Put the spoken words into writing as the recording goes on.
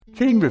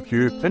Kind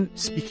Review, print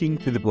speaking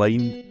to the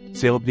blind,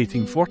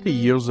 celebrating 40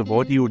 years of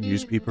audio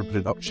newspaper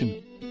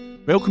production.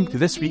 Welcome to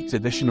this week's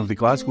edition of the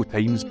Glasgow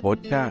Times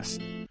Podcast,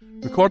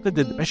 recorded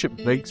in the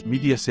Bishop Briggs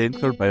Media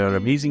Centre by our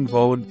amazing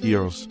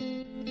volunteers.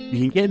 You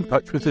can get in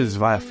touch with us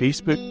via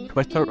Facebook,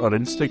 Twitter or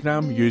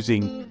Instagram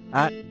using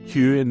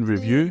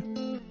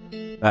 @QandReview.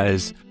 That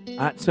is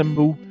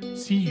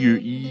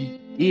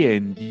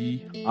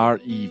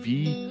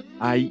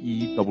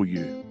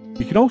 @CUEANDREVIEW.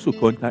 You can also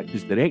contact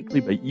us directly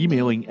by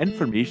emailing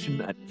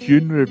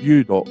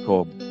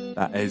information@QandReview.com.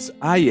 That is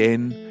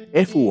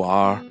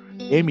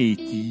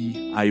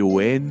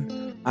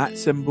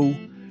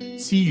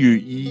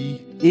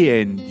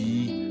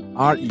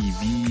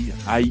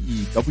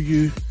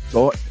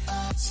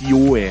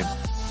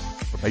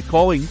or by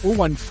calling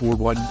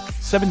 0141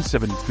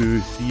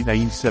 772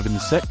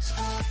 3976.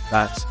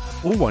 That's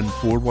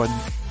 0141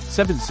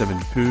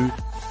 772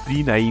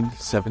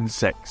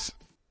 3976.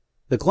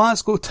 The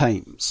Glasgow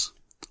Times,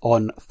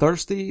 on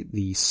Thursday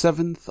the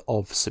 7th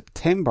of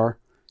September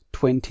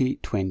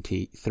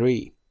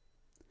 2023.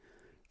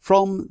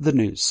 From the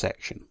news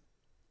section.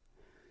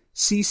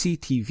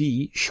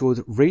 CCTV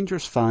showed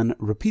Rangers fan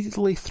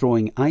repeatedly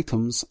throwing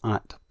items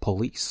at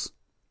police.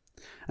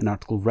 An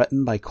article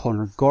written by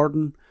Connor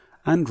Gordon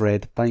and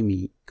read by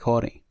me,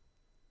 Corey.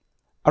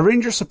 A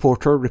Rangers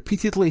supporter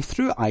repeatedly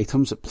threw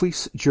items at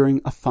police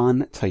during a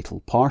fan title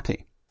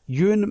party.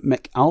 Ewan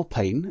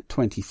McAlpine,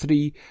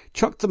 23,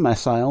 chucked the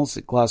missiles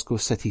at Glasgow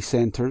City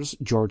Centre's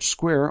George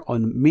Square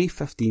on May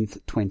 15,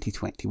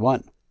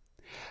 2021.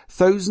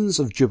 Thousands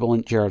of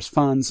jubilant Gers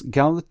fans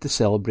gathered to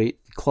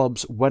celebrate the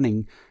club's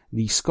winning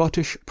the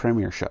Scottish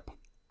Premiership.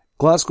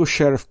 Glasgow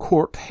Sheriff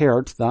Court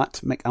heard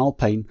that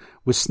McAlpine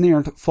was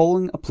snared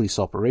following a police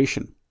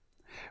operation.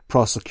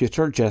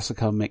 Prosecutor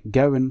Jessica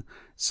McGowan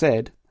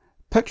said,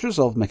 "Pictures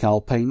of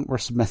McAlpine were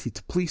submitted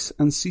to police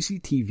and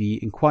CCTV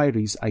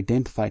inquiries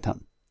identified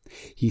him.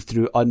 He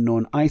threw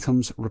unknown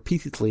items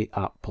repeatedly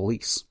at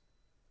police."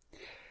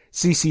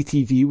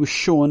 CCTV was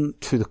shown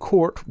to the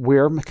court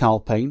where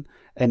McAlpine,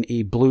 in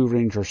a Blue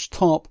Rangers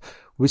top,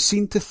 was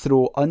seen to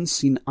throw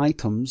unseen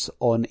items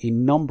on a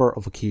number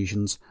of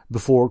occasions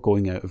before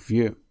going out of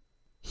view.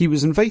 He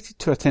was invited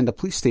to attend a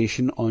police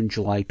station on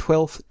July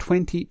 12,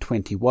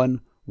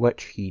 2021,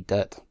 which he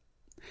did.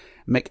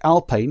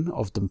 McAlpine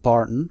of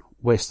Dumbarton,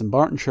 West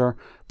Dumbartonshire,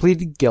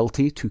 pleaded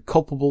guilty to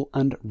culpable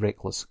and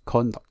reckless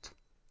conduct.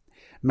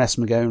 Miss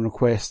McGowan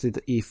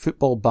requested a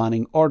football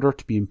banning order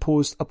to be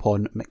imposed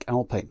upon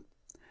McAlpine.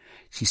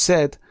 She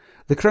said,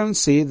 "The Crown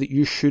say that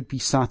you should be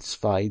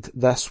satisfied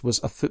this was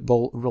a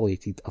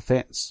football-related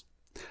offence.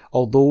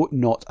 Although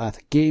not at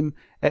a game,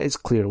 it is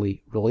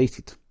clearly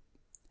related."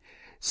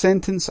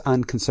 Sentence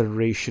and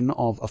consideration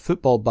of a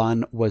football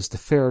ban was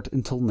deferred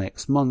until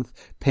next month,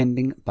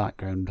 pending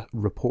background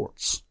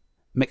reports.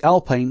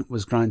 McAlpine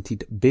was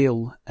granted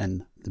bail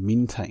in the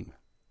meantime.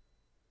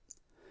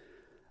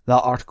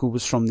 That article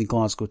was from the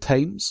Glasgow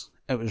Times.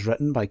 It was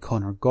written by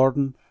Connor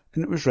Gordon,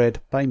 and it was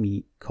read by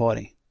me,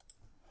 Corey.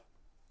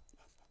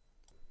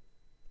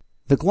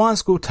 The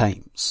Glasgow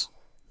Times,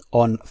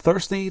 on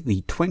Thursday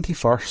the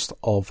 21st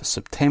of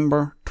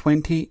September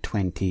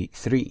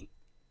 2023.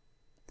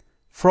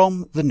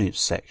 From the news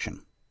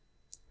section.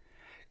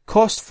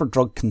 Cost for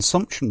drug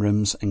consumption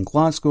rooms in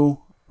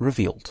Glasgow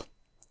revealed.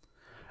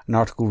 An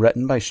article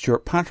written by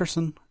Stuart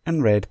Patterson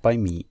and read by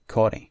me,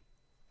 Corey.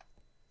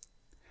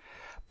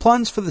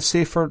 Plans for the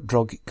safer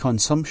drug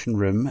consumption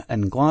room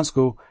in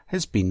Glasgow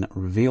has been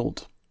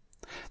revealed.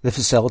 The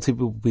facility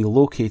will be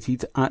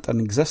located at an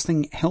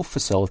existing health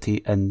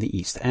facility in the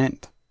East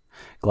End.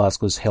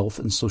 Glasgow's Health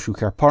and Social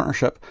Care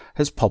Partnership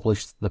has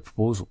published the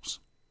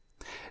proposals.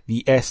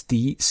 The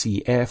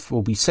SDCF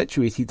will be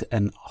situated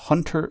in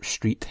Hunter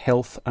Street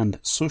Health and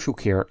Social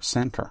Care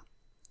Centre.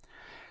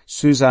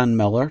 Suzanne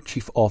Miller,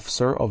 Chief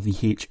Officer of the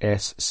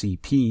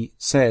HSCP,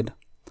 said,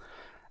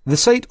 "The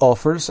site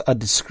offers a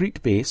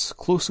discrete base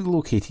closely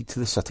located to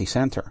the city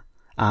centre,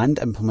 and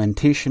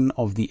implementation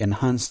of the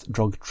enhanced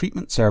drug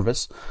treatment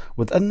service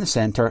within the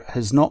centre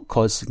has not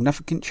caused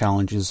significant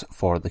challenges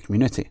for the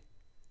community.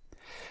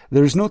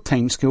 There is no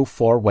timescale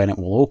for when it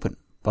will open,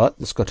 but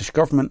the Scottish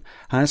Government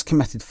has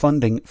committed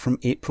funding from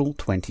April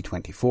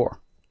 2024.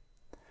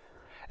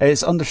 It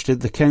is understood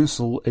the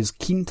Council is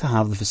keen to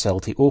have the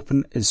facility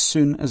open as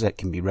soon as it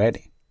can be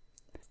ready.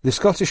 The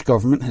Scottish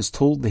Government has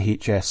told the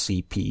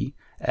HSCP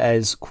it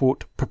is,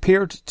 quote,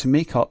 prepared to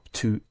make up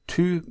to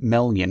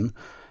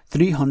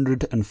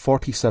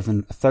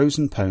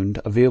 £2,347,000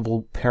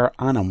 available per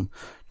annum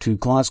to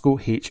Glasgow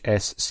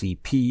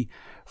HSCP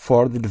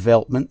for the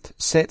development,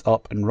 set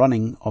up and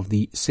running of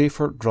the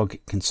Safer Drug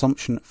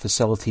Consumption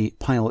Facility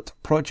pilot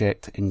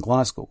project in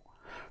Glasgow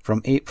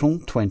from April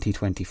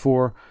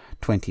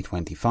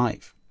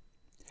 2024-2025.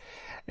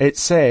 It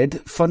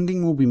said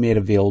funding will be made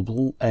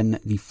available in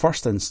the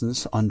first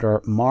instance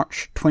under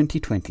March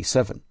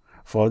 2027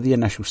 for the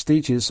initial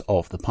stages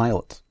of the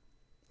pilot.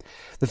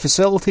 The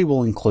facility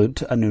will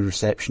include a new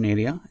reception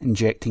area,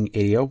 injecting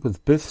area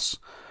with booths,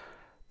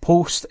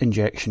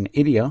 post-injection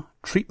area,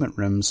 treatment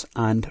rooms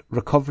and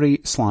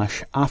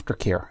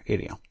recovery/aftercare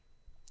area.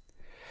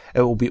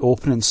 It will be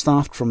open and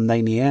staffed from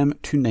 9 a.m.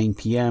 to 9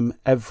 p.m.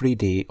 every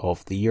day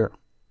of the year.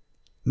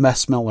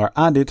 Miss Miller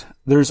added,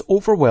 "There is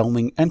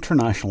overwhelming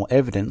international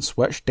evidence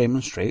which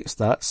demonstrates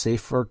that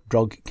safer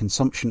drug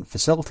consumption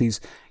facilities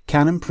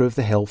can improve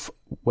the health,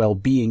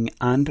 well-being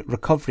and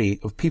recovery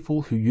of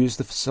people who use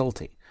the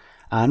facility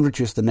and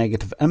reduce the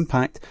negative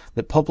impact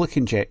that public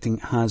injecting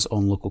has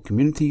on local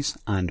communities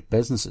and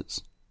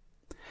businesses.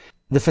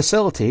 The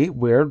facility,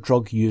 where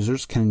drug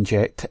users can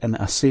inject in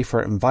a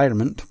safer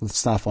environment with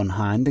staff on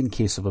hand in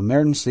case of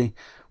emergency,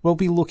 will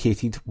be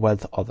located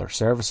with other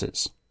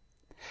services.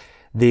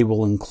 They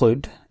will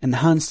include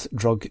enhanced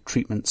drug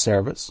treatment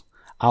service,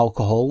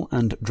 alcohol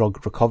and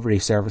drug recovery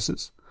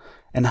services,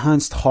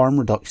 enhanced harm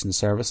reduction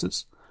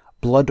services,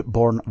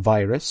 blood-borne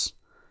virus,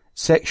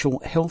 sexual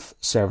health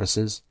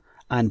services,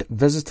 and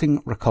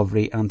visiting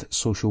recovery and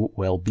social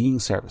well-being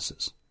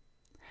services."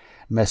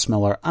 Miss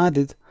Miller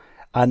added,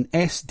 "An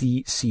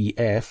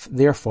SDCF,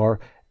 therefore,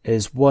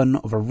 is one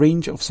of a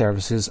range of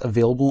services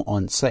available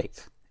on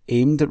site,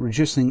 aimed at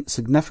reducing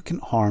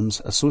significant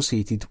harms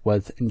associated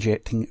with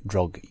injecting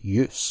drug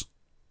use."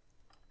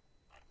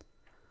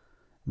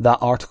 That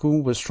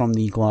article was from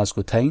the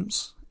Glasgow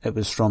Times, it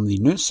was from the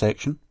news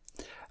section,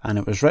 and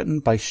it was written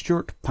by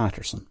Stuart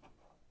Patterson.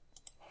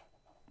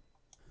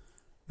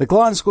 The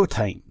Glasgow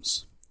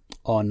Times,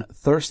 on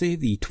Thursday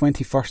the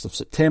 21st of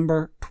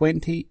September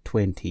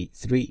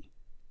 2023.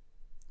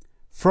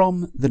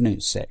 From the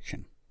news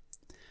section.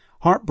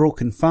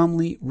 Heartbroken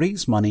family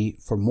raise money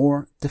for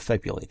more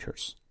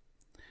defibrillators.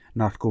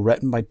 An article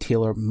written by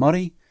Taylor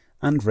Murray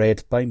and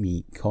read by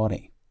me,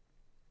 Corey.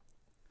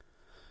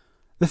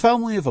 The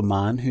family of a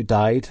man who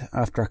died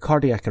after a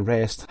cardiac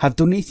arrest have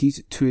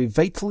donated to a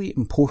vitally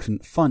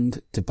important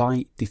fund to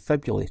buy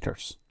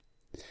defibrillators.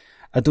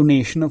 A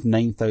donation of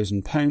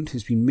 £9,000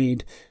 has been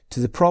made to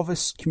the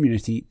Provis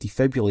Community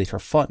Defibrillator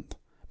Fund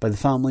by the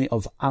family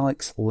of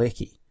Alex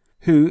Leckie,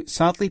 who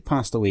sadly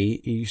passed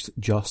away aged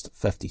just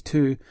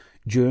 52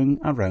 during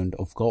a round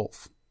of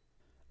golf.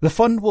 The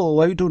fund will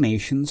allow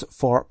donations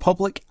for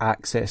public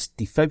access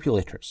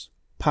defibrillators,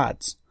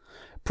 PADs,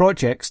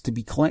 projects to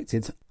be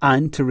collected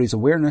and to raise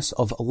awareness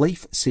of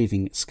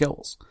life-saving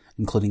skills,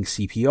 including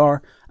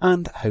CPR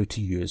and how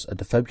to use a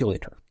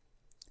defibrillator.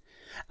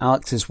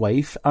 Alex's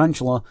wife,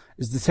 Angela,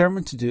 is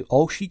determined to do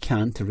all she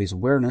can to raise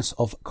awareness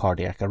of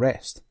cardiac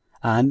arrest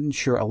and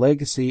ensure a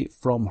legacy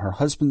from her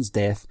husband's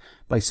death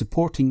by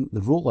supporting the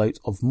rollout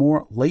of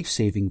more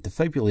life-saving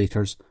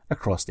defibrillators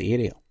across the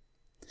area.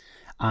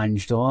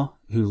 Angela,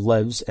 who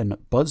lives in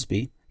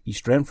Busby,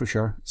 East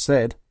Renfrewshire,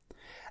 said,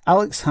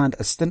 "Alex had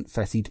a stent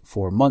fitted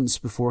 4 months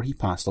before he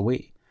passed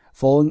away,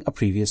 following a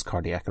previous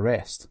cardiac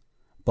arrest.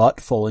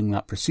 But following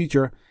that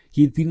procedure,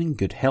 he had been in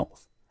good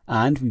health,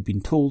 and we've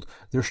been told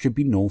there should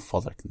be no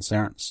further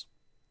concerns."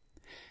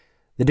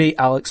 The day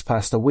Alex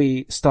passed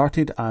away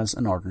started as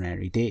an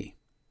ordinary day.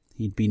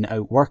 He'd been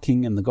out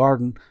working in the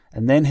garden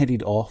and then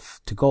headed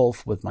off to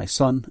golf with my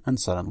son and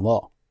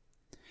son-in-law.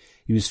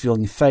 He was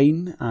feeling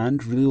fine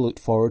and really looked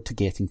forward to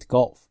getting to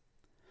golf.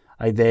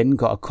 I then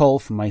got a call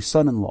from my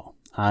son-in-law,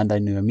 and I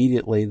knew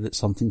immediately that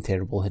something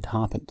terrible had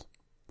happened.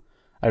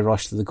 I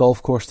rushed to the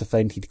golf course to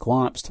find he'd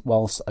collapsed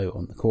whilst out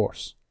on the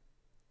course.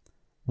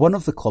 One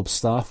of the club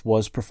staff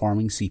was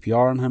performing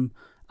CPR on him,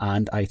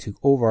 and I took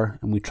over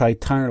and we tried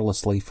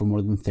tirelessly for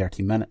more than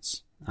 30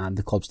 minutes, and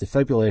the club's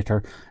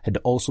defibrillator had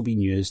also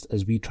been used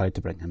as we tried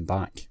to bring him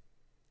back.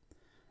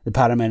 The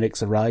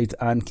paramedics arrived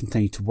and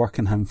continued to work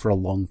on him for a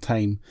long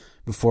time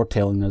before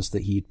telling us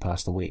that he had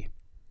passed away,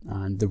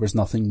 and there was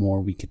nothing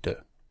more we could do.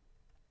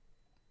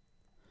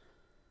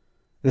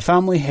 The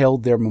family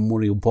held their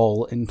memorial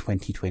ball in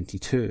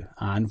 2022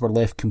 and were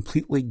left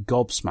completely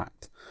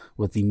gobsmacked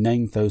with the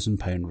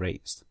 £9,000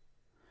 raised.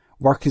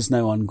 Work is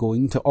now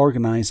ongoing to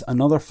organise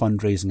another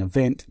fundraising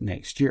event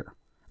next year,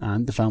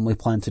 and the family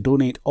plan to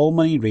donate all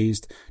money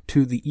raised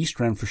to the East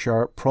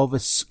Renfrewshire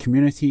Provis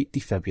Community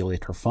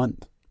Defibrillator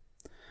Fund.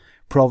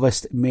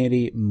 Provost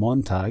Mary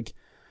Montag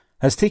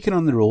has taken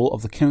on the role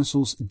of the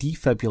Council's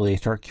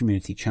Defibrillator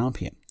Community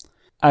Champion,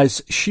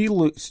 as she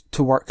looked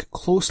to work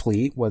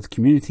closely with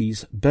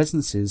communities,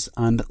 businesses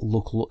and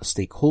local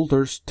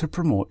stakeholders to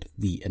promote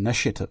the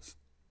initiative.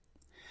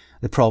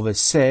 The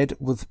Provost said,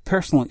 with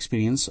personal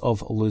experience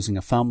of losing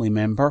a family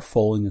member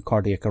following a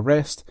cardiac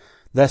arrest,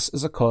 this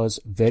is a cause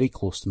very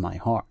close to my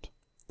heart.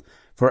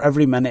 For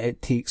every minute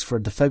it takes for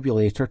a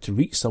defibrillator to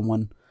reach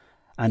someone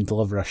and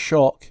deliver a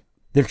shock,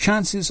 their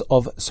chances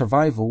of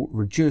survival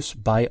reduce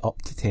by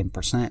up to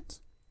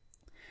 10%.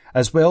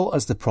 As well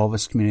as the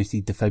Provis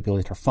Community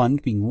Defibrillator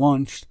Fund being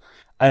launched,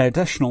 an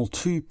additional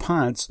 2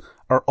 pads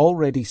are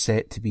already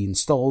set to be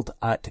installed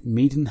at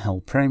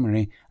Maidenhill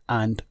Primary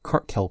and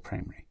Kirkhill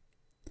Primary.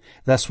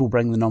 This will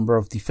bring the number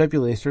of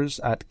defibrillators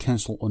at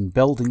council-owned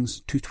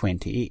buildings to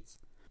 28,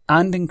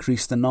 and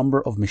increase the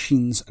number of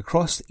machines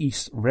across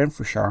East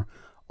Renfrewshire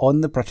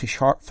on the British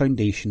Heart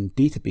Foundation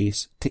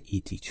database to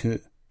 82.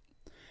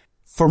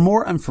 For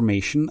more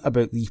information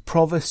about the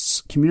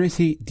Provis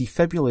Community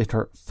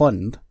Defibrillator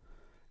Fund,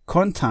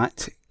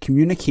 contact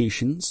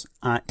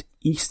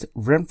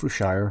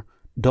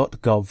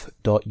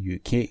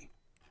communications@eastrenfrewshire.gov.uk.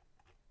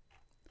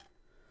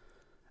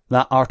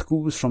 That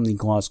article was from the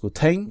Glasgow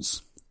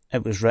Times.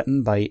 It was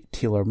written by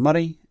Taylor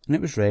Murray and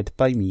it was read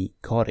by me,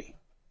 Corey.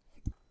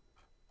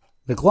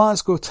 The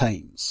Glasgow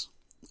Times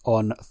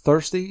on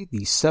Thursday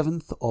the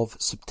 7th of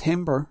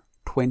September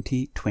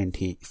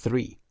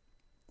 2023.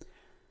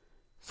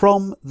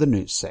 From the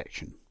news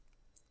section.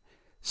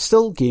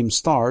 Still Game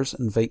stars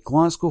invite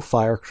Glasgow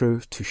fire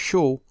crew to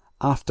show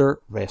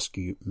after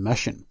rescue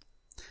mission.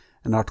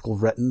 An article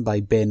written by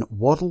Ben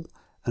Waddle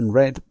and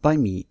read by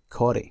me,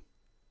 Corey.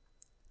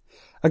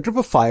 A group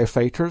of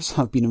firefighters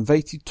have been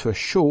invited to a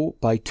show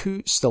by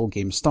two Still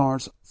Game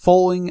stars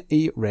following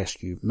a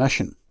rescue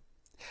mission.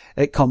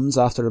 It comes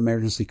after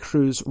emergency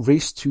crews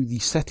raced to the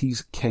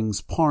city's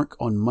Kings Park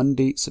on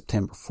Monday,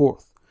 September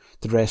 4th,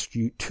 to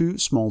rescue two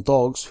small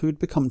dogs who had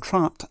become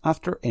trapped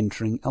after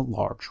entering a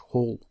large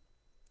hole.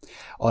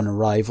 On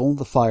arrival,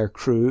 the fire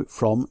crew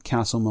from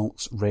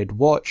Castlemilk's Red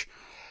Watch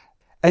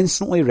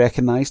instantly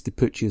recognised the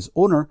Pooch's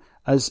owner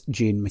as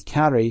Jane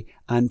McCarry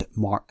and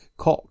Mark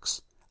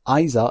Cox,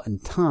 Isa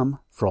and Tam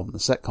from the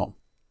sitcom.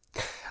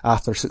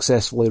 After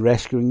successfully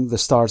rescuing the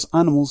star's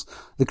animals,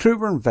 the crew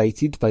were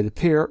invited by the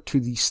pair to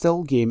the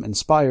Still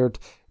Game-inspired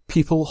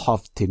People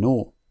Have to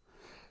Know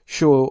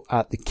show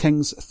at the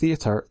King's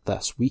Theatre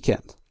this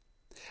weekend.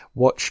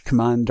 Watch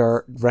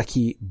Commander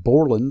Ricky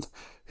Borland,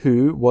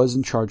 who was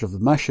in charge of the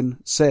mission,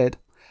 said,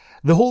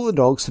 "The hole the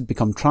dogs had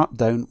become trapped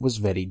down was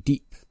very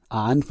deep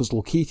and was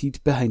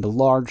located behind a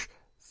large,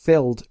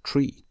 felled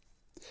tree.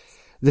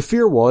 The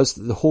fear was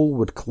that the hole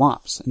would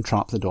collapse and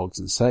trap the dogs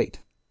inside.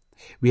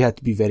 We had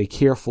to be very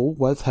careful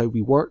with how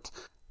we worked,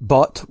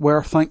 but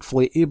were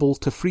thankfully able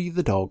to free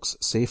the dogs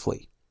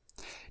safely.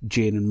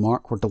 Jane and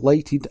Mark were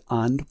delighted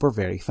and were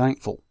very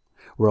thankful.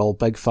 We're all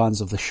big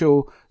fans of the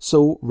show,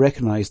 so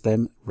recognised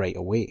them right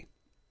away.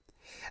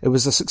 It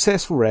was a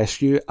successful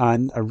rescue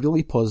and a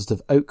really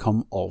positive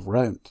outcome all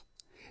round.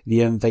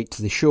 The invite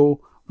to the show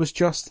was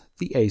just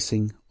the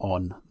icing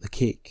on the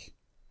cake."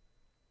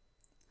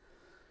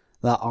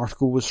 That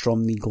article was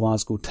from the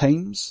Glasgow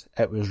Times.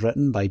 It was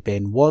written by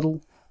Ben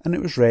Waddle and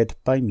it was read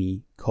by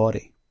me,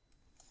 Corey.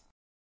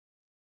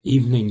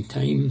 Evening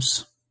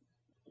Times,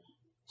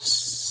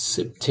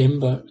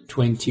 September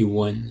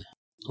 21.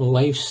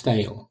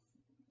 Lifestyle.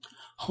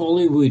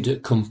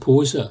 Hollywood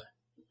composer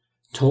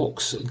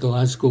talks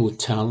Glasgow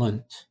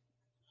talent.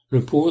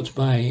 Report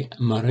by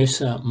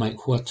Marissa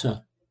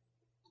McWhirter.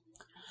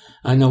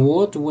 An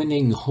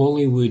award-winning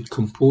Hollywood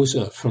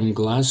composer from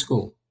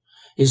Glasgow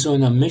is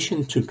on a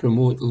mission to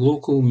promote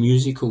local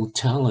musical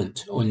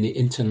talent on the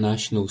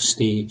international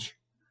stage.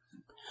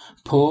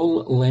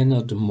 Paul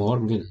Leonard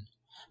Morgan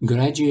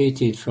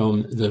graduated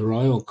from the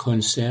Royal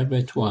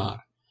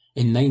Conservatoire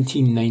in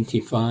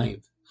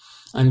 1995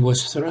 and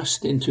was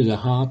thrust into the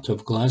heart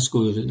of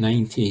Glasgow's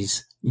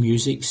 90s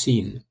music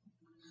scene.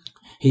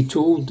 He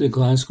told the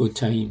Glasgow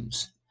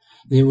Times,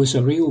 "There was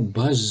a real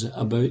buzz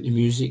about the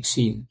music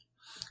scene.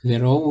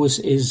 There always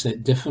is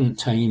at different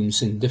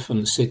times in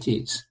different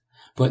cities,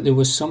 but there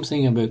was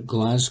something about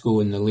Glasgow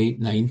in the late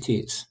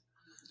 90s.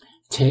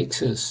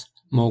 Texas,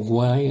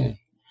 Mogwai,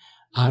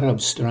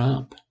 Arab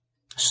Strap,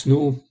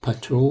 Snow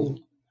Patrol,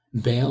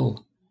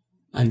 Bell,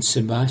 and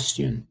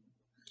Sebastian,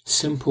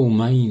 Simple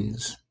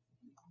Minds."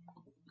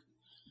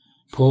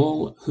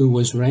 Paul, who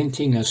was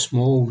renting a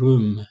small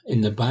room in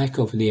the back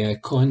of the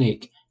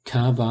iconic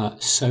Cava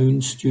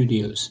Sound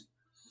Studios,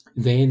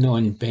 then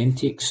on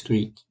Bentinck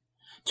Street,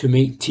 to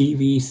make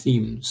TV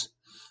themes,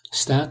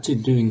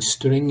 started doing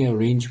string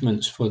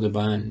arrangements for the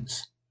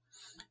bands.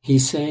 He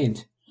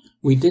said,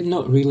 "We did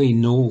not really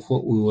know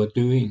what we were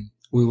doing.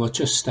 We were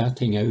just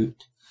starting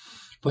out.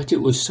 But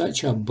it was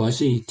such a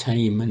buzzy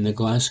time in the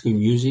Glasgow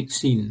music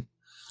scene,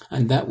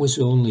 and that was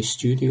the only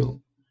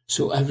studio,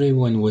 so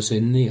everyone was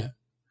in there.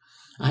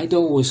 I'd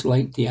always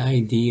liked the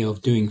idea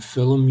of doing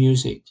film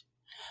music,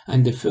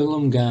 and the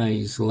film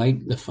guys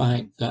liked the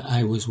fact that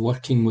I was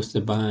working with the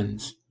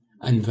bands,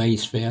 and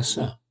vice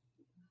versa."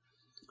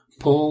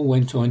 Paul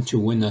went on to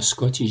win a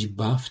Scottish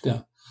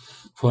BAFTA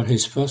for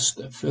his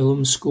first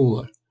film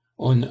score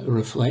on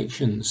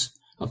Reflections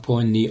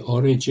upon the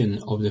Origin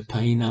of the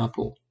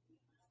Pineapple.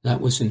 That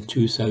was in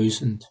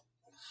 2000.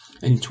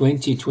 In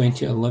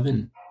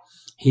 2011,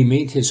 he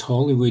made his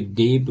Hollywood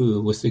debut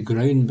with the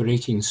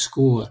groundbreaking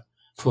score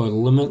for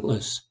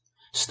Limitless,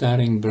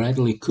 starring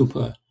Bradley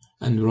Cooper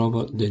and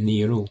Robert De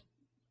Niro.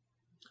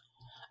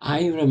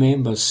 "I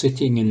remember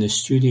sitting in the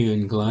studio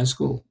in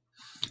Glasgow,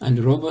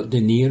 and Robert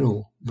De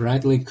Niro,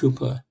 Bradley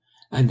Cooper,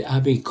 and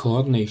Abbie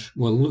Cornish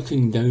were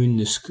looking down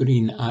the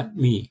screen at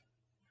me.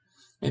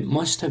 It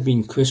must have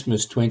been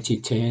Christmas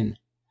 2010,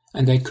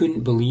 and I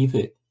couldn't believe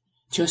it.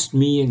 Just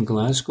me in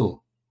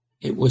Glasgow.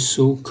 It was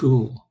so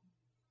cool."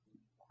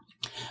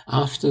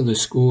 After the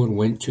score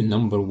went to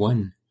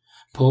 #1,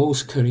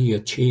 Paul's career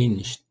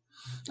changed,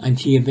 and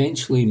he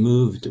eventually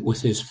moved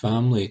with his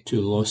family to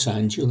Los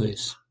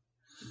Angeles.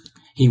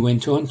 He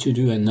went on to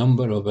do a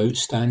number of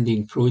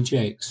outstanding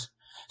projects,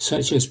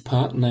 such as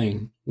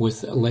partnering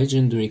with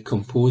legendary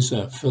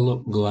composer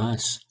Philip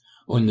Glass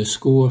on the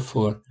score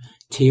for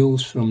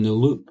Tales from the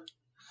Loop,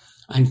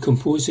 and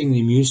composing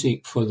the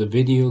music for the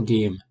video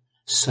game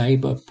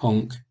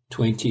Cyberpunk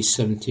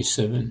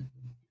 2077.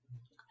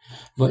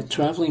 But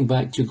travelling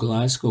back to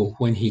Glasgow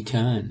when he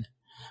can,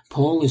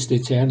 Paul is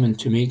determined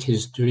to make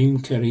his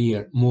dream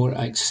career more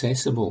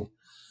accessible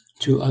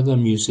to other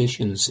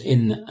musicians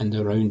in and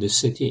around the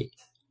city.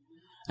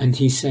 And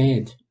he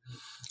said,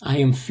 "I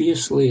am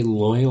fiercely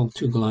loyal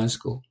to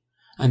Glasgow,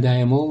 and I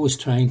am always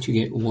trying to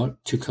get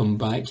work to come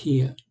back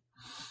here.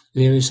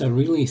 There is a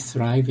really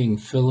thriving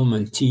film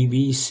and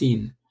TV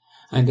scene,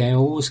 and I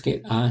always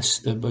get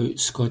asked about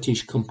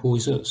Scottish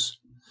composers.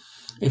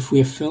 If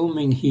we're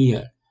filming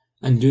here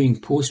and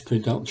doing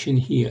post-production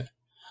here,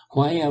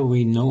 why are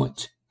we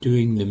not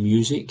doing the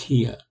music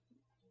here?"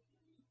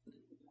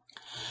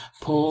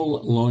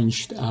 Paul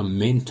launched a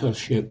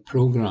mentorship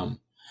program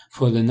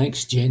for the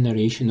next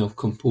generation of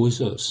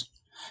composers,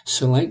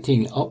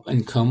 selecting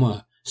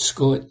up-and-comer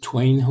Scott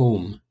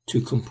Twineholm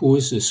to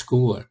compose the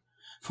score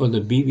for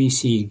the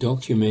BBC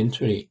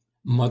documentary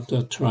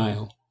Murder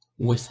Trial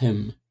with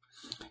him.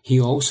 He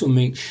also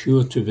makes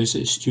sure to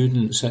visit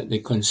students at the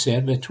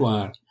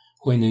Conservatoire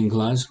when in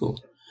Glasgow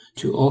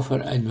to offer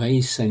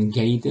advice and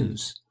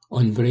guidance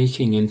on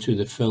breaking into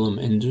the film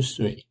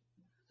industry.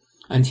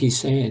 And he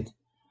said,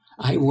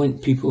 "I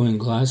want people in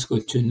Glasgow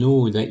to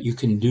know that you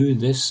can do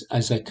this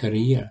as a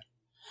career.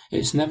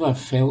 It's never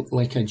felt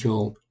like a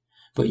job,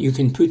 but you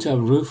can put a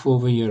roof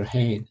over your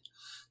head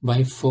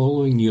by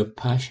following your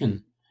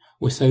passion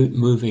without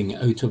moving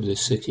out of the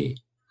city.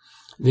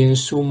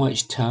 There's so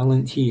much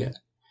talent here,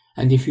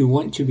 and if you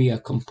want to be a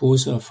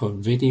composer for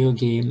video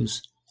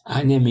games,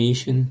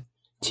 animation,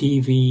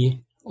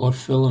 TV, or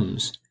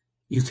films,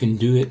 you can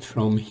do it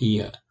from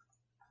here."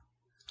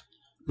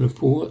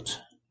 Report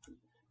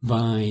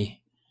by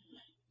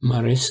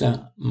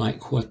Marissa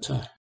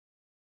McWhirter.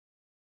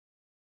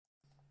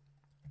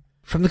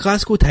 From the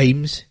Glasgow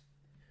Times,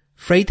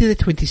 Friday the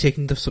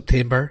 22nd of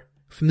September,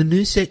 from the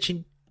news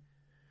section.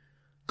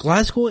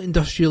 Glasgow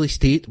Industrial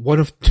Estate, one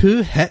of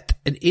two hit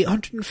in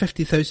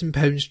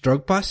 £850,000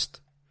 drug bust.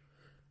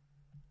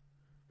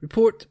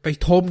 Report by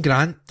Tom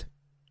Grant.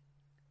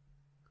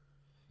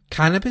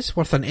 Cannabis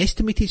worth an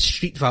estimated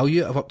street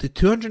value of up to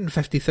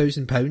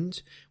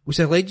 £250,000 was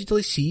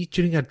allegedly seized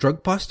during a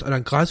drug bust on a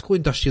Glasgow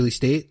industrial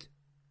estate.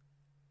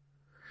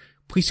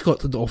 Police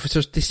Scotland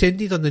officers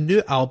descended on the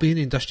New Albion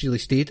Industrial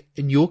Estate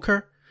in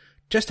Yoker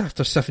just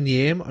after 7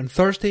 a.m. on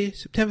Thursday,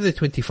 September the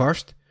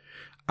 21st,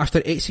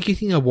 after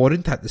executing a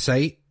warrant at the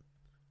site.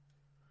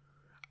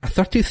 A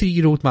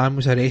 33-year-old man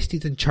was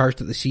arrested and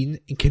charged at the scene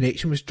in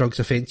connection with drugs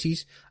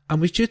offences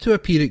and was due to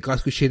appear at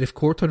Glasgow Sheriff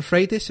Court on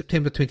Friday,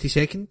 September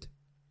 22nd.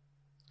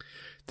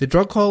 The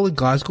drug haul in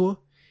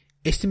Glasgow,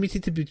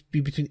 estimated to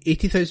be between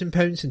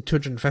 £80,000 and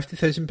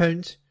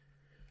 £250,000,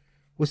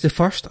 was the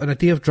first on a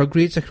day of drug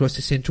raids across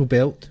the Central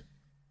Belt.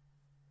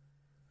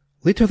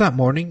 Later that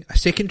morning, a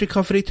second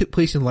recovery took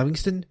place in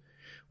Livingston,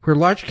 where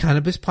large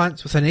cannabis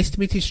plants with an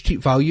estimated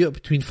street value of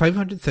between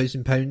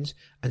 £500,000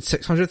 and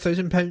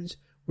 £600,000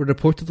 were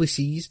reportedly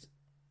seized.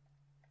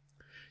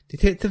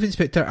 Detective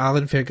Inspector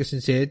Alan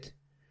Ferguson said,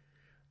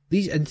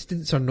 "These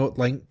incidents are not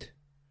linked.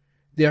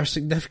 They are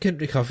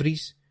significant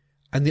recoveries,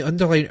 and they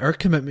underline our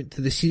commitment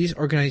to the Serious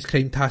Organised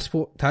Crime Task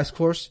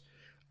Force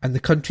and the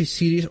country's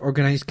serious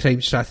organised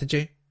crime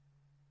strategy.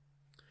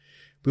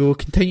 We will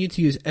continue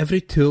to use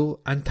every tool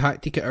and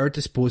tactic at our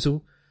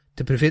disposal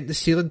to prevent the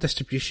sale and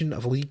distribution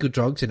of illegal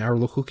drugs in our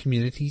local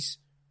communities.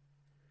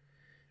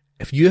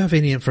 If you have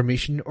any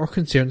information or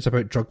concerns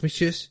about drug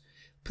misuse,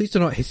 please do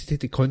not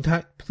hesitate to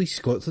contact Police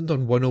Scotland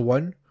on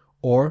 101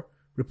 or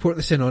report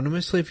this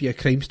anonymously via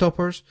Crime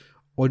Stoppers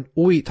on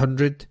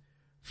 0800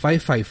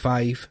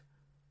 555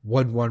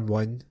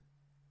 111.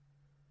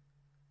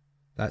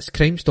 That's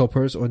Crime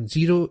Stoppers on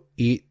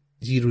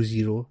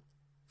 0800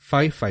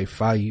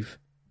 555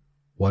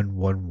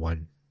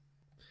 111.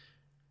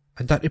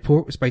 And that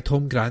report was by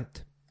Tom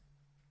Grant.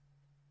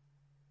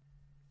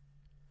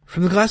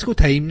 From the Glasgow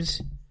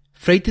Times,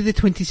 Friday the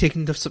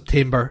 22nd of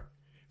September,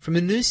 from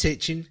the news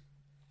section.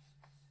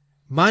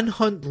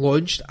 Manhunt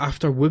launched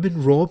after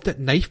woman robbed at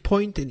knife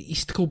point in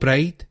East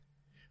Kilbride.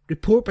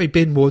 Report by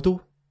Ben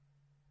Waddle.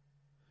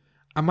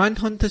 A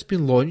manhunt has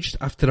been launched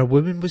after a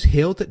woman was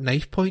held at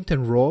knife point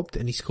and robbed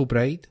in East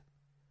Kilbride.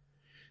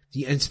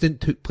 The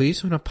incident took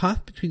place on a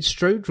path between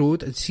Stroud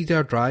Road and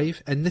Cedar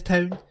Drive in the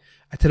town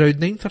at around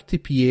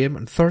 9:30 p.m.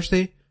 on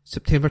Thursday,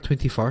 September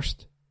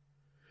 21st.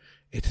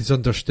 It is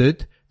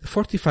understood the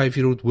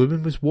 45-year-old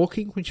woman was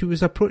walking when she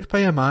was approached by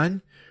a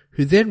man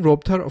who then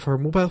robbed her of her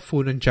mobile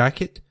phone and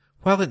jacket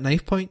while at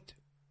knife point.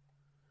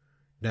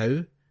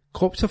 Now,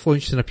 cops have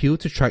launched an appeal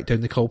to track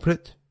down the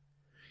culprit.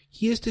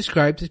 He is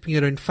described as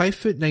being around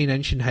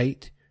 5'9" in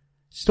height,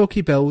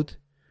 stocky build,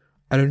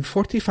 around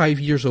 45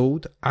 years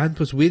old, and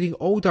was wearing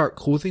all dark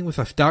clothing with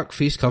a dark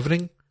face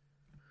covering.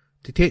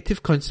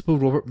 Detective Constable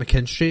Robert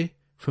McKinstry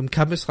from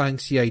Cambuslang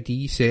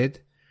CID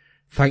said,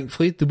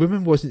 "Thankfully, the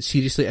woman wasn't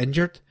seriously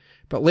injured,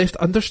 but left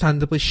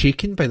understandably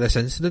shaken by this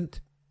incident.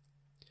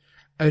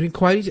 Our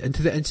inquiries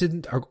into the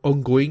incident are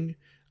ongoing,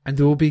 and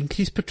there will be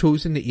increased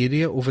patrols in the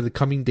area over the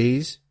coming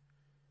days.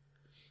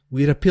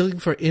 We are appealing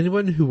for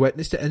anyone who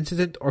witnessed the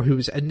incident or who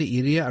was in the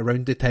area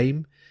around the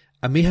time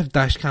and may have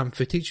dashcam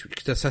footage which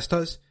could assist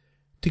us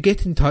to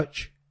get in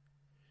touch.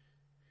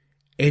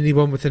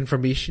 Anyone with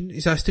information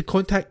is asked to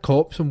contact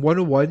cops on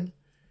 101,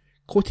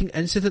 quoting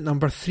incident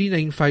number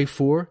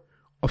 3954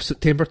 of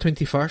September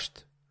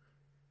 21st.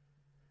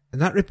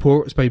 And that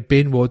report was by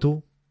Ben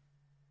Waddell.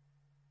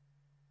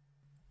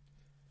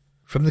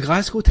 From the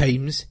Glasgow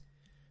Times,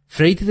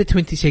 Friday the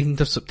 22nd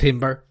of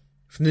September,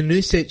 from the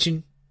news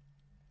section.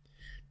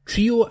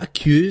 Trio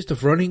accused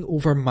of running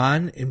over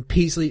man in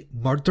Paisley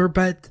murder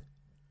bid.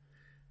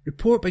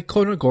 Report by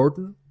Connor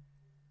Gordon.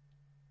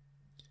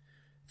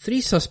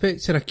 3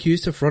 suspects are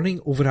accused of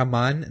running over a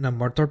man in a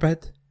murder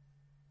bid.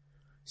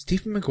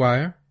 Stephen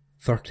Maguire,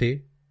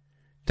 30,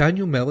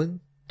 Daniel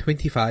Millen,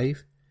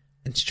 25,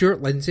 and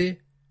Stuart Lindsay,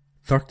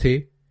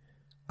 30,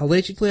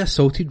 allegedly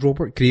assaulted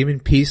Robert Graham in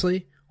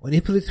Paisley on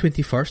April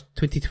 21st,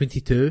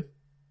 2022.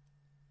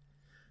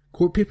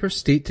 Court papers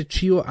state the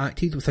trio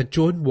acted with a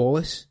John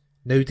Wallace,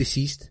 now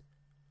deceased.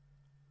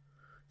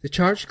 The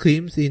charge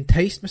claims they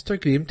enticed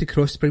Mr. Graham to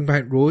cross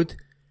Springbank Road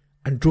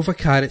and drove a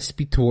car at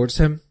speed towards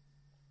him.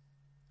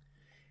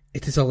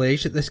 It is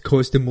alleged that this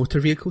caused the motor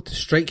vehicle to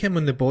strike him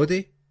on the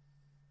body.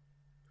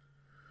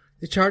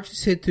 The charge is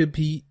said to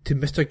be to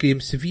Mr.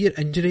 Graham's severe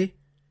injury,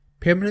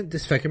 permanent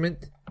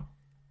disfigurement,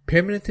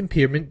 permanent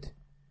impairment,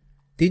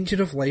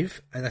 danger of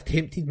life and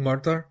attempted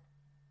murder.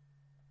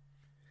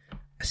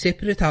 A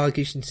separate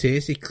allegation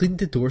says he cleaned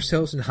the door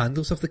sills and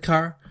handles of the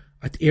car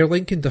at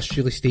Airlink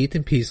Industrial Estate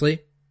in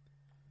Paisley.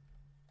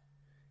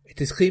 It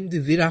is claimed he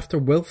thereafter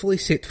willfully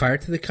set fire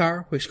to the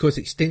car, which caused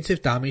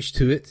extensive damage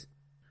to it.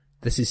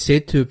 This is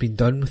said to have been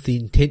done with the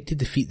intent to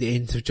defeat the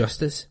ends of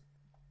justice.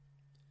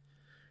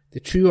 The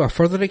trio are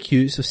further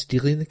accused of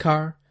stealing the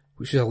car,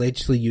 which was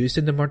allegedly used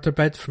in the murder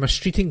bid, from a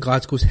street in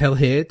Glasgow's Hill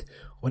Head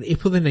on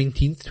April the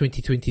 19th,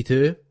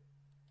 2022.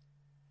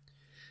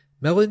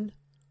 Millen,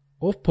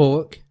 of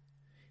Pollock,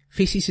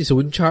 faces his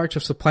own charge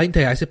of supplying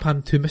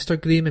diazepam to Mr.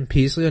 Graham in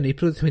Paisley on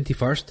April the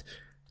 21st,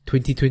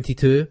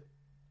 2022.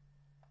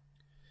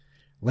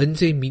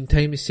 Lindsay,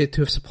 meantime, is said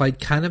to have supplied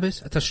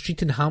cannabis at a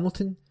street in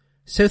Hamilton,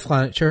 South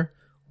Lanarkshire,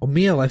 on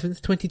May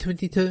 11th,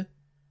 2022.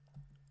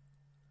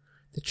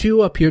 The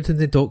trio appeared in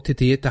the dock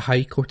today at the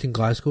High Court in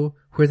Glasgow,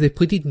 where they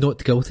pleaded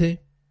not guilty.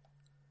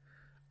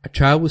 A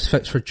trial was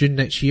fixed for June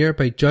next year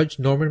by Judge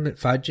Norman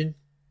McFadden,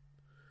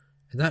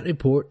 and that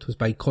report was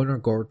by Connor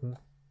Gordon.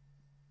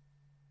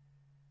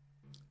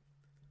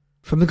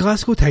 From the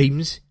Glasgow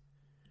Times,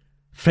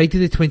 Friday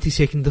the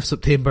 22nd of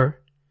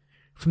September,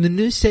 from the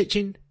news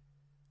section.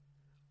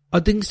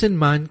 Uddingston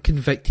man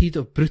convicted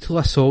of brutal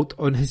assault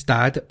on his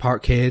dad at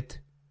Parkhead.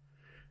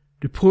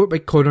 Report by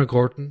Connor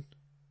Gordon.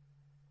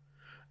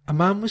 A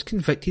man was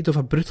convicted of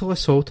a brutal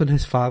assault on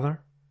his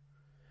father.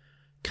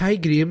 Kai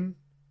Graham,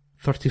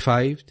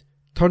 35,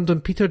 turned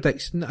on Peter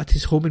Dixon at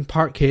his home in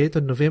Parkhead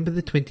on November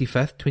the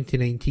 25th,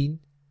 2019.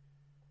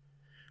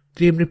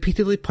 Graham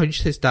repeatedly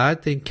punched his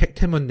dad, then kicked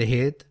him on the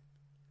head.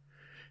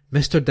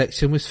 Mr.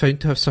 Dixon was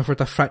found to have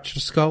suffered a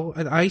fractured skull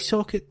and eye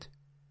socket.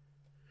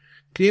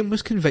 Graham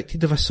was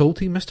convicted of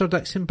assaulting Mr.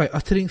 Dixon by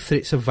uttering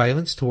threats of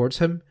violence towards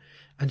him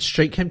and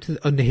strike him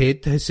on the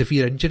head to his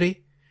severe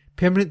injury,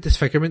 permanent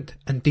disfigurement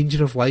and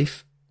danger of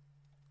life.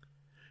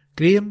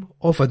 Graham,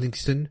 of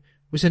Uddingston,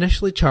 was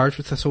initially charged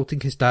with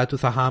assaulting his dad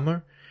with a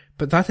hammer,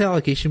 but that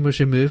allegation was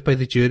removed by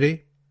the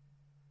jury.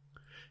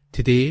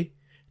 Today,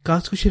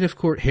 Glasgow Sheriff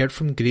Court heard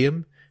from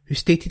Graham, who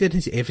stated in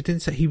his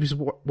evidence that he was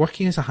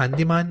working as a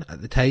handyman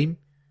at the time.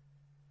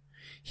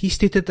 He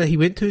stated that he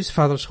went to his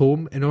father's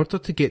home in order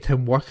to get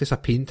him work as a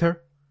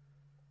painter.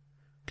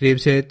 Graham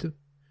said,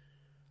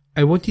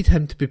 "I wanted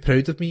him to be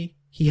proud of me.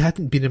 He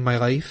hadn't been in my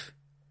life."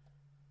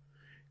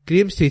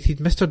 Graham stated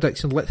Mr.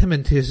 Dixon let him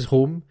into his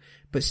home,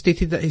 but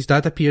stated that his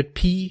dad appeared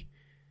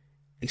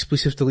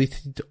expletive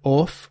deleted,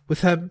 off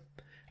with him,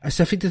 as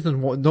if he did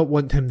not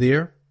want him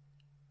there.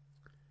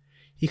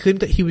 He claimed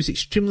that he was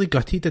extremely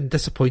gutted and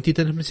disappointed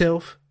in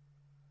himself.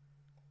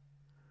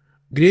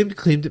 Graham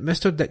claimed that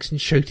Mr. Dixon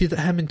shouted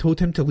at him and told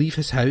him to leave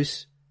his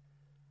house.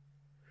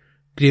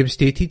 Graham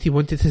stated he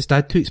wanted his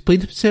dad to explain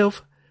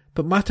himself,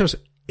 but matters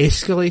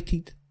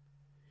escalated.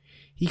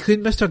 He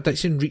claimed Mr.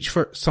 Dixon reached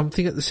for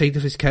something at the side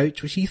of his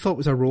couch, which he thought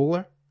was a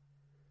roller.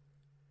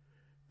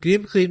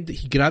 Graham claimed that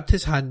he grabbed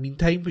his hand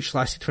meantime, which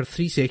lasted for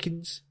 3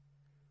 seconds.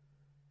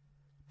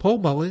 Paul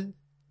Mullen,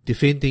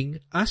 defending,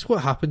 asked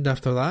what happened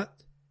after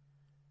that.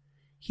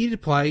 He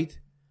replied,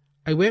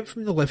 "I went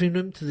from the living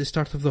room to the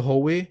start of the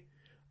hallway,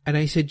 and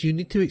I said, 'You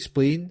need to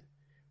explain.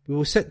 We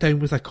will sit down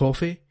with a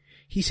coffee.'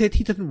 He said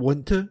he didn't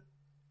want to."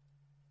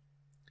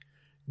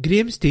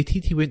 Graham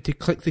stated he went to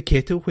click the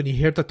kettle when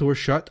he heard a door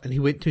shut and he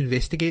went to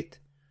investigate.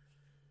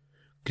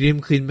 Graham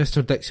claimed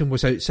Mr. Dixon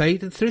was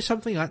outside and threw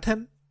something at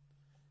him.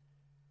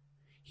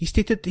 He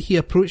stated that he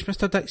approached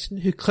Mr. Dixon,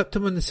 who clipped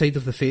him on the side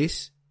of the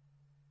face.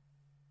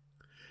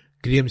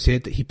 Graham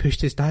said that he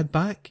pushed his dad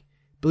back,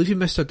 believing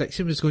Mr.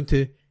 Dixon was going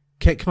to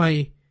kick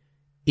my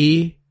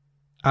A***E.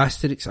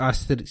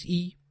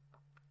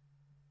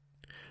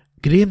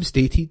 Graham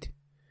stated,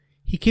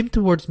 "He came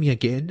towards me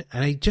again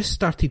and I just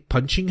started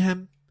punching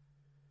him.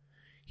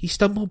 He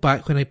stumbled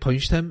back when I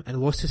punched him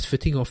and lost his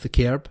footing off the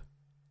kerb."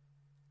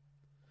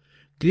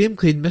 Graham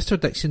claimed Mr.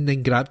 Dixon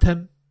then grabbed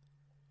him.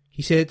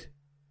 He said,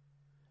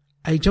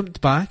 "I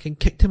jumped back and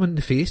kicked him in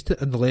the face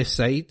on the left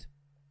side."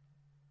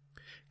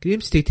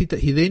 Graham stated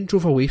that he then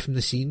drove away from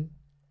the scene.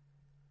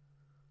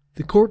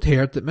 The court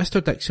heard that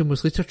Mr. Dixon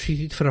was later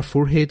treated for a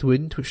forehead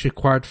wound which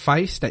required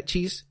 5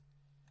 stitches.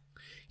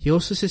 He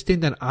also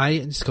sustained an eye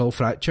and skull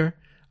fracture,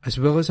 as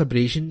well as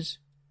abrasions.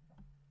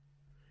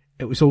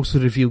 It was also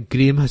revealed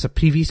Graham has a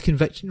previous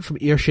conviction from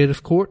Ayr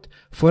Sheriff Court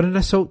for an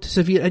assault to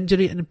severe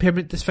injury and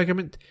impairment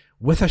disfigurement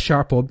with a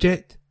sharp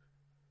object.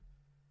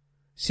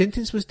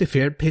 Sentence was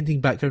deferred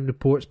pending background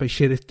reports by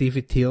Sheriff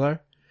David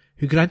Taylor,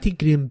 who granted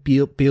Graham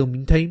bail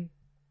meantime.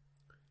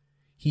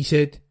 He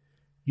said,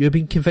 "You have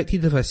been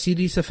convicted of a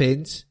serious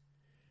offence.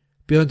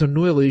 Be under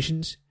no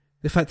illusions.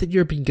 The fact that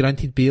you are being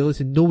granted bail is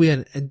in no way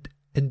an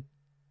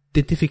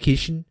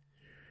identification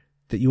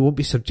that you won't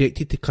be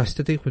subjected to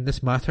custody when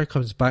this matter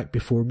comes back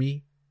before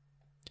me."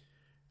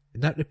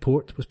 And that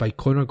report was by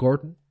Connor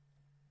Gordon.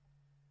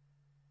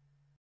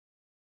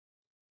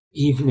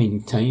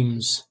 Evening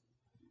Times,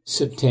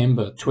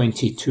 September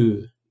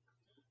 22.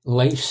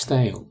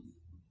 Lifestyle.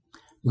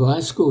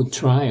 Glasgow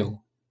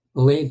trial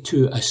led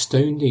to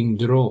astounding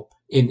drop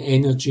in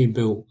energy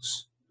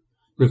bills.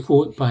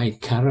 Report by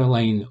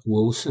Caroline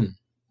Wilson.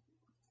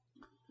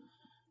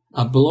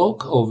 A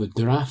block of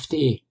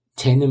drafty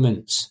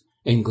tenements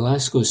in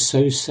Glasgow's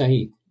south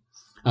side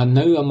are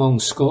now among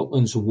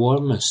Scotland's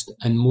warmest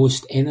and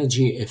most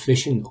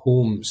energy-efficient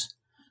homes,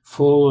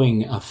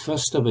 following a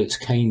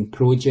first-of-its-kind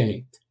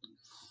project.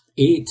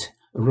 8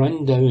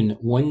 run-down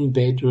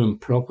one-bedroom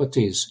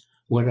properties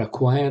were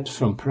acquired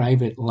from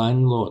private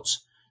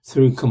landlords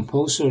through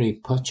compulsory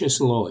purchase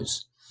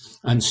laws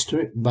and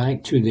stripped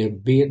back to their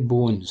bare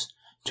bones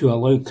to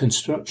allow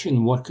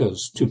construction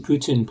workers to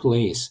put in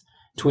place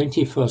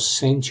 21st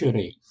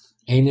century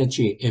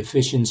energy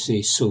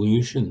efficiency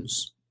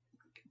solutions.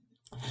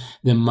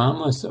 The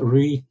mammoth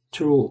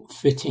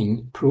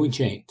retrofitting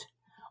project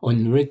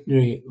on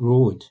Ridley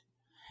Road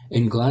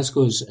in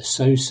Glasgow's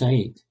south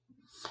side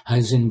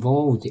has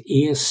involved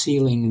air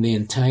sealing the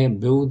entire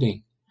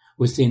building,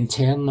 with the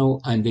internal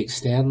and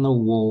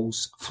external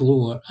walls,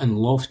 floor and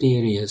loft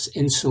areas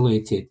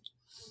insulated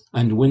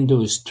and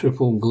windows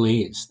triple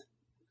glazed.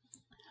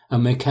 A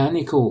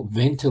mechanical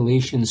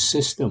ventilation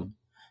system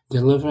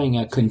delivering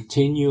a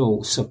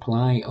continual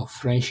supply of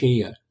fresh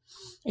air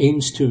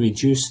aims to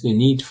reduce the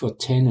need for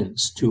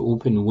tenants to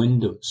open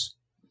windows.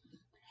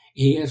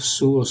 Air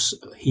source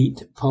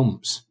heat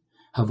pumps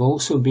have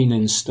also been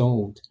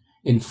installed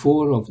in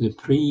 4 of the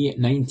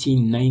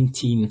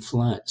pre-1919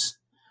 flats,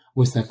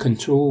 with a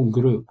control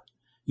group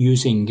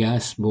using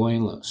gas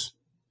boilers.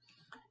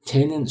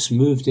 Tenants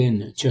moved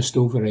in just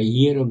over a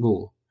year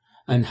ago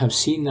and have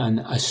seen an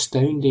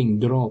astounding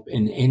drop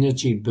in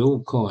energy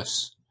bill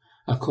costs,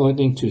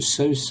 according to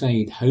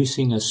Southside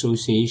Housing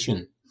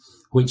Association,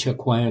 which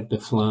acquired the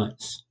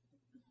flats.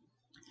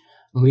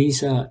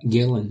 Lisa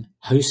Gillen,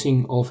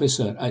 housing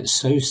officer at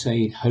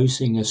Southside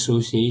Housing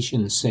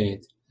Association,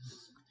 said,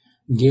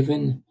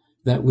 "Given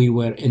that we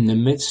were in the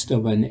midst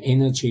of an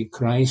energy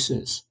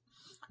crisis,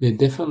 the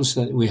difference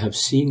that we have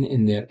seen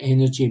in their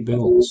energy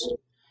bills,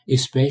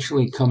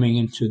 especially coming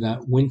into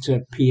that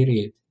winter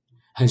period,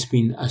 has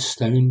been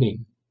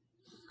astounding.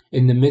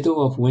 In the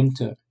middle of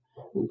winter,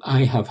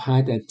 I have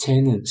had a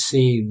tenant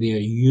say their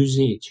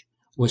usage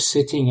was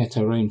sitting at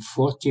around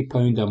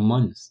 £40 a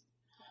month,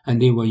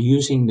 and they were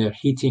using their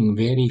heating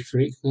very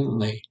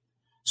frequently,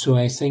 so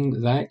I think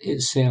that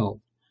itself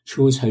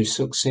shows how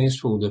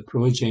successful the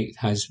project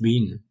has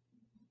been."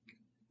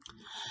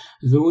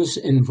 Those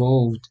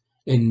involved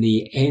in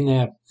the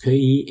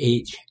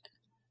NRPH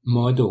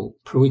model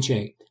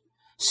project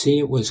say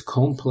it was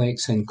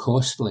complex and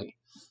costly,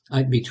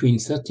 at between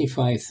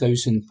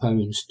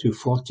 £35,000 to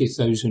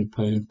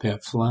 £40,000 per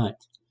flat,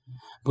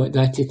 but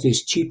that it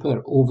is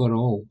cheaper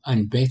overall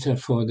and better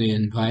for the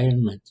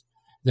environment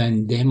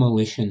than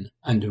demolition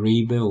and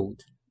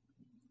rebuild.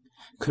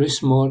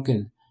 Chris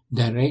Morgan,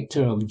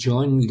 director of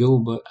John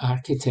Gilbert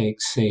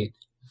Architects, said,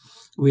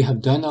 "We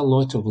have done a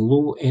lot of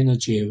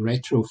low-energy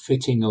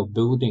retrofitting of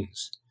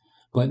buildings,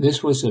 but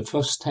this was the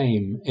first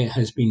time it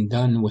has been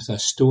done with a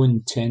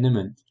stone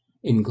tenement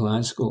in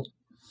Glasgow.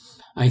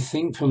 I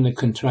think from the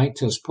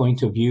contractor's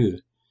point of view,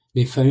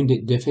 they found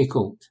it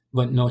difficult,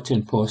 but not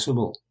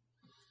impossible.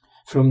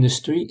 From the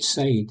street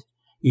side,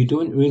 you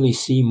don't really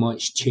see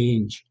much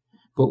change,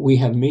 but we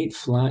have made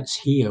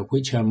flats here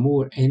which are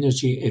more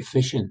energy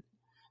efficient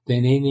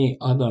than any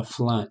other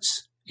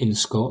flats in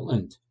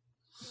Scotland.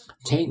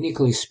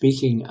 Technically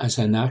speaking, as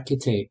an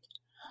architect,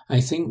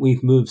 I think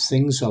we've moved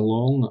things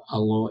along a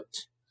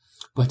lot,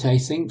 but I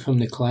think from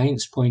the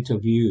client's point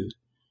of view,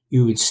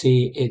 you would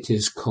say it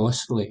is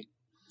costly.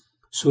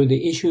 So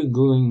the issue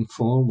going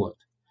forward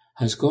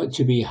has got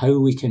to be how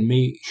we can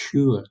make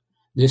sure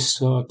this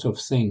sort of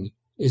thing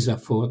is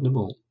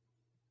affordable.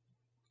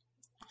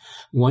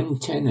 One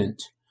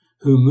tenant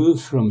who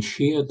moved from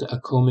shared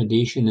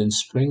accommodation in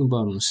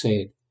Springburn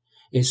said,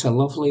 "It's a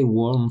lovely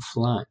warm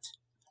flat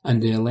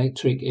and the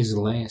electric is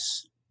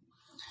less."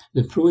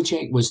 The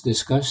project was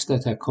discussed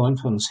at a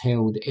conference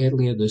held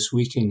earlier this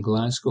week in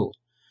Glasgow,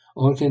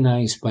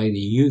 organised by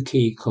the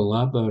UK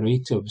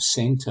Collaborative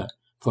Centre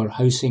for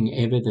Housing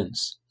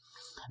Evidence,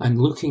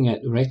 and looking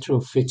at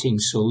retrofitting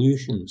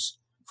solutions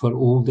for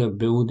older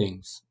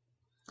buildings.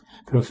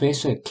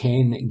 Professor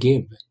Ken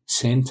Gibb,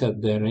 Centre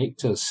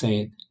Director,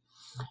 said,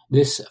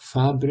 "This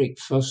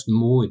fabric-first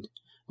mode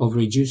of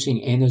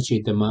reducing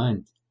energy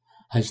demand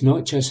has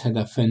not just had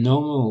a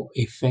phenomenal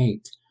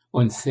effect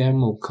on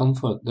thermal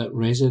comfort that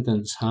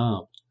residents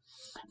have,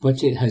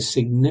 but it has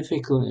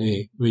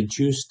significantly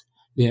reduced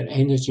their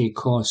energy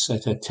costs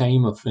at a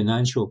time of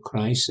financial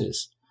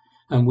crisis,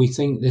 and we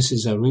think this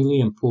is a really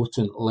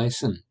important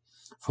lesson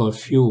for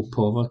fuel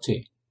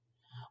poverty.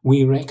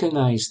 We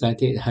recognise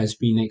that it has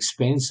been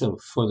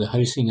expensive for the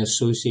Housing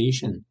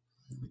Association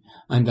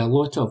and a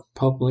lot of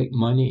public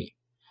money,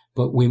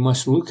 but we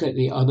must look at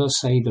the other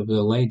side of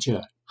the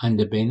ledger and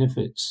the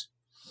benefits.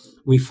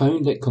 We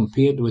found that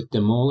compared with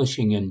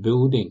demolishing and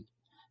building,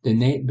 the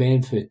net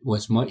benefit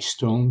was much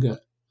stronger.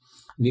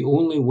 The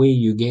only way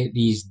you get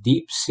these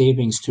deep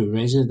savings to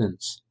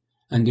residents,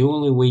 and the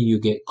only way you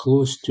get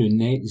close to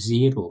net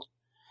zero,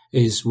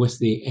 is with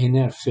the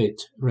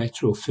Enerfit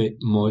retrofit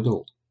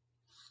model.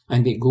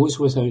 And it goes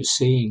without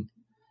saying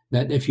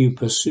that if you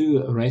pursue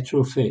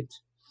retrofit,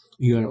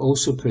 you are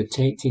also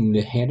protecting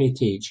the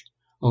heritage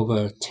of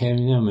our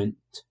tenement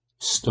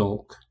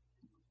stock.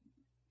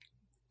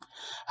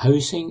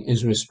 Housing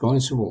is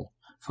responsible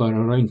for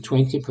around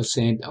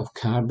 20% of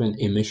carbon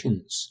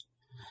emissions.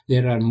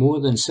 There are more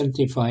than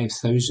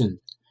 75,000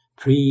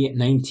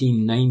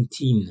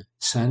 pre-1919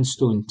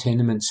 sandstone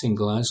tenements in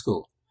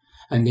Glasgow,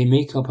 and they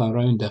make up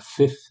around a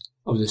fifth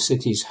of the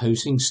city's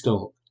housing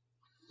stock.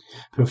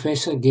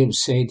 Professor Gibbs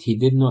said he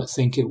did not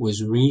think it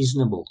was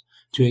reasonable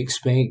to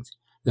expect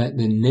that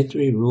the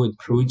Nidri Road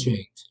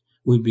project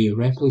would be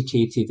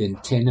replicated in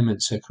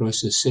tenements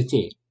across the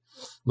city,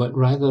 but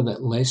rather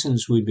that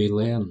lessons would be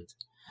learned,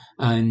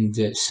 and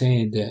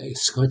said that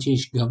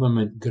Scottish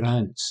Government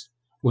grants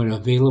were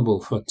available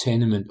for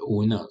tenement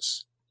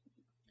owners.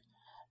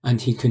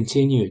 And he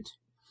continued,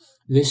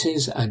 "This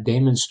is a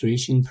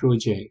demonstration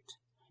project.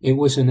 It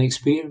was an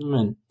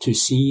experiment to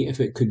see if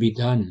it could be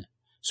done,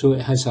 so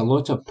it has a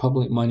lot of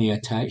public money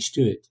attached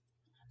to it,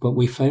 but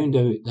we found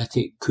out that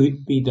it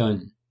could be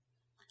done.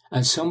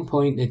 At some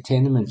point the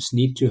tenements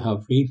need to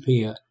have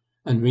repair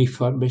and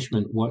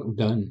refurbishment work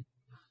done.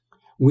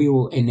 We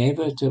will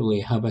inevitably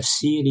have a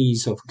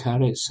series of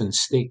carrots and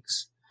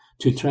sticks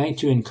to try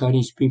to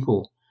encourage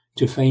people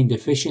to find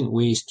efficient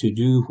ways to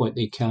do what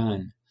they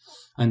can,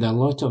 and a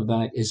lot of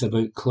that is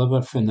about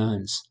clever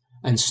finance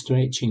and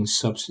stretching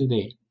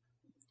subsidy.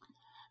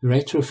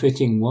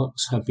 Retrofitting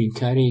works have been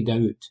carried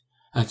out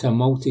at a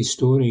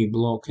multi-storey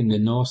block in the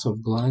north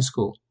of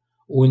Glasgow,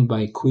 owned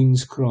by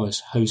Queen's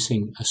Cross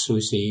Housing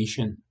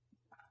Association."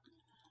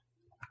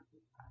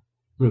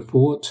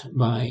 Report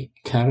by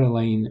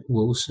Caroline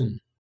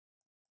Wilson.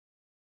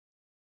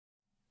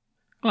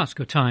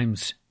 Glasgow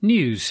Times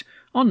News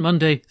on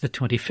Monday the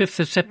 25th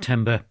of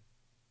September.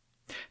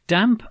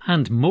 Damp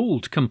and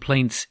mould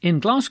complaints in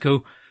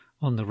Glasgow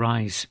on the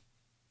rise.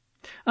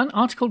 An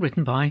article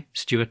written by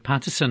Stuart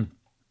Patterson.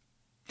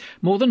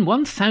 More than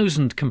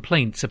 1,000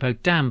 complaints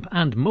about damp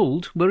and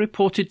mould were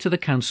reported to the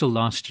council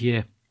last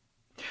year.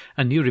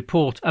 A new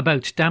report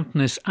about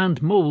dampness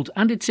and mould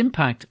and its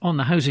impact on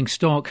the housing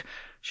stock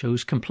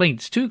shows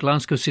complaints to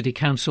Glasgow City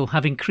Council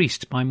have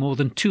increased by more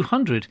than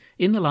 200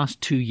 in the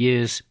last 2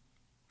 years.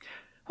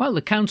 While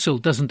the council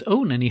doesn't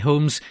own any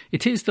homes,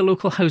 it is the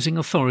local housing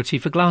authority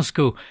for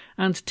Glasgow,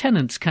 and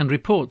tenants can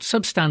report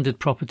substandard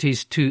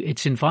properties to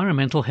its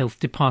Environmental Health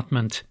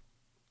Department.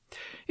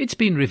 It's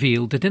been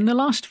revealed that in the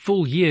last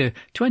full year,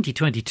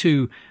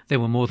 2022, there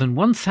were more than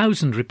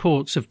 1,000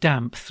 reports of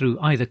damp through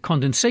either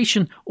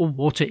condensation or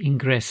water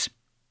ingress.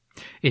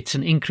 It's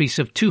an increase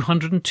of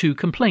 202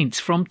 complaints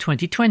from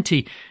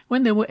 2020,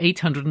 when there were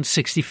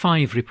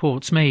 865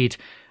 reports made,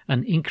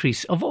 an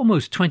increase of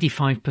almost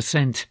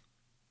 25%.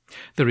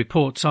 The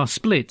reports are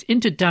split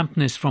into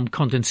dampness from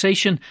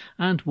condensation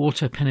and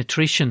water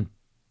penetration.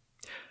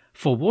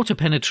 For water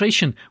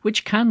penetration,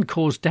 which can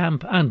cause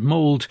damp and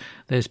mould,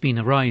 there's been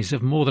a rise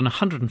of more than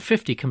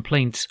 150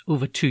 complaints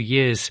over 2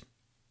 years.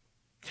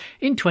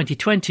 In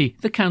 2020,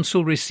 the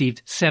council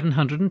received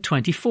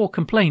 724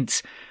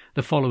 complaints.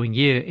 The following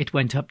year it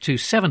went up to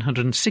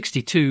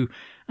 762,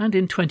 and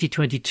in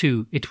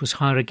 2022 it was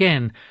higher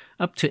again,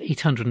 up to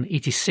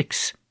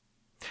 886.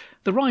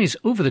 The rise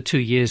over the 2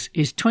 years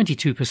is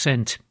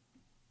 22%.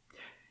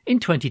 In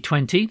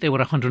 2020, there were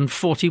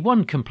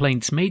 141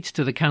 complaints made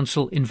to the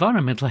Council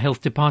Environmental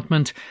Health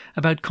Department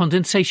about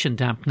condensation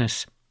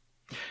dampness.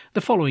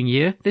 The following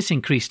year, this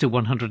increased to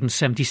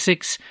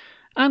 176,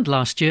 and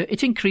last year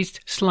it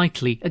increased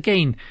slightly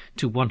again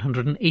to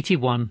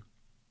 181.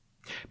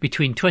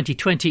 Between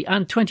 2020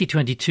 and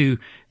 2022,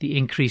 the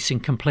increase in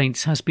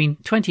complaints has been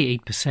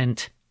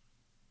 28%.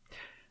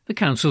 The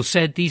council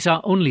said these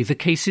are only the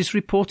cases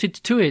reported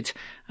to it,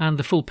 and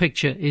the full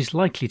picture is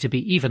likely to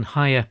be even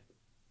higher.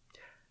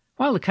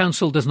 While the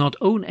council does not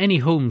own any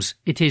homes,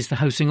 it is the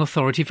Housing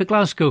Authority for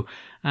Glasgow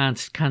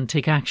and can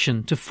take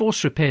action to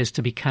force repairs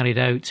to be carried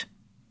out.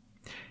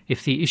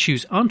 If the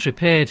issues aren't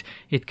repaired,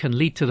 it can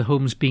lead to the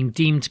homes being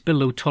deemed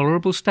below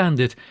tolerable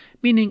standard,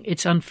 meaning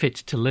it's unfit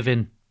to live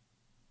in.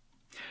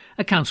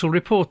 A council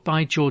report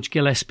by George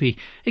Gillespie,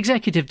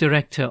 Executive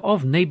Director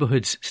of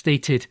Neighbourhoods,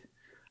 stated,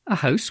 "A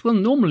house will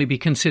normally be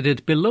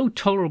considered below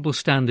tolerable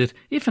standard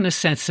if an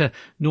assessor,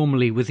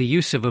 normally with the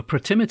use of a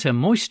protimeter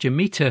moisture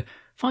meter,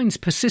 finds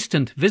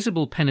persistent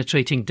visible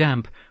penetrating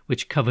damp,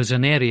 which covers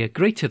an area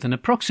greater than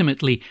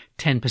approximately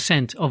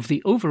 10% of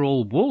the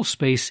overall wall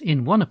space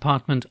in one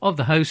apartment of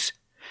the house,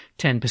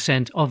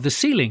 10% of the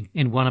ceiling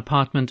in one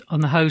apartment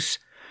on the house,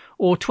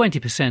 or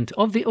 20%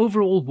 of the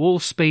overall wall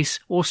space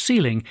or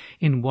ceiling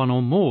in one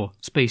or more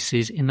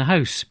spaces in the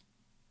house."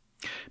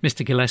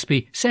 Mr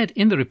Gillespie said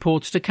in the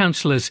report to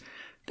councillors,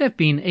 "There have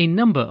been a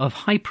number of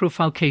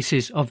high-profile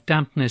cases of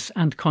dampness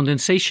and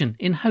condensation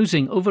in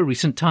housing over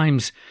recent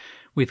times,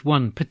 with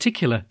one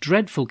particular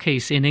dreadful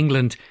case in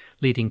England,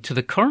 leading to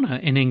the coroner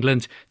in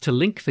England to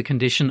link the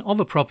condition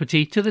of a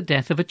property to the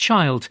death of a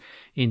child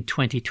in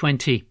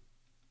 2020.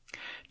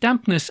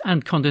 Dampness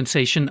and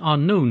condensation are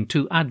known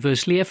to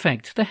adversely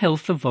affect the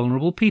health of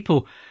vulnerable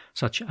people,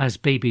 such as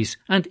babies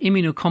and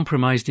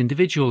immunocompromised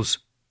individuals.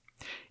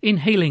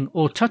 Inhaling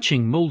or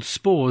touching mould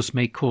spores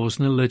may cause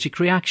an allergic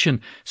reaction,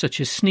 such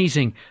as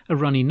sneezing, a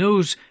runny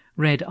nose,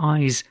 red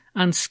eyes,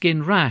 and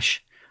skin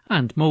rash,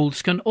 and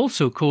moulds can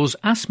also cause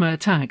asthma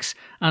attacks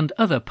and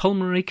other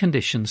pulmonary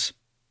conditions."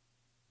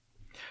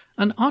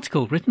 An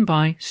article written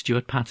by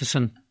Stuart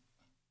Patterson.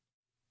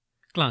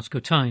 Glasgow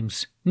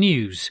Times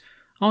News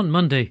on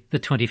Monday, the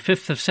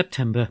 25th of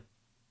September.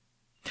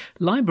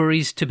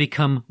 Libraries to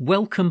become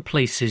welcome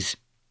places.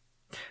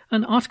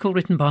 An article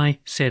written by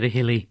Sarah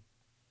Hilly.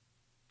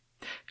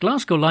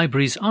 Glasgow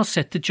libraries are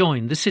set to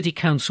join the City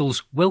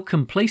Council's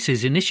Welcome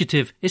Places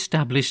initiative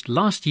established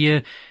last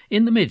year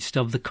in the midst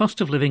of the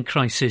cost of living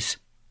crisis.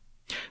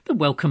 The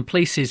Welcome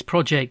Places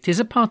project is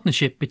a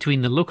partnership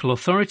between the local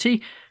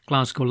authority,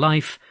 Glasgow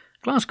Life,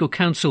 Glasgow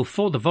Council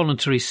for the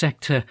Voluntary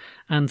Sector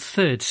and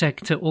third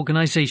sector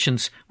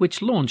organisations,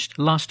 which launched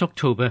last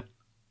October.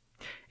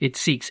 It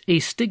seeks a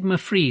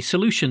stigma-free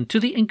solution to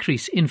the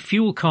increase in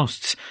fuel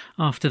costs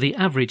after the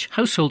average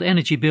household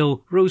energy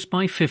bill rose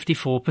by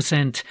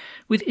 54%,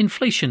 with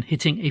inflation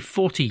hitting a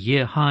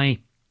 40-year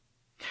high.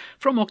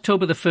 From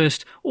October the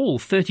 1st, all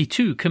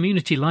 32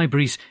 community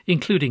libraries,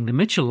 including the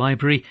Mitchell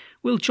Library,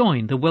 will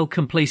join the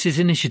Welcome Places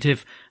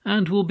initiative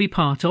and will be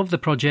part of the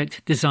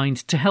project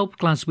designed to help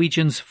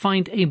Glaswegians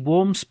find a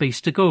warm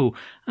space to go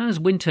as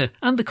winter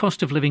and the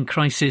cost of living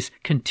crisis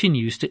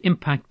continues to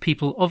impact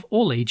people of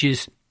all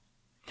ages.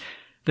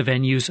 The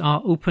venues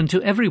are open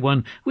to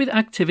everyone, with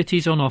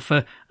activities on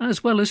offer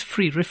as well as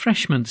free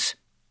refreshments.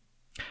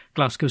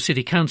 Glasgow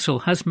City Council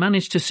has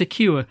managed to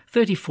secure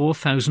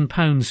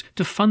 £34,000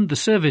 to fund the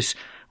service,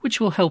 which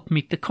will help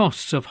meet the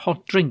costs of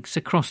hot drinks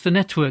across the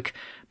network,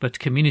 but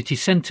community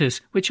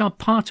centres, which are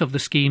part of the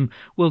scheme,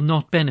 will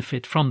not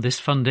benefit from this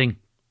funding.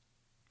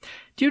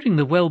 During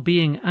the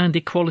Wellbeing and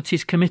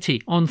Equalities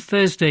Committee on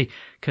Thursday,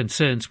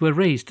 concerns were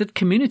raised that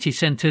community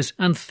centres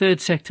and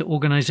third sector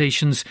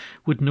organisations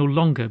would no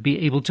longer be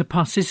able to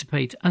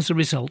participate as a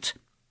result.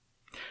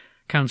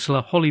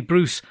 Councillor Holly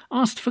Bruce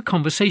asked for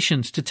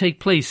conversations to take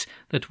place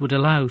that would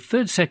allow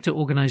third sector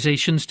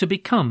organisations to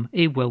become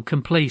a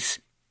welcome place.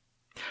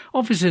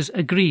 Officers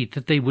agreed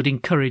that they would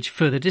encourage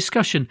further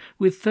discussion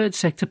with third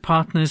sector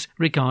partners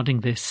regarding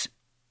this.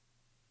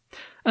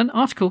 An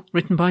article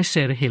written by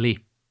Sarah Hilly.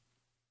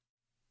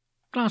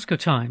 Glasgow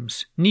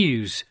Times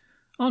News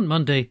on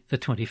Monday, the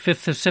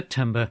 25th of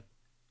September.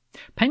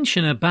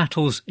 Pensioner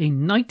battles a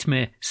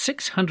nightmare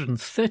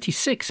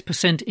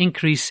 636%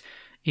 increase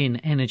in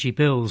energy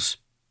bills.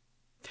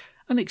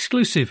 An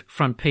exclusive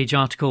front page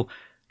article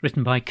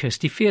written by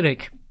Kirsty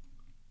Feerick.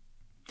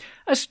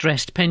 A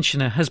stressed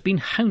pensioner has been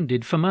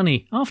hounded for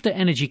money after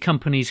energy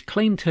companies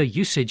claimed her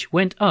usage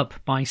went up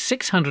by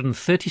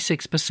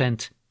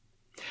 636%.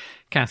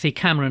 Cathy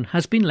Cameron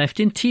has been left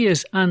in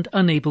tears and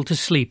unable to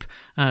sleep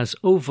as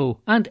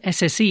OVO and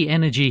SSE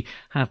Energy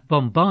have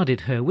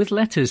bombarded her with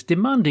letters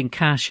demanding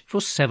cash for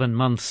 7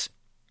 months.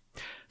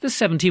 The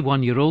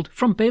 71-year-old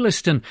from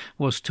Baillieston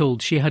was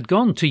told she had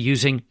gone to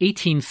using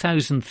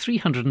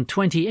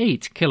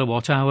 18,328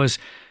 kilowatt-hours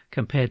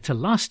compared to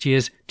last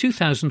year's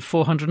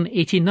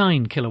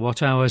 2,489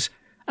 kilowatt-hours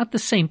at the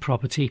same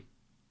property.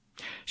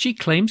 She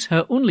claims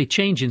her only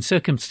change in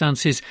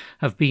circumstances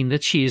have been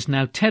that she is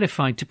now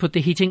terrified to put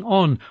the heating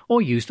on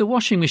or use the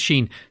washing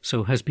machine,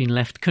 so has been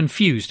left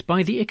confused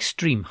by the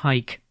extreme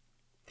hike.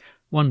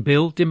 One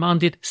bill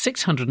demanded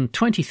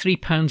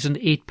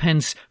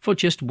 £623.08 for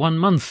just 1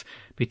 month,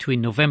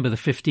 between November the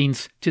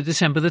 15th to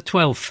December the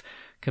 12th,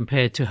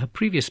 compared to her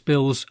previous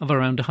bills of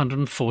around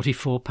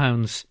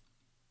 £144.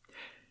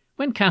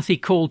 When Kathy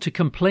called to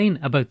complain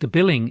about the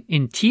billing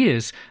in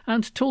tears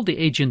and told the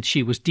agent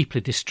she was deeply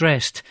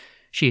distressed,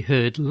 she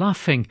heard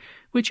laughing,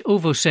 which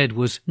Ovo said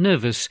was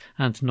nervous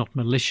and not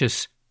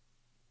malicious.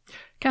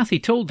 Kathy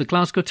told the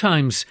Glasgow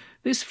Times,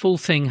 "This full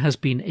thing has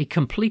been a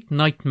complete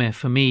nightmare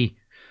for me.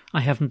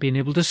 I haven't been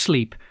able to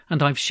sleep,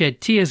 and I've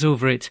shed tears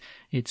over it.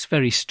 It's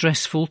very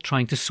stressful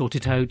trying to sort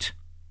it out."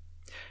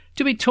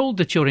 To be told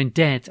that you're in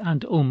debt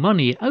and owe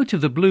money out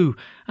of the blue,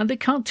 and they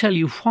can't tell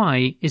you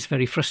why, is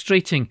very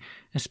frustrating,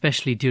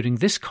 especially during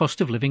this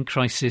cost of living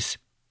crisis.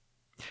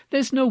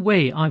 There's no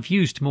way I've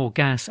used more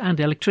gas and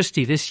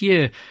electricity this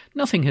year.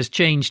 Nothing has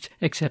changed,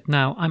 except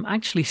now I'm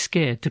actually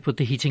scared to put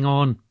the heating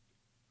on.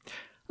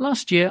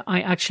 Last year I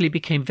actually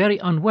became very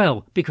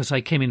unwell because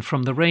I came in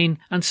from the rain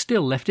and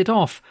still left it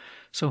off,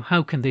 so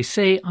how can they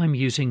say I'm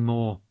using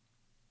more?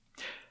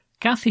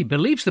 Kathy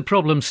believes the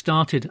problem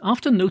started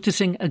after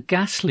noticing a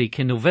gas leak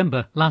in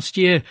November last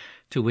year,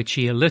 to which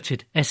she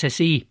alerted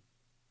SSE.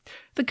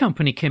 The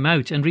company came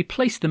out and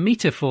replaced the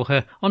meter for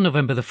her on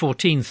November the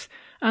 14th,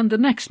 and the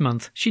next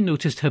month she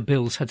noticed her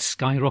bills had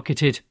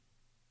skyrocketed.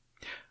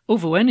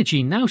 OVO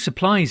Energy now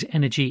supplies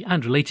energy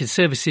and related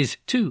services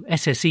to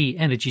SSE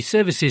Energy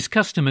Services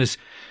customers,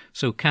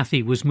 so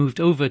Kathy was moved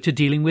over to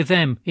dealing with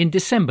them in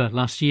December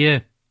last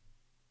year.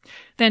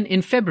 Then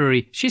in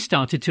February she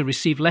started to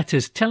receive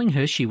letters telling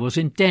her she was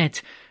in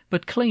debt,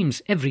 but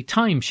claims every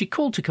time she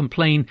called to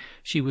complain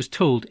she was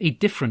told a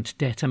different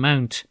debt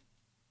amount.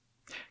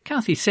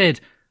 Kathy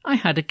said, "I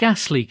had a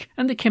gas leak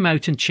and they came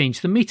out and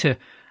changed the meter,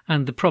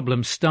 and the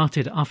problem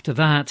started after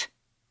that.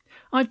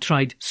 I've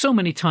tried so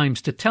many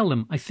times to tell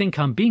them I think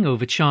I'm being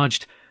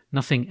overcharged.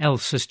 Nothing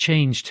else has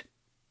changed.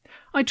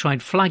 I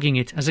tried flagging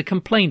it as a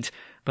complaint,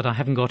 but I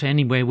haven't got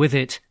anywhere with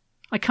it.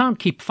 I can't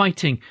keep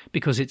fighting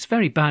because it's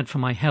very bad for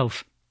my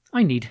health.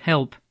 I need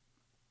help."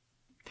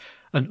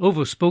 An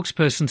OVO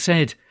spokesperson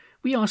said,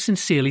 "We are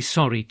sincerely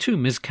sorry to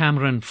Ms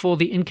Cameron for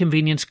the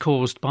inconvenience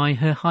caused by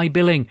her high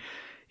billing.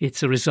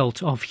 It's a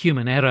result of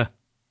human error.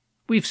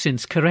 We've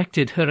since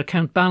corrected her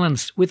account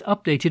balance with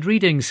updated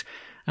readings,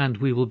 and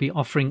we will be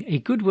offering a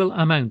goodwill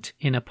amount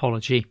in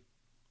apology."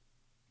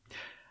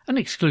 An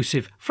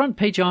exclusive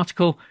front-page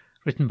article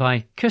written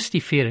by Kirsty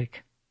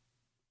Feerick.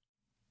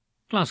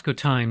 Glasgow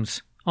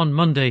Times, on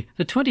Monday,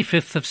 the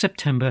 25th of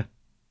September.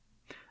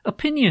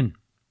 Opinion.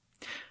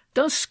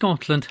 Does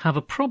Scotland have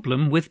a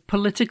problem with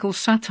political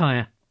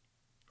satire?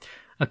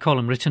 A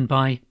column written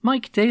by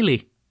Mike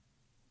Daly.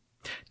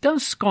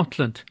 Does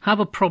Scotland have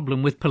a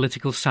problem with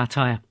political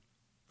satire?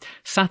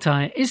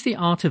 Satire is the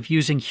art of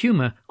using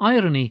humour,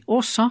 irony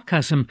or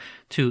sarcasm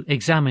to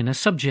examine a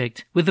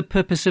subject with the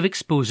purpose of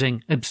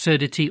exposing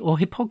absurdity or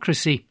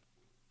hypocrisy.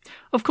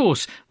 Of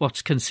course,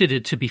 what's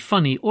considered to be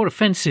funny or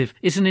offensive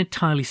is an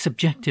entirely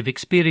subjective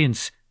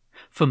experience.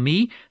 For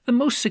me, the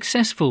most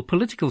successful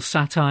political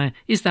satire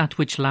is that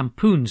which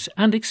lampoons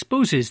and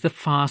exposes the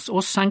farce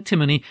or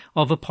sanctimony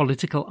of a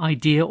political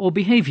idea or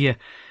behaviour,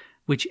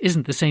 which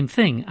isn't the same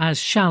thing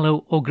as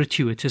shallow or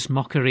gratuitous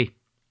mockery.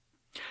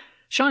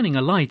 Shining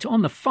a light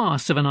on the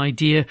farce of an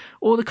idea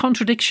or the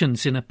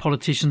contradictions in a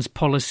politician's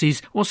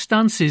policies or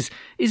stances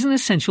is an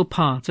essential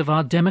part of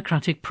our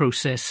democratic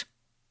process.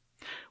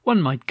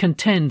 One might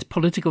contend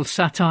political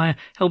satire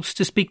helps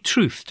to speak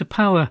truth to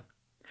power.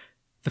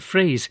 The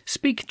phrase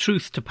 "speak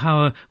truth to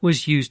power"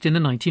 was used in the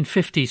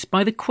 1950s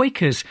by the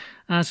Quakers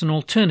as an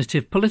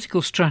alternative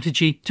political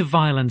strategy to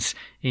violence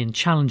in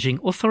challenging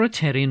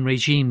authoritarian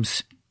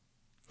regimes.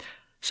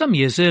 Some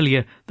years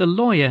earlier, the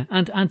lawyer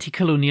and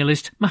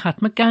anti-colonialist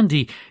Mahatma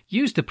Gandhi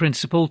used the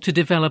principle to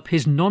develop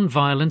his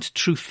non-violent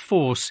truth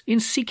force in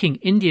seeking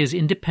India's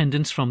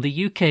independence from the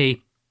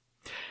UK.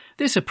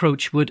 This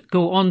approach would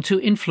go on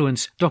to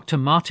influence Dr.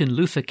 Martin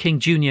Luther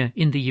King Jr.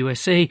 in the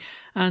USA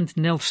and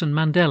Nelson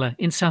Mandela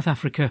in South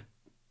Africa.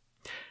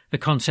 The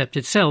concept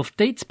itself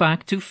dates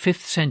back to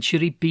 5th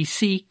century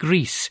BC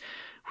Greece,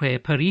 where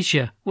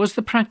parrhesia was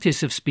the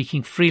practice of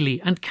speaking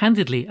freely and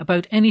candidly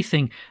about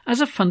anything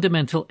as a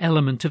fundamental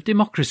element of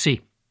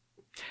democracy.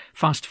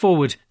 Fast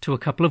forward to a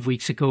couple of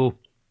weeks ago.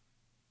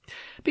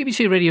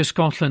 BBC Radio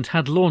Scotland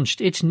had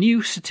launched its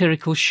new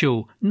satirical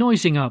show,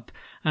 Noising Up,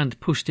 and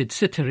posted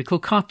satirical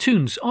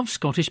cartoons of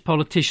Scottish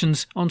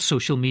politicians on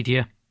social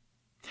media.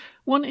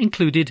 One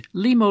included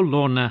Limo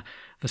Lorna,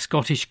 the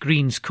Scottish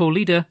Greens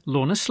co-leader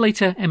Lorna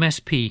Slater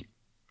MSP.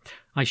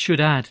 I should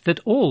add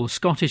that all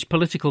Scottish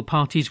political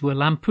parties were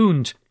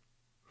lampooned.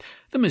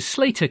 The Miss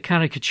Slater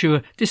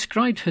caricature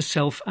described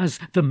herself as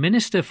the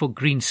Minister for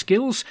Green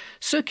Skills,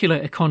 Circular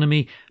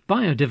Economy,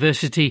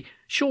 Biodiversity,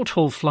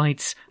 Short-haul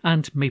flights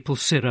and maple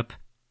syrup.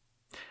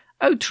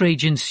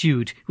 Outrage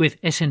ensued,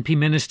 with SNP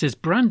ministers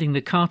branding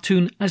the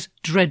cartoon as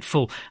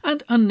dreadful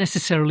and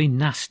unnecessarily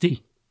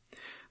nasty.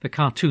 The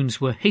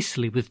cartoons were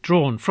hastily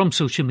withdrawn from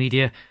social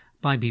media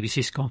by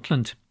BBC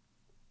Scotland.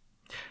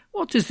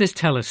 What does this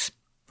tell us?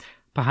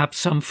 Perhaps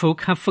some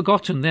folk have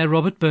forgotten their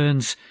Robert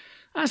Burns.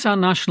 As our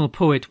national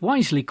poet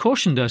wisely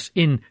cautioned us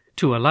in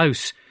To a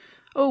Louse,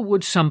 "Oh,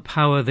 would some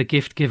power the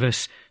gift give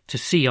us, to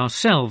see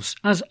ourselves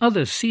as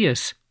others see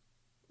us."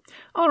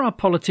 Are our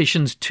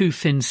politicians too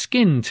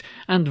thin-skinned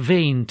and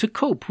vain to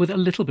cope with a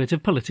little bit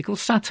of political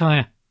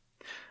satire?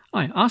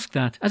 I ask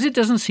that as it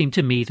doesn't seem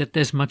to me that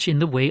there's much in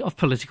the way of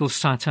political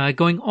satire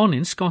going on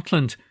in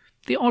Scotland.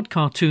 The odd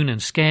cartoon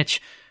and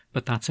sketch,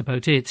 but that's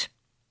about it.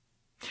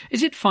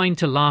 Is it fine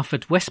to laugh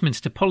at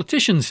Westminster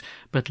politicians,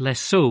 but less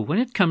so when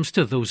it comes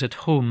to those at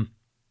home?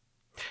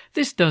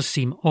 This does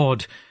seem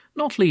odd,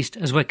 not least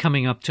as we're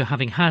coming up to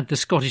having had the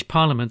Scottish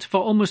Parliament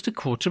for almost a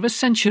quarter of a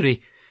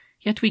century,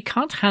 yet we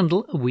can't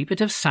handle a wee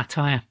bit of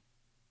satire.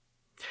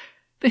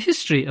 The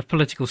history of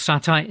political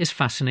satire is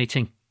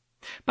fascinating.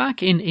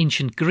 Back in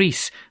ancient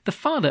Greece, the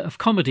father of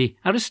comedy,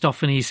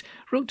 Aristophanes,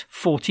 wrote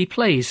 40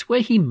 plays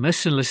where he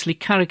mercilessly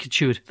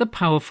caricatured the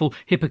powerful,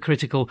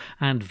 hypocritical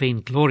and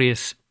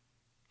vainglorious.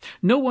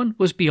 No one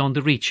was beyond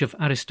the reach of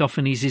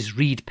Aristophanes'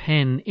 reed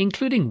pen,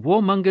 including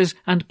warmongers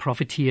and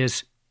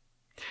profiteers.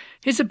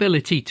 His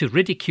ability to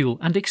ridicule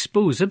and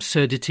expose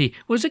absurdity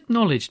was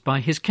acknowledged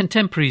by his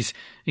contemporaries,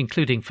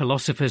 including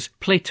philosophers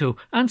Plato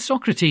and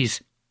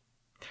Socrates.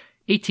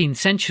 18th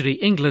century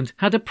England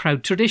had a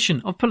proud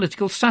tradition of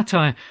political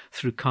satire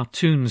through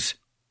cartoons.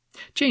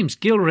 James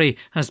Gilray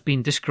has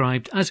been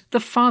described as the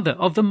father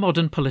of the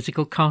modern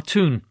political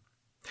cartoon.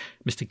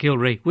 Mr.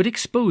 Gilray would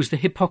expose the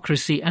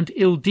hypocrisy and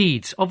ill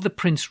deeds of the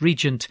Prince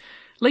Regent,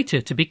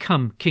 later to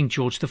become King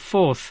George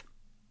IV.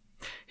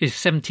 His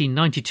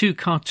 1792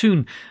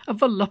 cartoon, A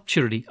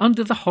Voluptuary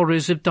Under the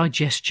Horrors of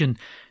Digestion,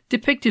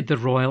 depicted the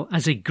royal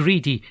as a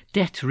greedy,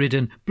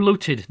 debt-ridden,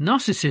 bloated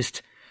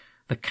narcissist.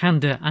 The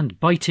candour and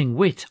biting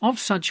wit of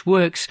such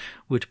works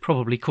would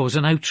probably cause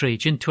an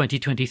outrage in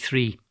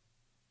 2023.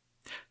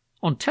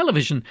 On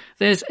television,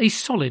 there's a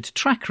solid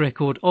track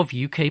record of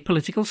UK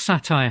political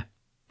satire.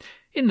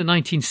 In the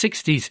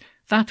 1960s,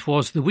 That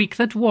Was the Week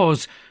That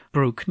Was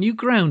broke new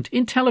ground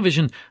in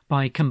television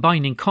by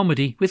combining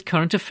comedy with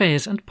current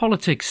affairs and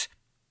politics.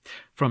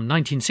 From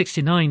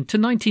 1969 to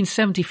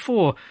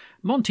 1974,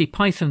 Monty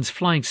Python's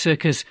Flying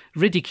Circus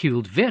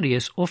ridiculed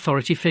various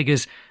authority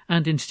figures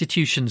and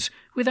institutions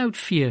without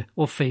fear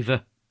or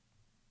favour.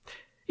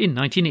 In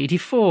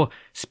 1984,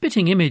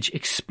 Spitting Image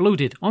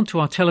exploded onto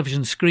our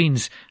television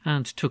screens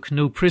and took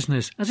no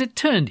prisoners as it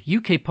turned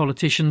UK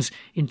politicians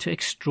into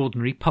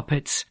extraordinary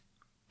puppets.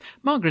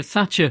 Margaret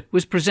Thatcher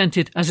was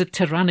presented as a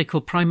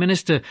tyrannical Prime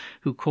Minister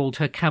who called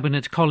her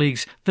cabinet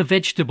colleagues the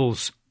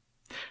vegetables.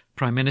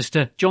 Prime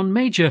Minister John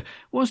Major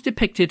was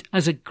depicted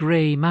as a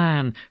grey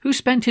man who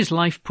spent his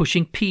life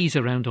pushing peas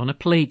around on a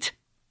plate.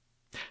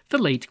 The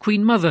late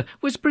Queen Mother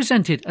was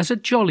presented as a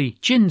jolly,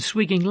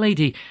 gin-swigging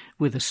lady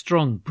with a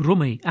strong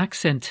Brummie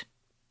accent.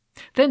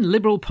 Then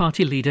Liberal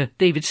Party leader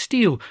David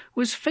Steele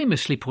was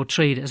famously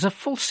portrayed as a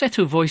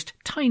falsetto-voiced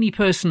tiny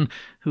person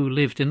who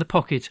lived in the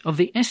pocket of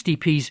the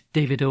SDP's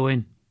David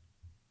Owen.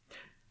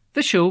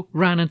 The show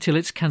ran until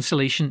its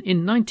cancellation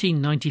in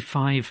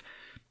 1995.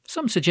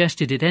 Some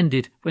suggested it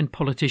ended when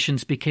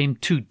politicians became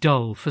too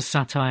dull for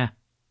satire.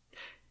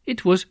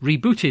 It was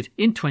rebooted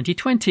in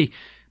 2020,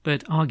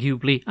 but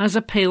arguably as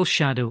a pale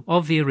shadow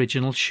of the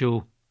original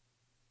show.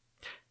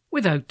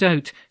 Without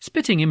doubt,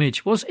 Spitting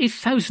Image was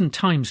 1,000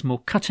 times more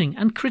cutting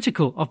and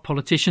critical of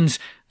politicians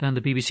than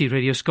the BBC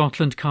Radio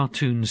Scotland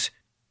cartoons.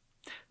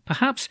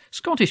 Perhaps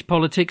Scottish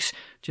politics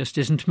just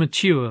isn't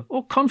mature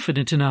or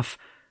confident enough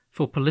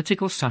for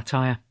political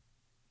satire.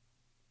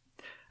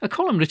 A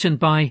column written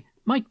by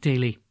Mike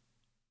Daly.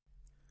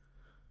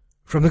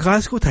 From the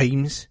Glasgow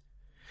Times,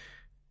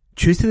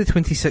 Tuesday the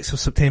 26th of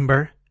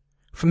September,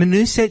 from the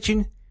news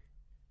section,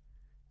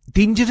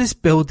 dangerous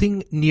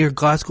building near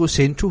Glasgow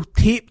Central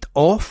taped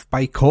off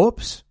by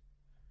cops.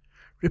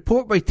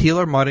 Report by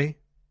Taylor Murray.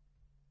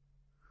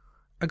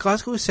 A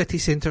Glasgow city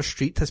centre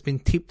street has been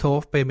taped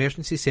off by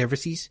emergency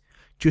services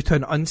due to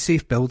an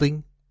unsafe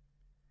building.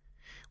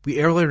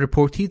 We earlier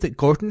reported that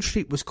Gordon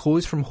Street was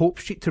closed from Hope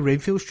Street to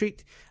Renfield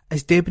Street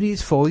as debris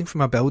is falling from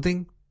a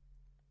building.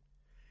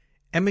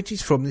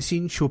 Images from the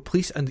scene show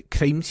police and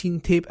crime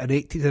scene tape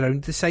erected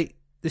around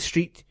the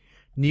street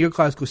near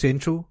Glasgow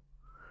Central,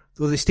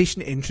 though the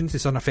station entrance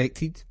is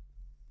unaffected.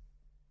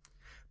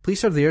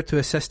 Police are there to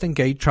assist and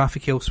guide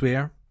traffic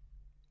elsewhere.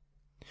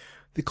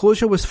 The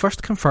closure was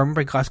first confirmed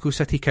by Glasgow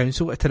City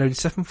Council at around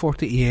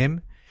 7:40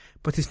 am,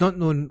 but it's not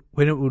known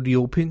when it will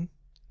reopen.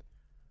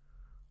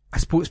 A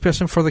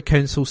spokesperson for the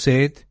council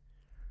said,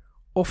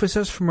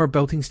 "Officers from our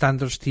building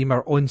standards team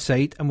are on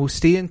site and will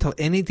stay until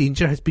any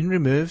danger has been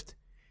removed."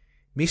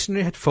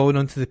 Masonry had fallen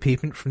onto the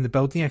pavement from the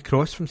building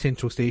across from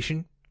Central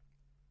Station.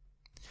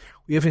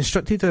 We have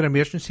instructed our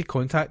emergency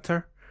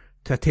contactor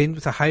to attend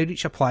with a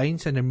high-reach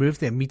appliance and remove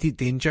the immediate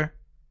danger.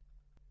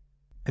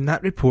 And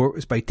that report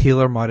was by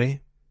Taylor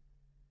Murray.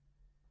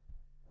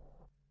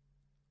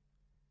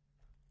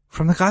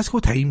 From the Glasgow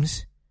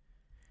Times,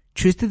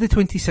 Tuesday the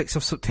 26th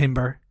of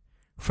September,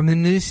 from the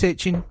news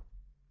section,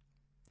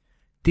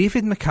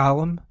 David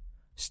McCallum,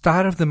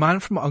 star of The Man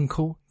from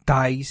U.N.C.L.E.,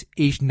 dies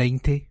aged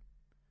 90.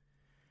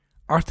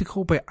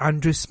 Article by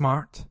Andrew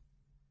Smart.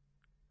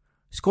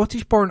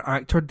 Scottish-born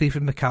actor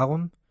David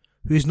McCallum,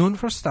 who is known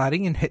for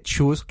starring in hit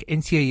shows like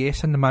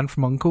NCIS and The Man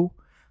from U.N.C.L.E.,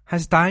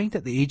 has died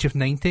at the age of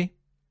 90.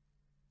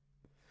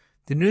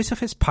 The news of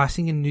his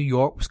passing in New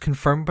York was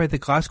confirmed by the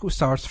Glasgow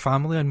Star's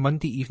family on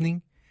Monday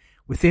evening,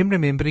 with them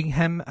remembering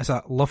him as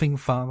a loving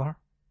father.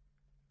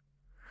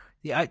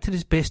 The actor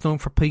is best known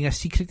for playing a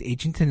secret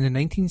agent in the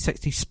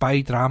 1960s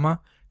spy drama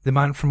The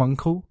Man from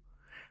U.N.C.L.E.,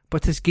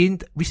 but has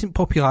gained recent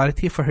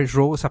popularity for his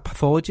role as a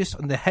pathologist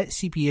on the hit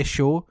CBS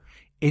show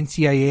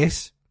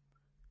NCIS.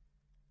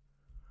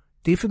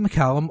 David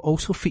McCallum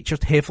also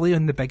featured heavily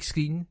on the big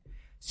screen,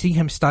 seeing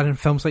him star in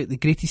films like The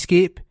Great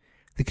Escape,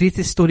 The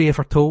Greatest Story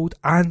Ever Told,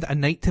 and A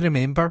Night to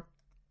Remember.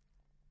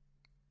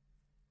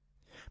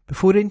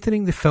 Before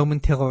entering the film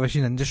and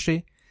television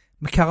industry,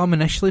 McCallum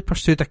initially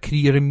pursued a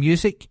career in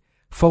music,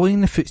 following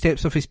in the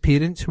footsteps of his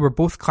parents who were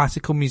both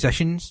classical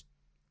musicians.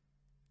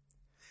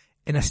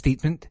 In a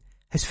statement,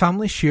 his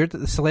family shared that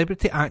the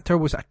celebrity actor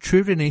was a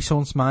true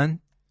Renaissance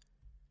man.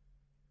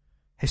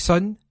 His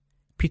son,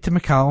 Peter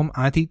McCallum,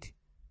 added,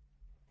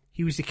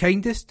 "He was the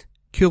kindest,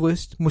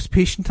 coolest, most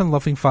patient and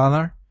loving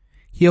father.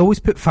 He always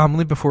put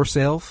family before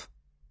self.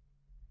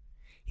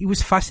 He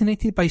was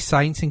fascinated by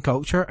science and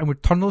culture and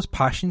would turn those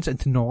passions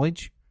into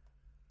knowledge.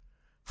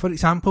 For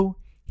example,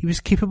 he was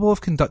capable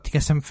of conducting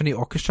a symphony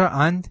orchestra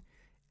and,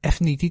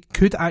 if needed,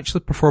 could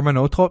actually perform an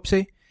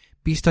autopsy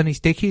based on his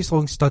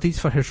decades-long studies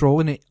for his role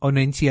on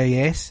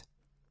NCIS.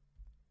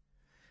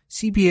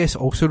 CBS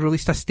also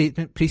released a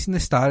statement praising the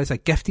star as a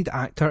gifted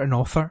actor and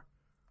author.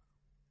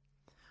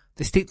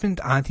 The statement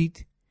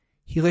added,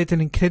 "He led an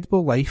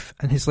incredible life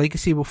and his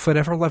legacy will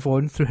forever live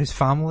on through his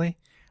family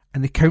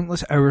and the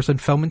countless hours on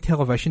film and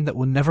television that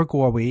will never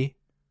go away."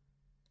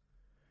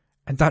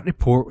 And that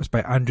report was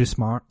by Andrew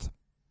Smart.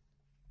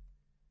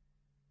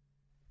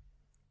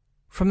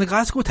 From the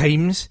Glasgow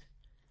Times,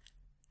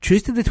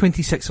 Tuesday the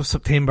 26th of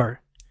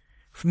September.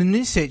 From the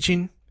news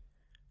section,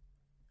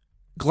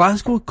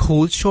 Glasgow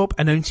clothes shop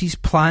announces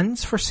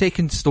plans for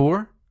second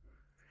store,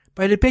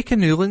 by Rebecca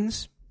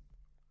Newlands.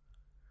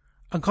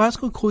 A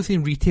Glasgow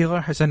clothing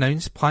retailer has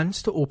announced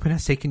plans to open a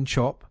second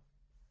shop.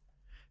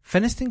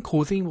 Finiston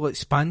Clothing will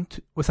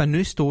expand with a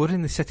new store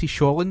in the city's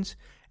Shawlands,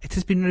 it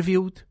has been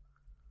revealed.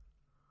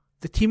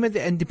 The team at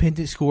the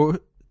independent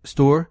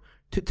store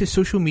took to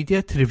social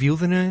media to reveal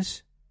the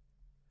news.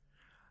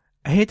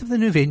 Ahead of the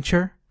new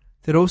venture,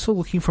 they're also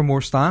looking for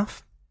more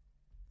staff.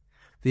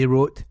 They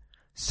wrote,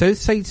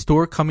 "Southside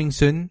store coming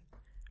soon,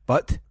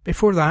 but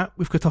before that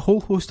we've got a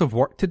whole host of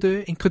work to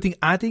do, including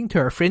adding to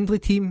our friendly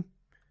team.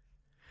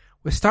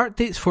 With start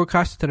dates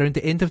forecasted around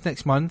the end of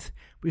next month,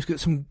 we've got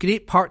some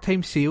great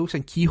part-time sales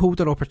and key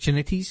holder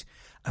opportunities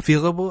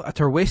available at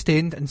our West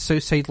End and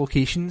Southside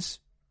locations."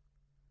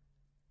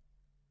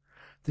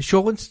 The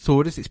Shawlands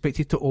store is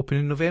expected to open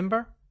in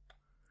November.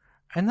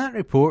 And that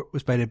report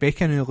was by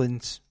Rebecca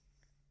Newlands.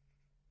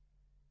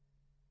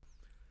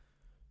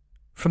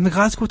 From the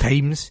Glasgow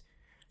Times,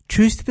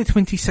 Tuesday the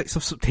 26th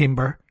of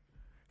September.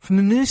 From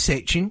the news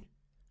section,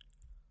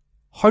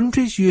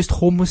 hundreds used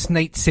homeless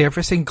night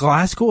service in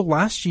Glasgow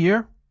last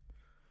year.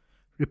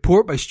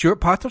 Report by Stuart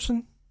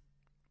Patterson.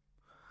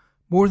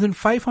 More than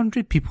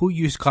 500 people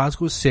used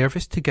Glasgow's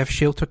service to give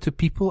shelter to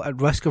people at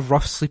risk of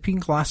rough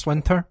sleeping last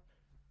winter.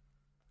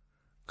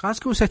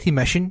 Glasgow City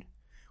Mission,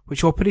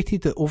 which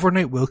operated the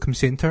overnight welcome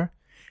centre,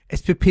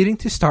 is preparing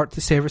to start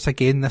the service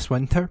again this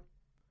winter.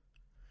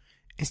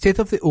 Instead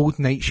of the old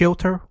night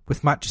shelter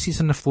with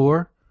mattresses on the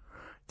floor,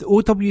 the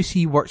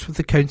OWC works with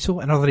the council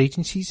and other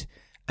agencies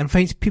and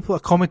finds people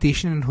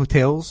accommodation in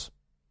hotels.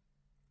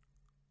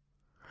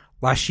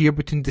 Last year,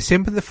 between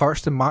December the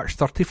 1st and March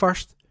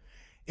 31st,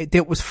 it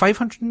dealt with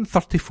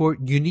 534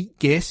 unique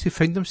guests who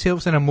found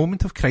themselves in a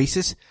moment of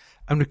crisis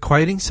and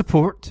requiring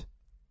support.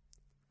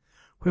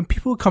 When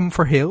people come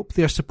for help,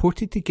 they are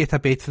supported to get a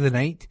bed for the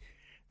night.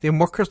 Then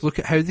workers look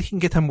at how they can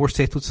get a more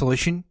settled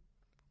solution.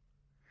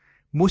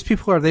 Most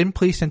people are then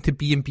placed into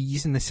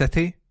B&Bs in the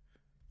city.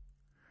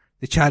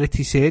 The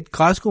charity said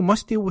Glasgow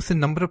must deal with the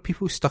number of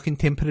people stuck in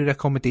temporary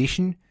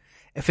accommodation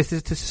if it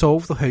is to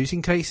solve the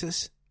housing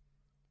crisis.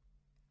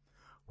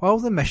 While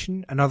the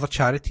Mission and other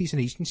charities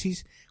and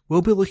agencies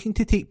will be looking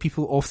to take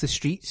people off the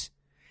streets,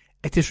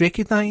 it is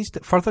recognised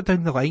that further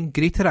down the line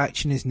greater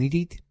action is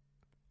needed.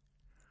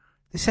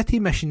 The City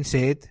Mission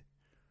said,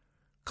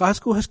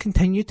 Glasgow has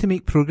continued to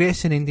make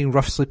progress in ending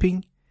rough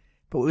sleeping,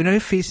 but we now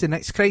face the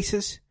next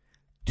crisis.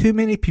 Too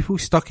many people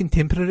stuck in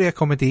temporary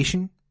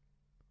accommodation.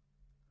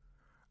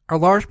 A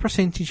large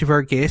percentage of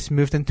our guests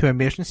moved into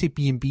emergency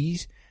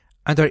B&Bs,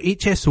 and our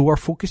HSO are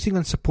focusing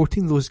on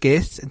supporting those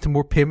guests into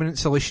more permanent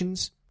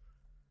solutions.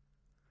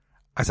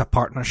 As a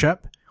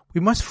partnership,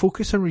 we must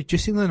focus on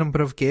reducing the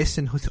number of guests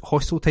in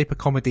hostel-type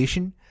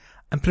accommodation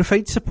and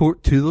provide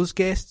support to those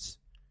guests.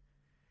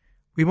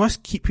 We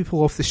must keep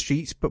people off the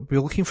streets, but be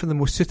looking for the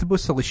most suitable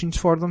solutions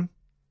for them.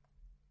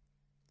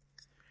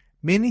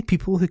 Many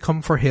people who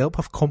come for help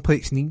have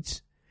complex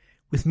needs,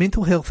 with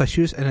mental health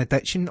issues and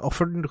addiction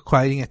often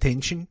requiring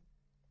attention.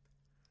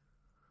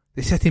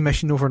 The City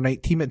Mission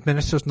overnight team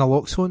administers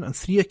naloxone on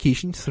 3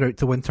 occasions throughout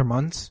the winter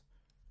months.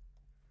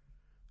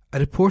 A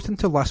report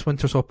into last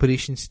winter's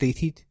operation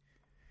stated,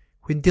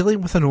 when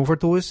dealing with an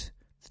overdose,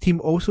 the team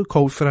also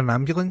called for an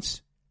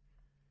ambulance.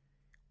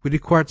 We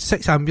required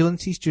 6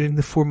 ambulances during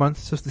the 4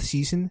 months of the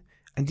season,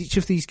 and each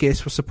of these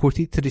guests were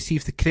supported to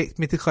receive the correct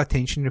medical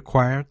attention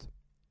required.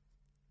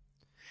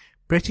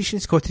 British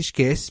and Scottish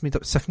guests made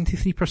up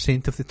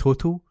 73% of the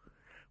total,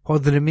 while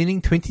the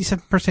remaining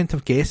 27%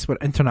 of guests were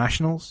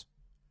internationals.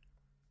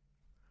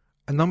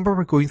 A number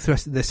were going through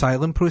the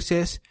asylum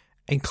process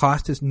and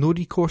classed as no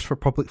recourse for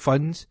public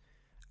funds,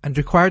 and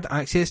required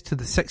access to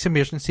the 6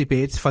 emergency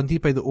beds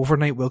funded by the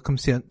Overnight Welcome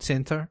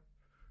Centre.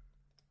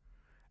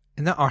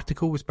 And that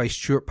article was by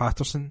Stuart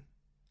Patterson.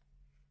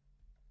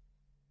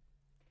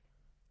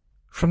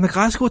 From the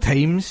Glasgow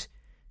Times,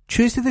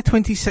 Tuesday the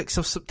 26th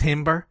of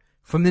September,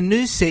 from the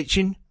news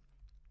section: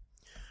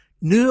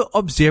 New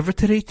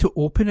observatory to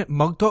open at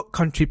Mugdock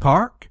Country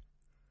Park.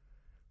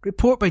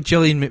 Report by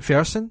Gillian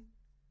McPherson.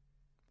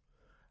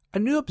 A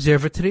new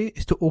observatory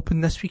is to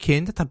open this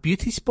weekend at a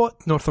beauty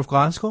spot north of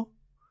Glasgow.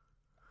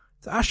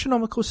 The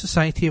Astronomical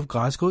Society of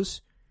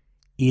Glasgow's,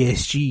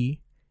 ASG,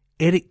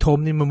 Eric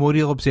Tomney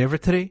Memorial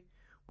Observatory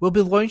will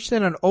be launched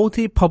in an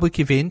all-day public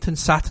event on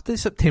Saturday,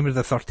 September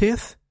the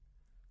 30th.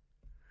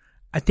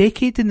 A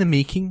decade in the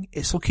making,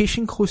 its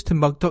location close to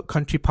Mugdock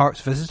Country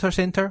Park's visitor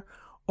centre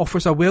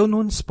offers a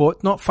well-known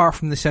spot not far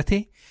from the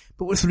city,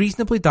 but with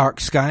reasonably dark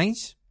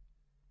skies.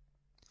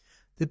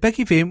 The big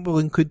event will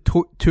include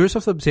tours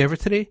of the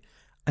observatory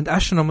and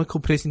astronomical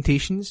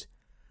presentations,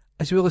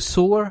 as well as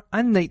solar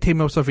and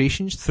nighttime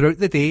observations throughout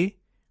the day,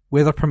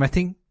 weather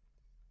permitting.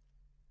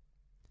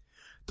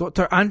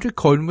 Dr. Andrew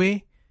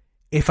Conway,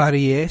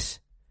 FRAS,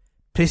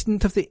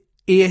 President of the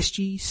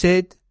ASG,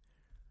 said,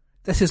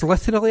 "This is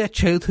literally a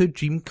childhood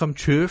dream come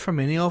true for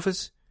many of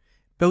us,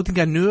 building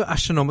a new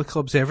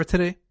astronomical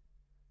observatory.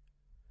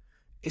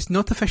 It's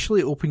not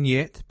officially open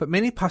yet, but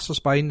many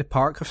passers-by in the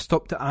park have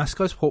stopped to ask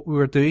us what we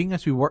were doing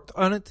as we worked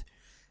on it,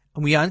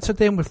 and we answered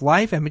them with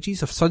live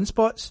images of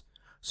sunspots,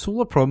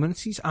 solar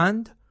prominences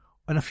and,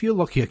 on a few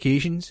lucky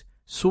occasions,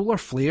 solar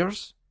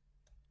flares."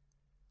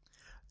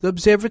 The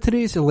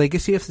observatory is the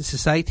legacy of the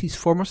Society's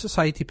former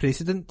Society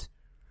President,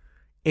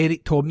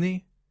 Eric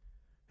Tomney,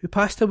 who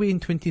passed away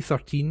in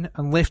 2013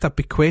 and left a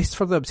bequest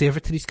for the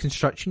observatory's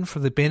construction for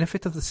the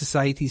benefit of the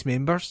Society's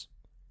members.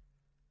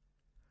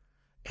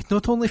 It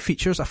not only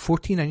features a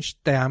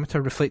 14-inch diameter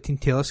reflecting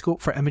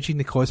telescope for imaging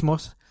the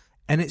cosmos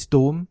in its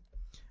dome,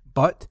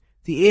 but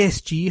the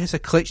ASG has a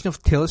collection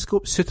of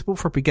telescopes suitable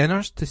for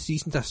beginners to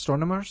seasoned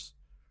astronomers.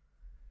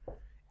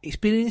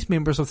 Experienced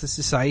members of the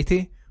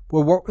Society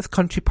will work with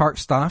Country Park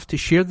staff to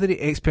share their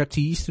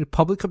expertise through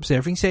public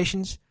observing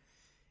sessions,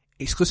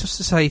 exclusive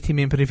Society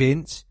member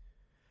events,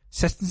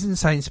 citizen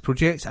science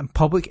projects and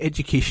public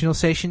educational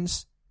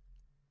sessions.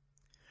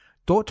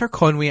 Dr.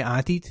 Conway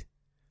added,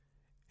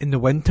 "In the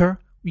winter,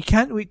 we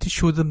can't wait to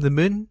show them the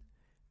moon,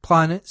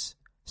 planets,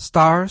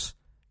 stars,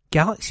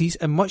 galaxies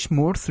and much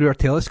more through our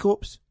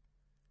telescopes.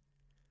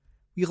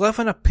 We live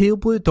on a pale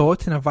blue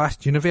dot in a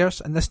vast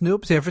universe, and this new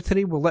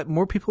observatory will let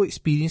more people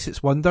experience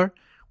its wonder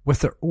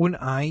with their own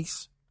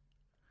eyes."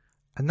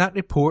 And that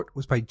report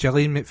was by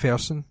Gillian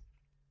McPherson.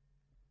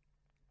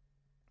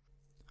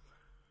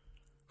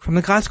 From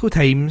the Glasgow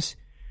Times,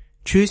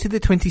 Tuesday the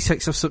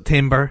 26th of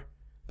September,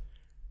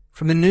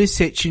 from the news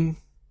section: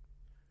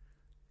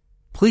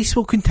 Police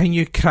will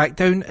continue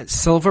crackdown at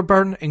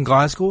Silverburn in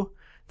Glasgow.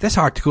 This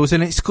article is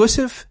an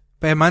exclusive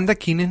by Amanda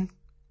Keenan.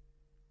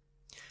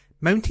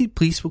 Mounted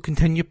police will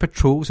continue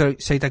patrols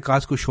outside a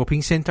Glasgow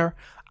shopping centre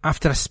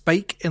after a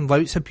spike in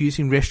louts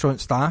abusing restaurant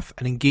staff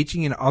and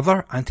engaging in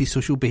other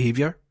antisocial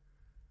behaviour.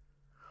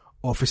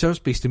 Officers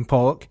based in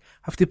Pollock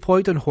have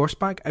deployed on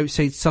horseback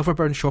outside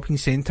Silverburn shopping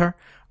centre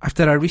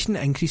after a recent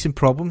increase in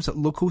problems that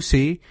locals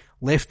say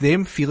left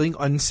them feeling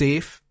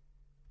unsafe.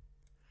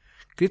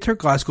 Greater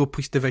Glasgow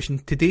Police Division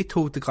today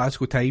told the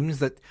Glasgow Times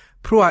that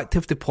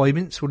proactive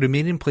deployments will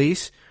remain in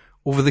place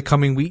over the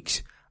coming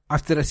weeks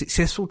after a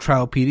successful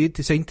trial period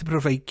designed to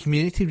provide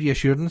community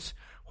reassurance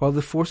while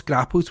the force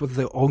grapples with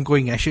the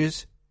ongoing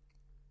issues.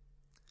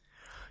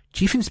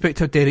 Chief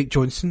Inspector Derek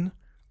Johnson,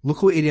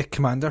 local area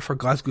commander for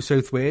Glasgow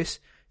South West,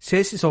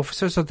 says his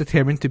officers are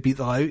determined to beat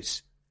the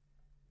louts.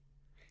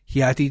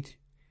 He added,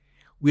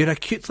 "We are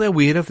acutely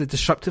aware of the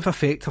disruptive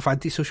effect of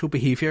antisocial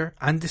behaviour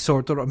and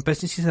disorder on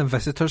businesses and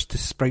visitors to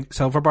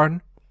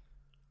Silverburn.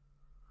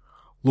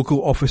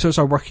 Local officers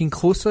are working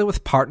closely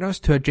with partners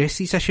to address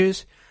these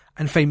issues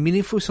and find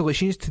meaningful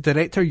solutions to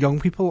direct our young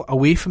people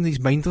away from these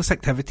mindless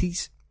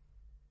activities.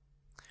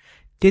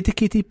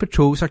 Dedicated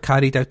patrols are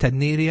carried out in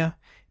the area,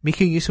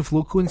 making use of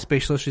local and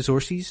specialist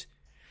resources,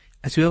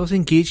 as well as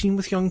engaging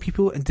with young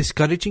people and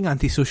discouraging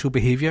antisocial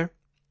behaviour."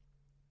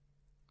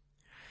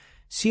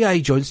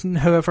 CI Johnson,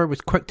 however,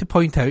 was quick to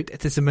point out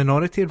it is the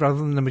minority rather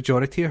than the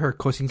majority who are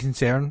causing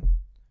concern.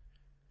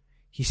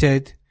 He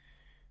said,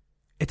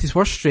 "It is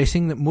worth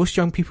stressing that most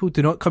young people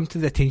do not come to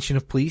the attention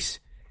of police,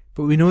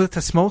 but we know that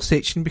a small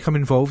section become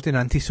involved in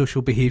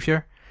antisocial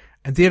behaviour,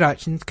 and their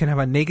actions can have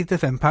a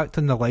negative impact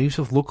on the lives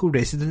of local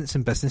residents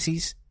and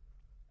businesses.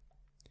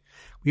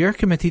 We are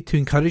committed to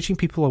encouraging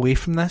people away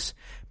from this,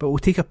 but will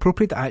take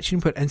appropriate action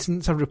where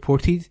incidents are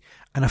reported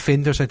and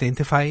offenders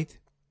identified."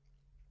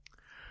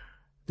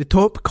 The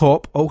top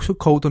cop also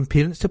called on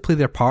parents to play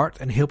their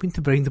part in helping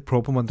to bring the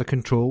problem under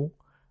control,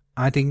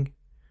 adding,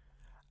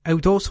 "I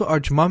would also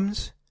urge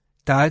mums,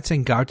 dads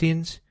and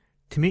guardians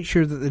to make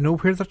sure that they know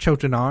where their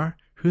children are,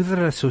 who they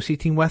are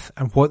associating with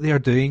and what they are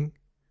doing.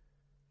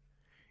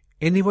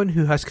 Anyone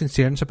who has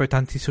concerns about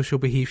antisocial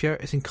behaviour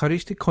is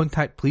encouraged to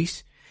contact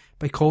police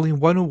by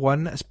calling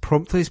 101 as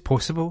promptly as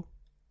possible."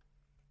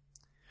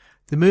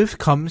 The move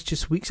comes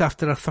just weeks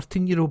after a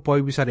 13-year-old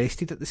boy was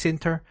arrested at the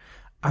centre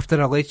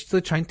after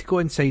allegedly trying to go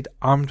inside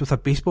armed with a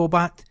baseball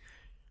bat,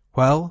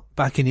 while,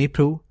 back in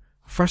April,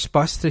 First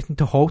Bus threatened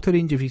to halt a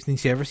range of evening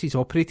services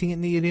operating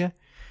in the area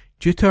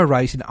due to a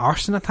rise in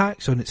arson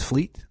attacks on its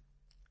fleet.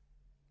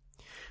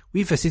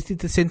 We visited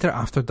the centre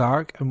after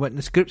dark and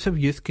witnessed groups of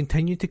youth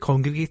continue to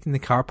congregate in the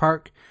car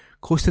park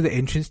close to the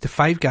entrance to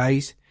Five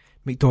Guys,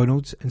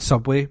 McDonald's and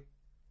Subway.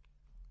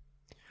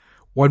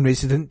 One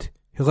resident,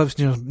 who lives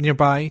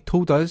nearby,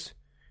 told us,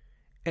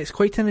 It's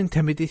quite an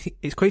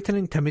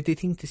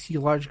intimidating to see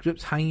large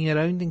groups hanging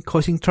around and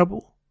causing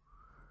trouble.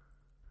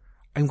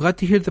 I'm glad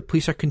to hear the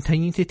police are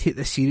continuing to take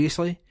this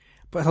seriously,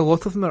 but a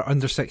lot of them are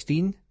under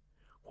 16.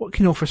 What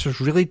can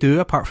officers really do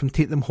apart from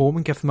take them home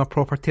and give them a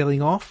proper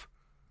telling off?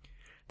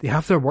 They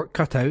have their work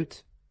cut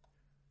out.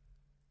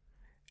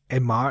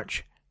 In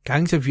March,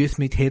 gangs of youth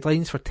made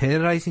headlines for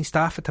terrorising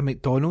staff at a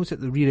McDonald's at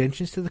the rear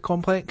entrance to the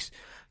complex,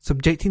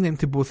 subjecting them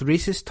to both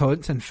racist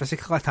taunts and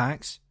physical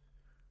attacks.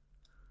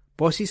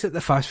 Bosses at the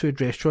fast food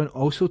restaurant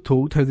also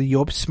told how the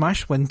yobs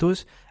smashed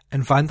windows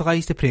and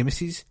vandalised the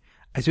premises,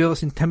 as well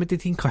as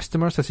intimidating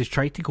customers as they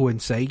tried to go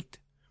inside.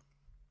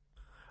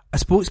 A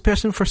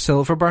spokesperson for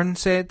Silverburn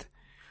said,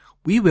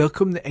 "We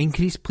welcome the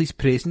increased police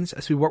presence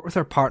as we work with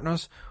our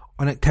partners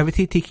on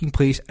activity taking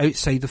place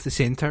outside of the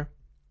centre.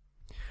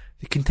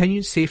 The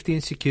continued safety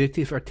and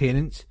security of our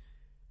tenants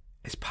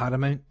is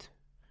paramount."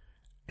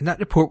 And that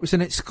report was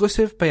an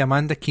exclusive by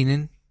Amanda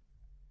Keenan.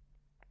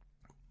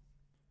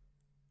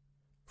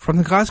 From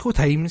the Glasgow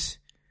Times,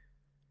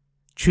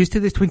 Tuesday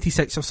the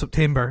 26th of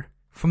September,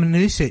 from the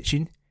news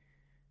section,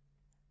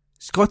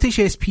 Scottish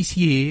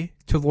SPCA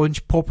to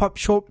launch pop-up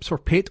shops for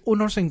pet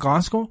owners in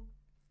Glasgow.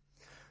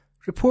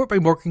 Report by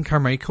Morgan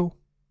Carmichael.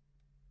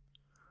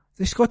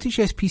 The Scottish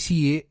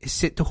SPCA is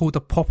set to hold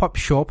a pop-up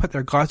shop at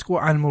their Glasgow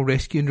Animal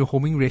Rescue and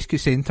Rehoming Rescue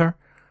Centre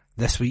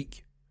this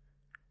week.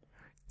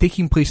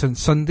 Taking place on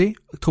Sunday,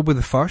 October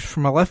the 1st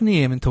from 11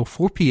 AM until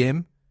 4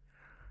 PM,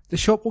 the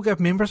shop will give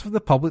members of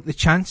the public the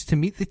chance to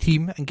meet the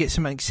team and get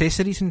some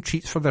accessories and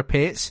treats for their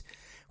pets,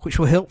 which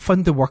will help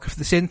fund the work of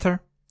the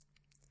centre.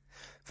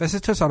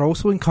 Visitors are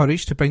also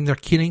encouraged to bring their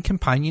canine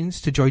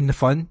companions to join the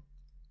fun.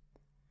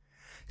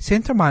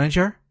 Centre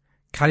manager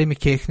Carrie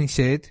McKechnie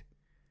said,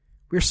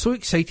 "We're so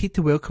excited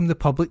to welcome the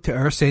public to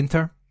our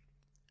centre.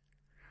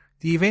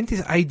 The event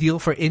is ideal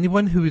for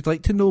anyone who would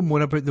like to know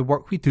more about the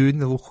work we do in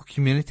the local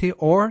community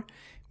or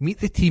meet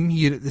the team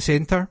here at the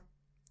centre.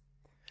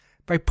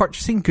 By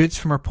purchasing goods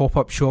from our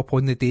pop-up shop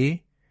on the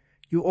day,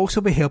 you'll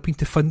also be helping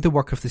to fund the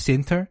work of the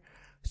centre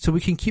so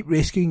we can keep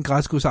rescuing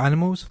Glasgow's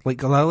animals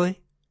like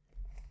Lily.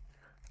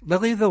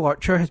 Lily the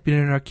Lurcher has been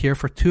in our care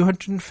for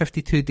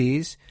 252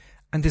 days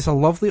and is a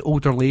lovely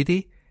older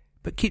lady,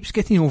 but keeps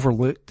getting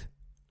overlooked.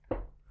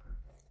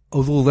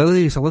 Although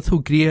Lily is a little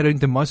grey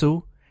around the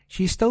muzzle,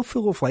 she is still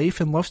full of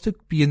life and loves to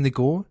be in the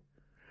go.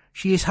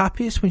 She is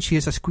happiest when she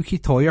has a squeaky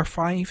toy or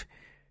 5,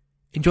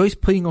 enjoys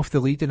playing off the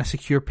lead in a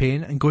secure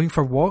pen and going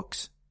for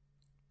walks.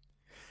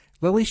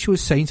 Lily shows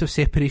signs of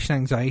separation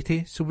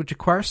anxiety, so would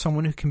require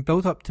someone who can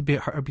build up to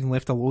her being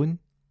left alone.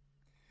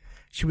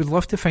 She would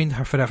love to find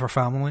her forever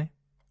family.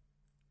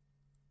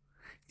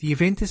 The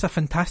event is a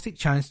fantastic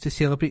chance to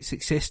celebrate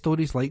success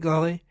stories like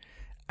Lily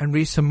and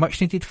raise some much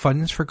needed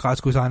funds for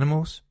Glasgow's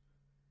animals.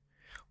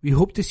 We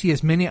hope to see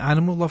as many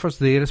animal lovers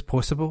there as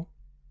possible.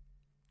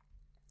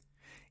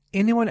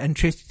 Anyone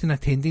interested in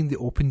attending the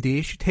open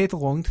day should head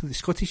along to the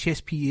Scottish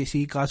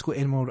SPCA Glasgow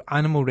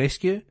Animal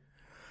Rescue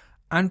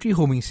and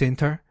Rehoming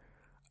Centre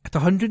at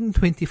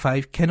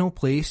 125 Kinnell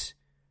Place,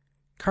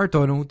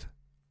 Cardonald,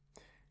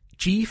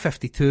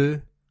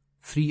 G52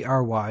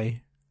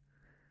 3RY.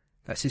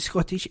 That's the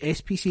Scottish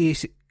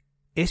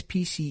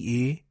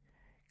SPCA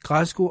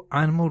Glasgow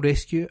Animal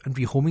Rescue and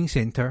Rehoming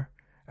Centre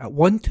at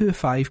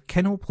 125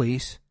 Kinnell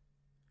Place,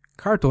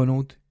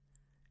 Cardonald,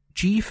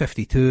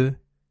 G52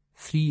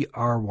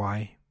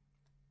 3RY.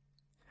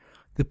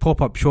 The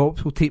pop-up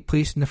shops will take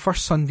place on the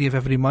first Sunday of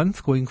every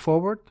month going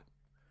forward.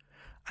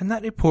 And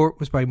that report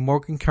was by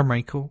Morgan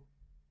Carmichael.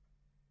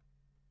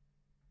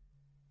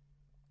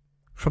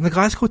 From the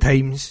Glasgow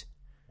Times,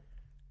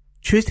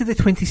 Tuesday the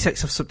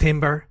 26th of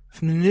September,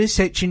 from the news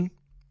section,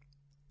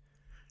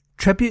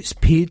 Tributes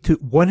paid to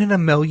 1 in a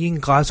million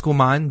Glasgow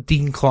man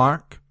Dean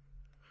Clark,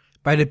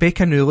 by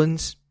Rebecca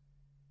Newlands.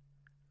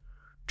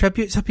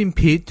 Tributes have been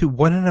paid to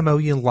 1 in a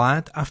million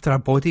lad after a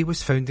body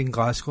was found in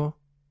Glasgow.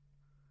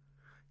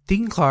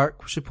 Dean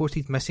Clark was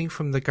reported missing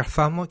from the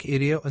Garthamlock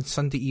area on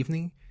Sunday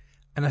evening,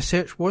 and a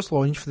search was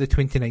launched for the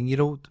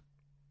 29-year-old.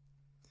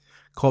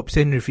 Cops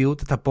then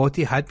revealed that a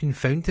body had been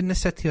found in the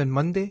city on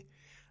Monday,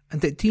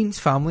 and that Dean's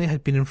family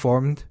had been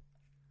informed.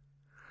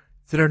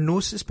 There are no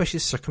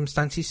suspicious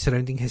circumstances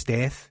surrounding his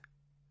death.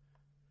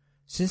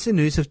 Since the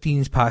news of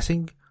Dean's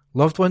passing,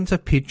 loved ones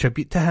have paid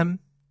tribute to him.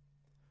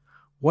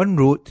 One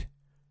wrote,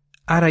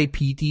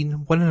 "R.I.P.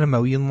 Dean, 1 in a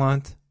million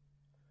lad."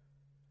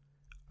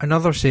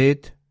 Another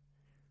said,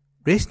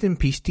 "Rest in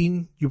peace,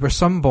 Dean, you were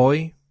some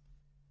boy."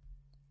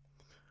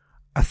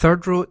 A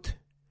third wrote,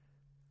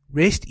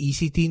 "Rest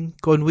easy, Dean,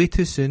 gone way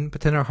too soon,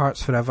 but in our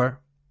hearts forever."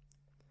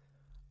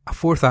 A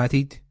fourth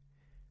added,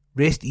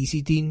 "Rest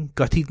easy, Dean,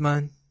 gutted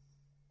man."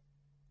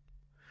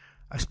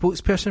 A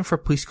spokesperson for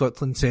Police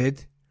Scotland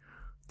said,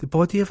 "The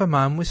body of a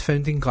man was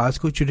found in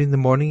Glasgow during the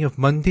morning of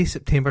Monday,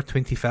 September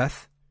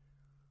 25th.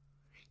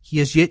 He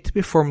is yet to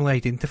be formally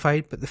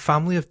identified, but the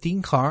family of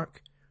Dean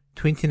Clark,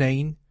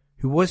 29,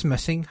 who was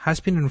missing, has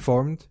been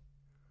informed.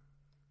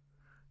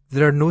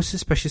 There are no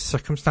suspicious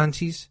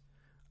circumstances.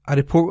 A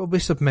report will be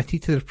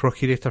submitted to the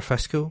Procurator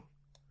Fiscal."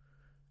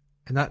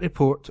 And that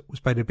report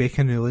was by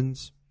Rebecca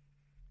Newlands.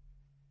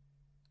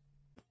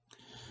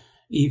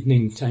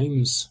 Evening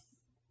Times,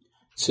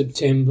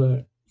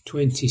 September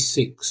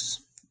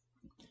 26.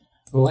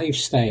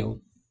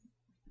 Lifestyle.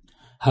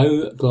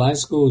 How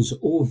Glasgow's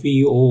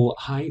OVO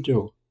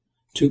Hydro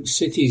took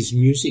city's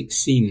music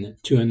scene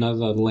to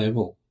another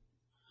level.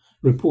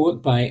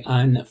 Report by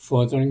Anne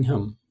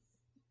Fotheringham.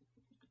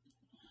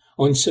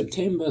 On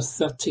September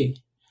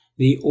 30,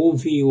 the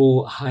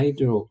OVO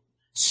Hydro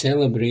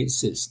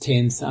celebrates its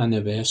 10th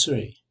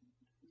anniversary.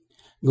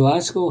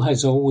 Glasgow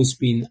has always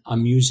been a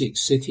music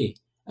city,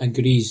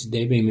 agrees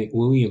Debbie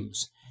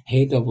McWilliams,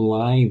 head of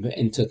live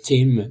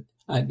entertainment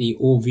at the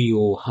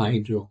OVO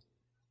Hydro.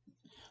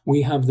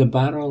 We have the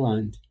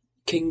Barrowland,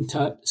 King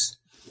Tut's,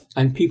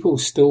 and people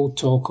still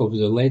talk of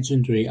the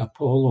legendary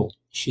Apollo,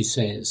 she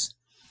says.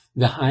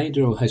 The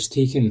Hydro has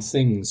taken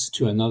things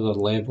to another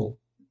level.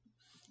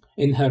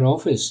 In her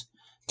office,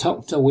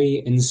 tucked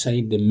away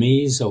inside the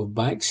maze of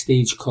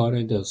backstage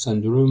corridors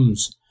and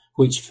rooms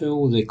which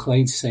fill the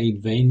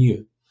Clydeside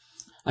venue,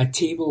 a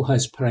table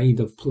has pride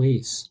of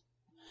place.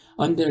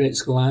 Under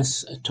its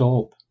glass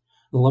top,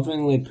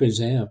 lovingly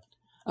preserved,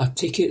 are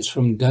tickets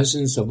from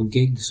dozens of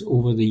gigs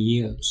over the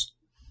years.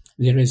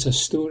 There is a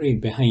story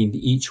behind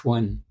each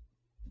one.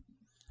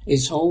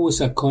 It's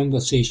always a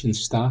conversation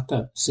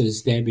starter,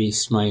 says Debbie,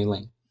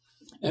 smiling.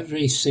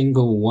 Every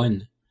single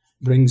one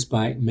brings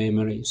back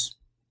memories.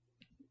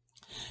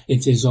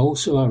 It is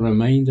also a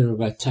reminder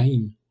of a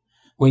time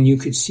when you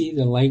could see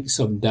the likes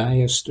of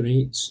Dire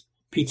Straits,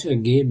 Peter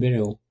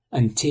Gabriel,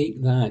 and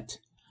Take That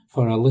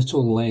for a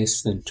little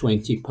less than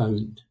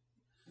 £20.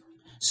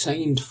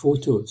 Signed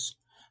photos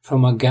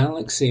from a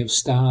galaxy of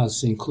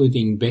stars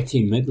including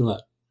Bette Midler,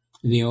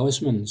 the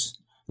Osmonds,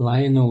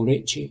 Lionel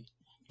Richie,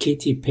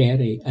 Katy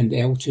Perry and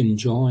Elton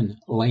John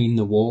line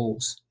the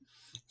walls.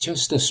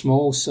 Just a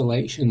small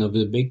selection of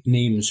the big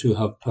names who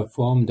have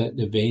performed at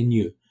the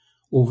venue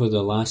over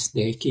the last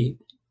decade.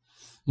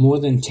 More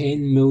than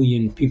 10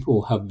 million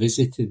people have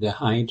visited the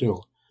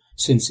Hydro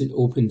since it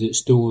opened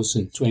its doors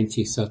in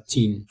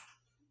 2013.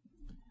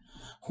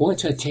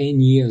 What a 10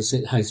 years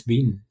it has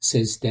been,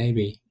 says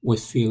Debbie,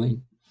 with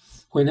feeling.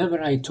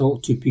 Whenever I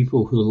talk to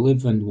people who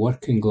live and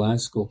work in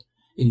Glasgow,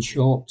 in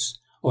shops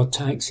or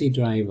taxi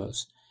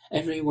drivers,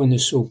 everyone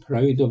is so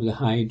proud of the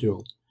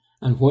Hydro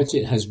and what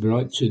it has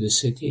brought to the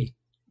city.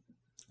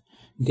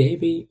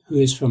 Debbie, who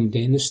is from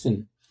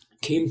Denniston,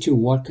 came to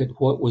work at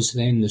what was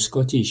then the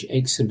Scottish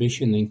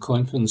Exhibition and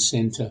Conference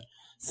Centre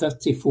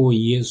 34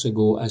 years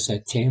ago as a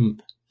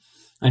temp,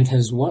 and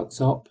has worked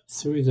up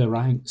through the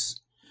ranks,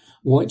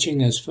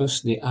 watching as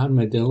first the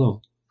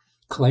Armadillo,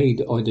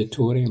 Clyde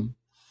Auditorium,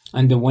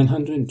 and the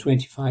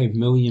 £125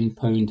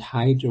 million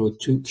Hydro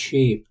took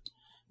shape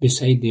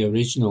beside the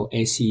original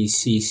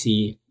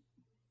SECC.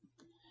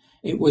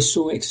 It was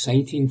so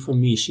exciting for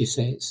me, she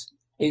says.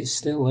 It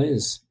still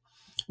is.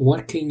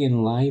 Working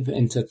in live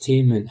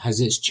entertainment has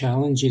its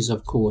challenges,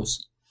 of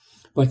course,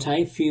 but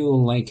I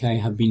feel like I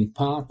have been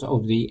part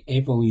of the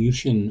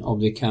evolution of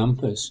the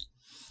campus,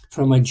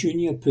 from a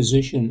junior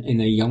position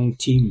in a young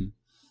team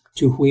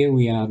to where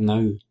we are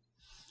now.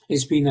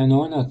 It's been an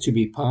honour to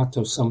be part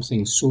of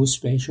something so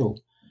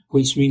special,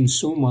 which means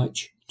so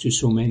much to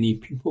so many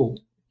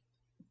people.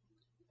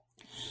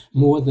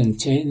 More than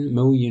 10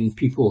 million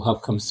people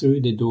have come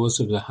through the doors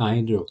of the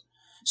Hydro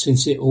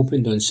since it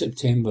opened on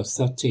September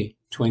 30,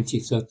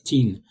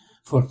 2013,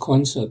 for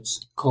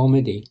concerts,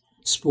 comedy,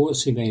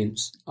 sports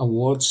events,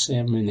 awards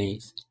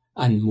ceremonies,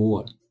 and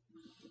more.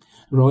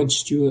 Rod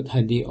Stewart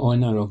had the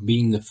honour of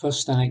being the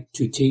first act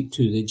to take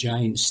to the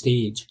giant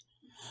stage,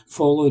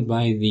 followed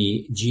by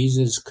the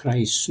Jesus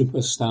Christ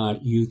Superstar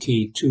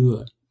UK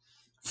tour,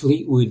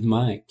 Fleetwood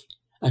Mac,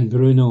 and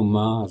Bruno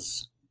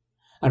Mars.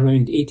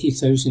 Around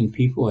 80,000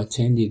 people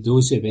attended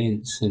those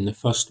events in the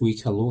first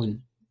week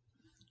alone.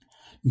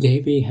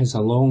 Debbie has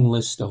a long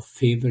list of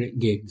favourite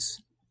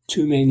gigs,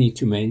 too many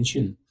to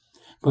mention,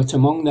 but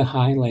among the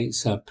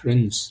highlights are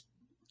Prince,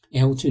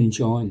 Elton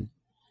John,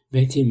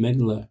 Bette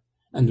Midler,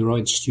 and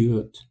Rod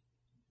Stewart.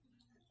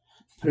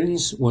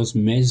 Prince was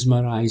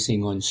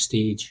mesmerising on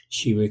stage,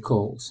 she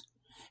recalls.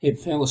 It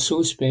felt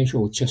so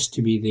special just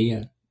to be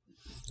there.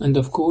 And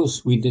of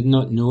course we did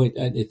not know it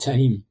at the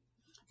time,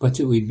 but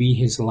it would be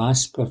his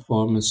last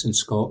performance in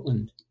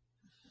Scotland.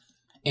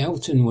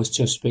 Elton was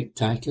just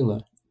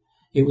spectacular.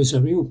 It was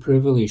a real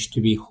privilege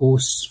to be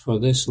hosts for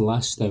this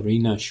last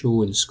arena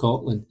show in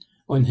Scotland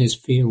on his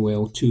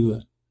farewell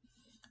tour.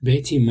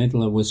 Bette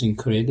Midler was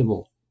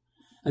incredible.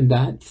 And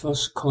that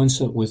first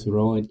concert with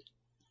Rod,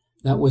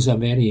 that was a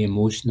very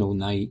emotional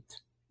night.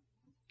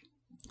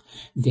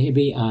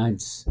 Debbie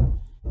adds,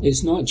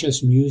 it's not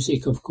just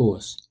music, of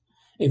course.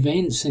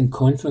 Events and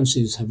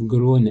conferences have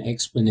grown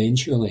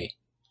exponentially.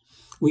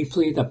 We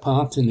played a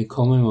part in the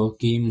Commonwealth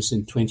Games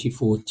in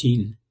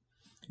 2014.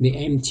 The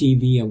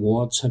MTV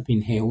Awards have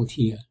been held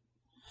here.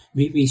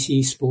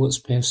 BBC Sports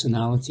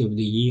Personality of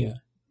the Year.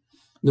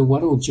 The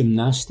World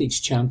Gymnastics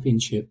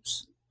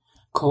Championships.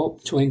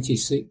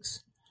 COP26.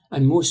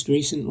 And most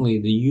recently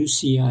the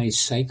UCI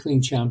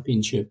Cycling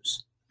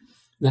Championships.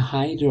 The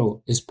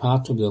Hydro is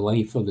part of the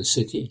life of the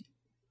city.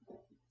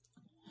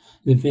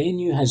 The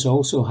venue has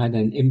also had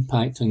an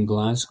impact on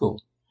Glasgow,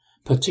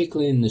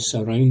 particularly in the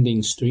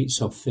surrounding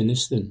streets of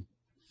Finnieston.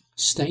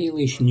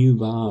 Stylish new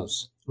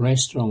bars,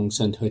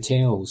 restaurants and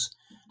hotels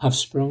have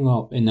sprung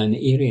up in an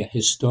area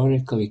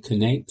historically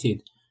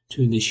connected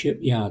to the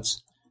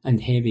shipyards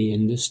and heavy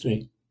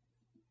industry.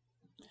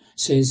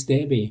 Says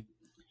Debbie,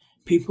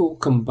 people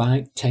come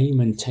back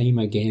time and time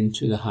again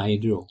to the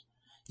Hydro.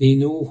 They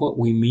know what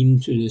we mean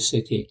to the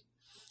city,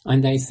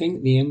 and I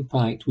think the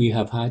impact we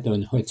have had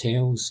on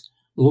hotels,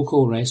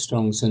 local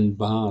restaurants and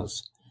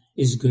bars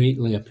is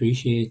greatly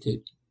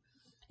appreciated.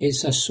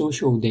 It's a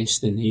social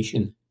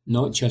destination,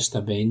 not just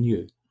a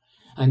venue,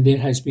 and there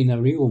has been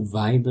a real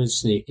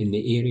vibrancy in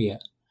the area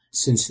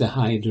since the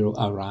Hydro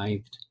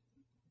arrived.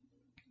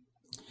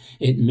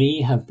 It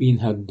may have been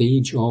her day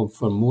job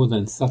for more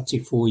than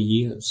 34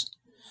 years,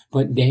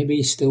 but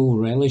Debbie still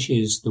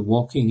relishes the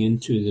walking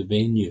into the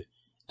venue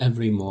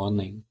every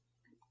morning.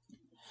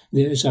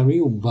 There's a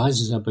real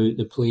buzz about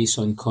the place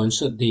on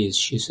concert days,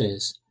 she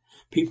says.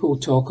 People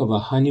talk of a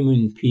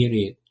honeymoon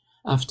period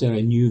after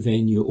a new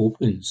venue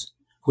opens,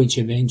 which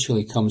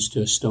eventually comes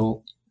to a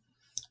stop.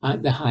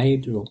 At the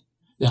Hydro,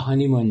 the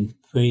honeymoon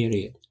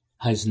period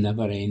has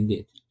never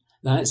ended.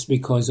 That's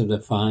because of the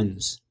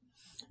fans.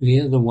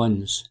 They're the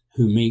ones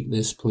who make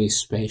this place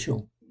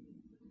special.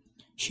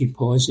 She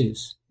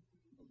pauses,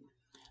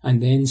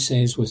 and then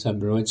says with a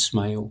broad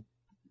smile,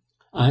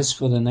 as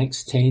for the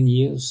next 10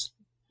 years,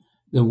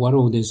 the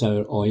world is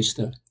our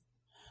oyster.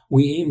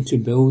 We aim to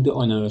build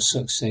on our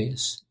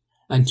success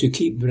and to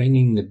keep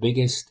bringing the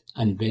biggest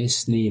and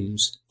best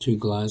names to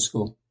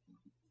Glasgow.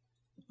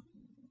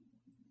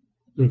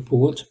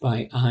 Report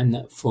by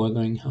Anne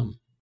Fotheringham.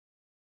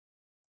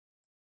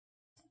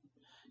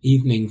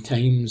 Evening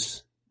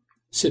Times,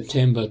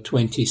 September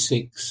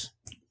 26.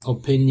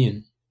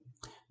 Opinion.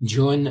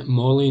 John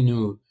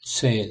Molyneux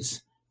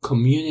says,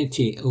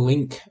 community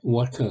link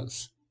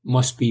workers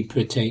must be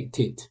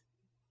protected.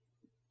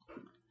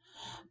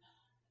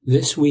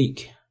 This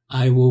week,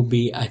 I will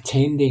be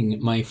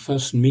attending my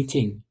first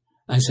meeting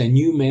as a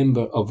new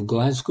member of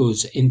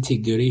Glasgow's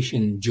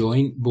Integration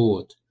Joint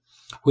Board,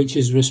 which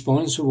is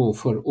responsible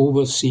for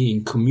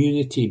overseeing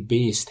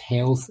community-based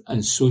health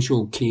and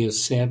social care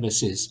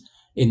services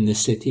in the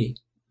city.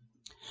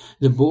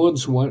 The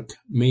board's work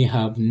may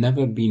have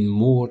never been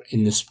more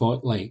in the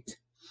spotlight.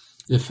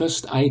 The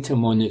first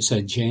item on its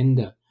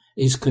agenda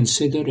is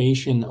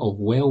consideration of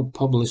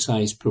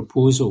well-publicised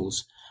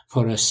proposals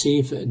for a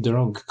safe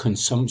drug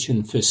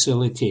consumption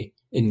facility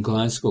in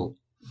Glasgow.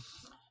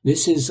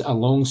 This is a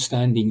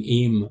long-standing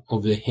aim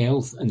of the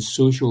Health and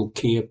Social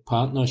Care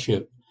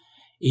Partnership,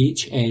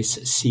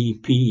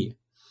 HSCP,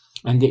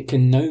 and it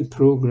can now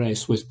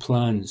progress with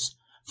plans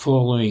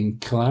following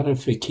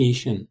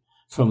clarification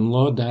from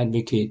Lord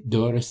Advocate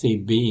Dorothy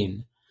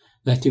Bain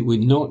that it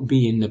would not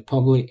be in the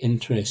public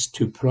interest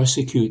to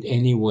prosecute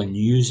anyone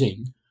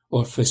using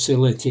or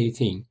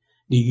facilitating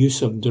the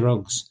use of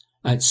drugs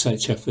at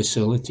such a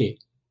facility.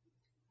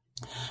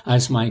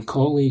 As my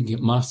colleague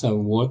Martha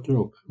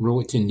Wardrop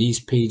wrote in these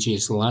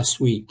pages last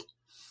week,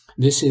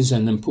 this is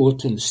an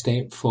important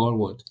step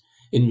forward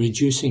in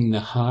reducing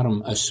the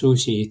harm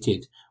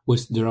associated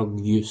with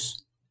drug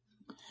use.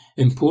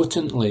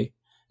 Importantly,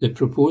 the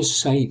proposed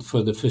site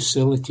for the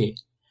facility,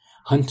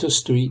 Hunter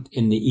Street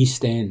in the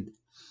East End,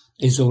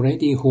 is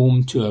already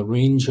home to a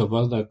range of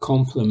other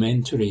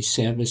complementary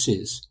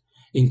services,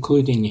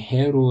 including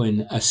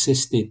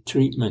heroin-assisted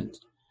treatment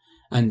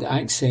and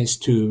access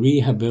to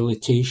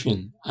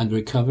rehabilitation and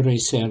recovery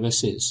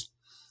services,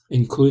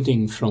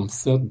 including from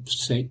third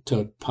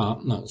sector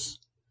partners.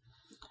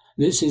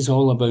 This is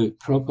all about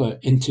proper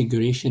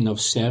integration of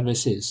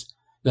services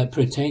that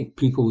protect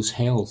people's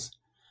health,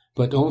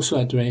 but also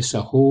address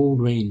a whole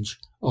range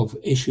of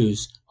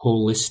issues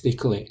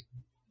holistically.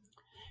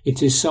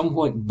 It is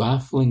somewhat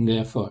baffling,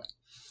 therefore,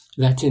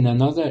 that in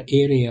another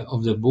area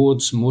of the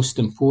board's most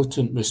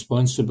important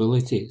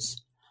responsibilities,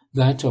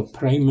 that of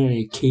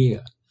primary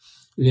care,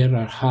 there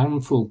are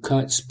harmful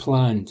cuts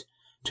planned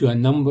to a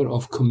number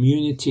of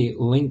community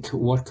link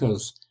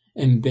workers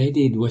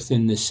embedded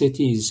within the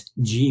city's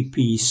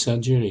GP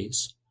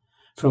surgeries,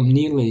 from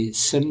nearly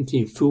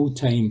 70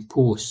 full-time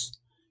posts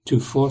to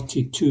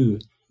 42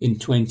 in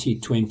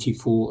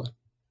 2024.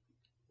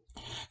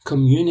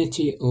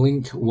 Community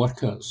link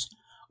workers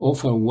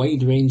offer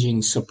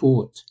wide-ranging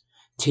support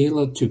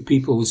tailored to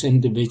people's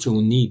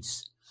individual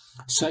needs,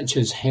 such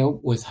as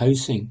help with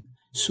housing,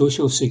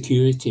 social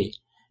security,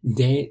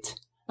 debt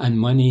and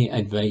money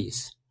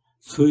advice,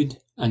 food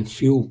and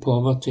fuel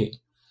poverty,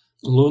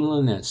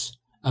 loneliness,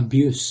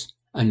 abuse,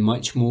 and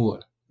much more.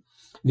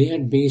 They are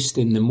based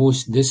in the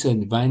most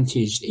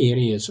disadvantaged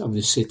areas of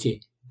the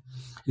city.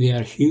 They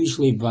are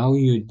hugely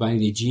valued by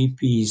the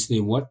GPs they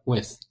work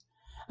with,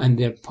 and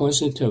their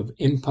positive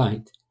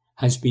impact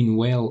has been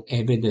well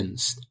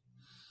evidenced.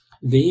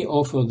 They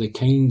offer the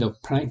kind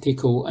of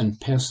practical and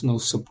personal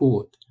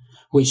support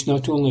which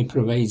not only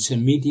provides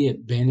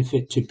immediate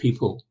benefit to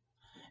people,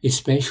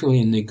 especially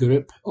in the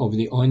grip of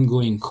the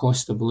ongoing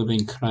cost of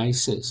living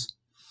crisis,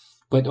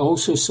 but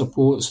also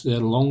supports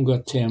their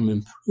longer-term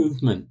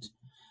improvement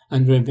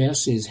and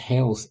reverses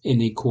health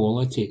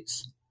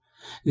inequalities.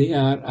 They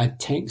are a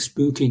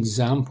textbook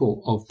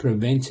example of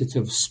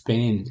preventative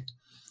spend,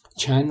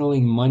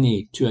 channeling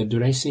money to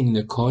addressing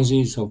the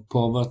causes of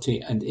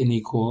poverty and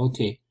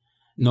inequality,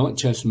 not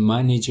just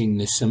managing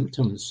the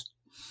symptoms.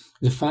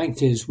 The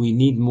fact is we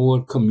need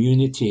more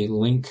community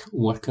link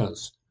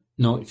workers,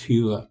 not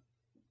fewer.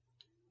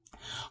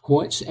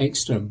 What's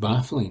extra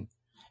baffling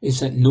is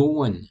that no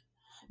one,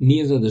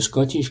 neither the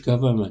Scottish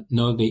Government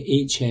nor the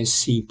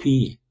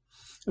HSCP,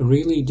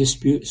 really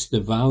disputes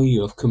the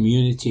value of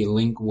community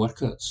link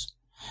workers.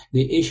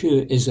 The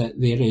issue is that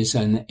there is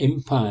an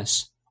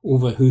impasse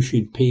over who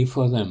should pay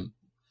for them.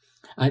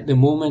 At the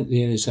moment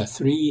there is a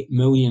 £3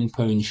 million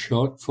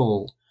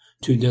shortfall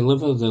to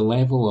deliver the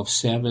level of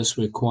service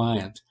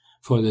required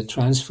for the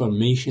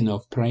transformation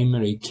of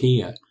primary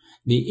care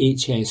the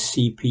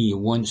HSCP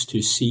wants to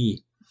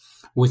see,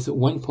 with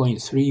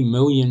 £1.3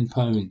 million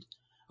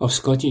of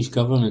Scottish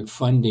Government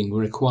funding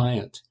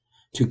required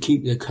to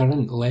keep the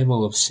current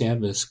level of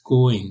service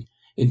going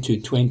into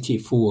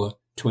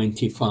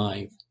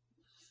 24-25.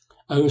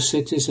 Our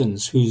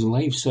citizens, whose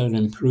lives are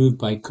improved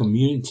by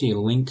community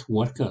link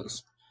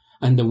workers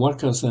and the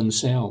workers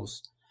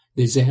themselves,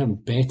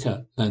 deserve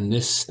better than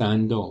this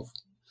standoff.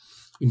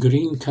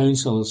 Green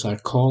councillors are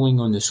calling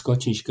on the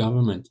Scottish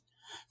Government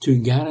to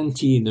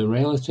guarantee the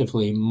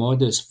relatively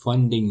modest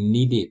funding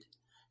needed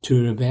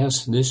to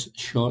reverse this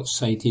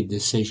short-sighted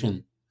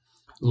decision.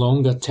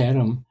 Longer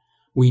term,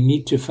 we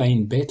need to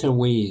find better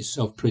ways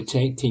of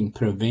protecting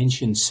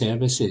prevention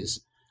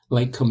services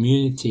like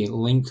community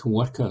link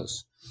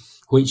workers,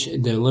 which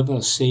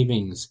deliver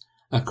savings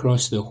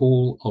across the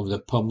whole of the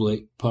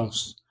public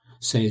purse,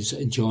 says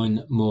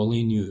John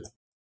Molyneux.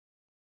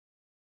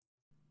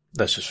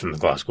 This is from the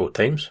Glasgow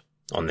Times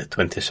on the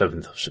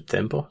 27th of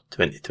September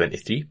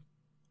 2023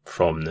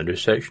 from the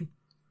news section,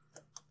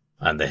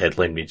 and the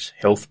headline reads,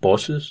 Health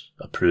Bosses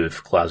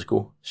Approve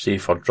Glasgow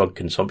Safer Drug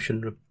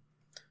Consumption Room.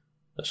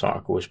 This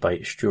article is by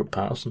Stuart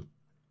Patterson.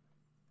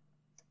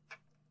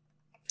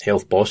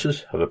 Health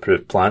bosses have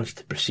approved plans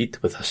to proceed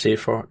with a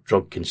safer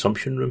drug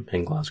consumption room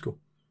in Glasgow.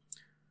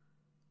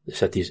 The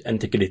city's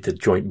integrated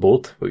joint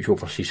board, which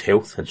oversees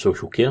health and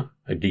social care,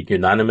 agreed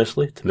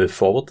unanimously to move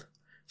forward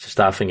to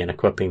staffing and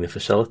equipping the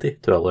facility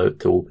to allow it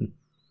to open.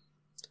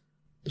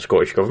 The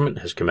Scottish Government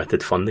has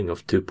committed funding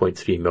of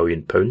 £2.3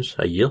 million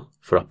a year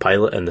for a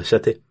pilot in the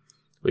city,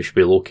 which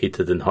will be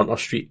located in Hunter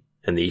Street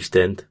in the East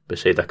End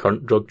beside a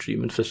current drug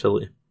treatment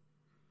facility.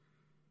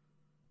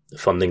 The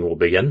funding will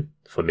begin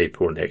from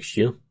April next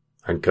year,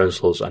 and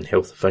councillors and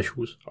health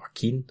officials are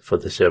keen for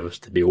the service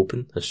to be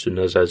open as soon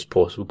as is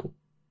possible.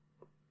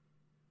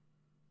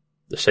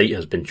 The site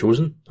has been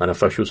chosen, and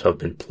officials have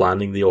been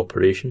planning the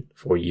operation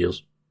for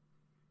years.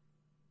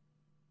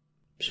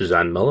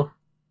 Suzanne Miller,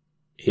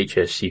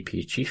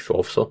 HSCP Chief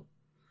Officer,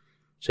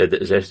 said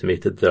it is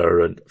estimated there are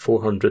around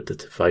 400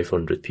 to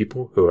 500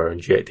 people who are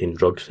injecting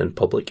drugs in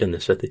public in the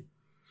city.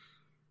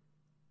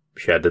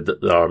 She added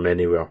that there are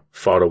many who are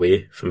far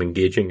away from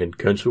engaging in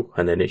council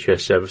and NHS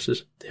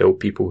services to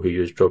help people who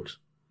use drugs.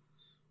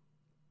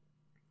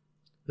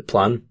 The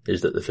plan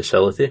is that the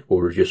facility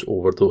will reduce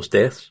overdose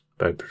deaths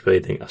by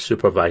providing a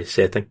supervised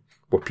setting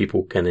where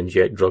people can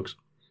inject drugs.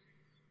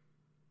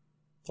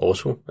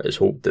 Also, it is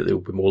hoped that they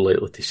will be more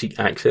likely to seek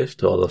access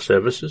to other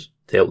services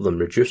to help them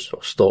reduce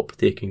or stop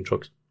taking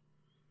drugs.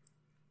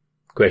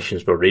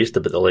 Questions were raised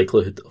about the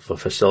likelihood of a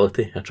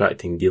facility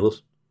attracting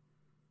dealers.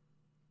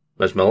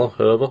 Ms Miller,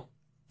 however,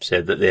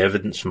 said that the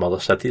evidence from other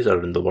cities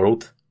around the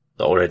world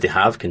that already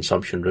have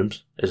consumption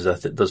rooms is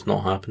that it does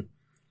not happen.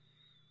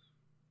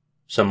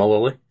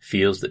 Similarly,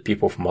 fears that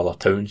people from other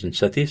towns and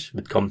cities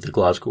would come to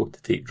Glasgow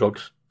to take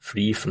drugs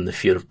free from the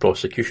fear of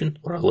prosecution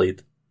were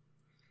allayed.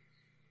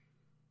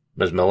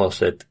 Ms Miller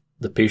said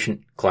the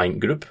patient-client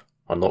group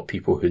are not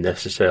people who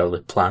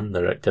necessarily plan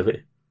their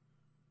activity.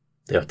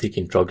 They are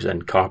taking drugs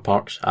in car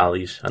parks,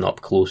 alleys and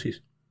up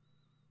closes.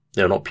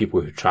 They are not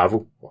people who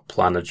travel or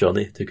plan a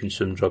journey to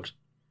consume drugs.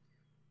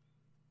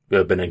 We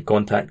have been in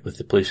contact with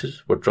the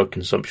places where drug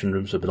consumption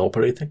rooms have been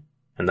operating,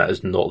 and that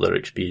is not their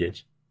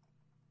experience.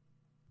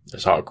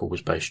 This article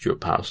was by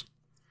Stuart Patterson.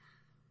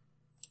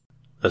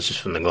 This is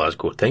from the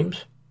Glasgow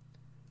Times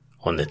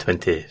on the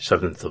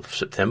 27th of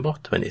September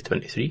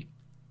 2023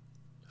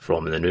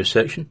 from the news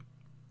section,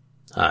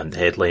 and the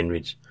headline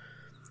reads,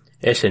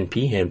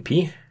 SNP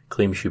MP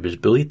claims she was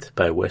bullied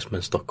by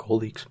Westminster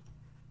colleagues.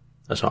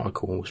 This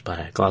article was by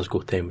a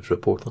Glasgow Times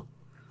reporter.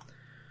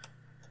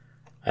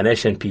 An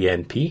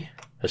SNP MP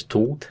has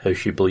told how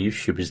she believes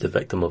she was the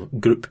victim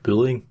of group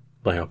bullying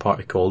by her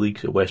party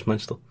colleagues at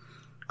Westminster,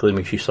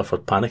 claiming she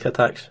suffered panic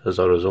attacks as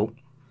a result.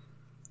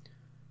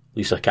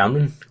 Lisa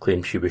Cameron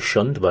claims she was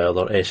shunned by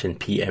other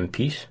SNP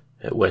MPs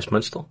at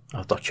Westminster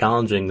after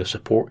challenging the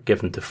support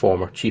given to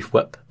former Chief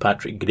Whip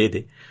Patrick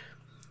Grady,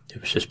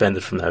 who was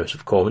suspended from the House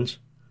of Commons,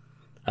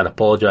 and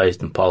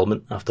apologised in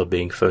Parliament after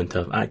being found to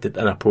have acted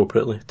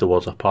inappropriately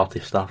towards a party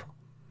staffer.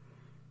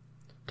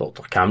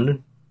 Dr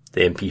Cameron,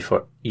 the MP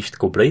for East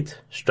Kilbride,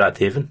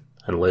 Strathaven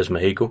and Les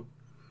Mahago,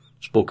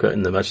 spoke out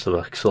in the midst of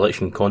a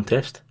selection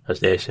contest as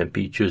the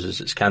SNP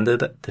chooses its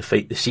candidate to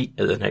fight the seat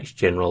at the next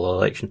general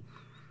election.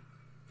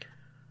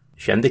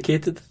 She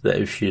indicated that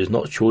if she is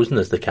not chosen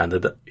as the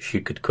candidate,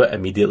 she could quit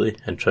immediately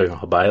and try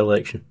her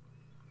by-election.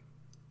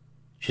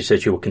 She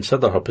said she will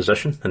consider her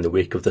position in the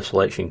wake of the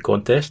selection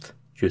contest,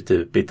 due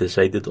to be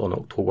decided on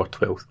October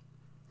 12th.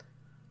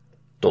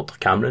 Dr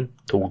Cameron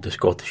told the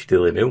Scottish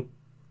Daily Mail,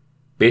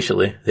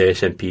 "Basically, the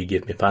SNP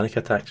gave me panic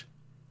attacks."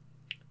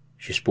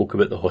 She spoke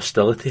about the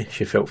hostility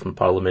she felt from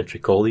parliamentary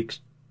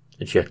colleagues,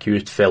 and she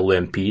accused fellow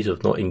MPs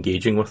of not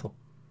engaging with her.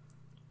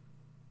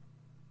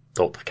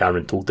 Dr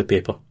Cameron told the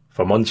paper,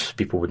 "For months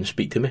people wouldn't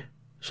speak to me.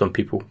 Some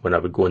people, when I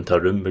would go into a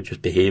room, would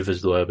just behave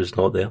as though I was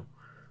not there.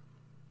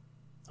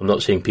 I'm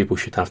not saying people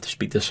should have to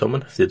speak to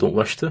someone if they don't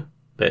wish to,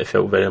 but it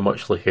felt very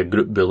much like a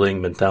group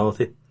bullying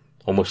mentality,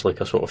 almost like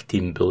a sort of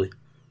team bully."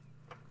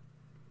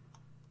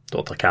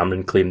 Dr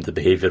Cameron claimed the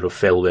behaviour of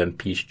fellow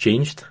MPs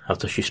changed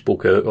after she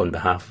spoke out on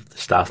behalf of the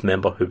staff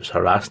member who was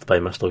harassed by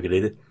Mr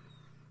Grady.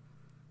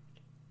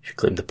 She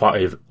claimed the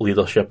party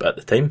leadership at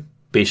the time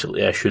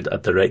basically issued a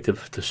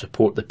directive to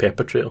support the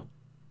perpetrator,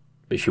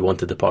 but she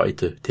wanted the party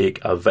to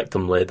take a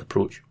victim-led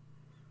approach.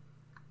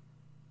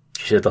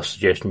 She said her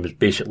suggestion was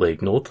basically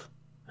ignored,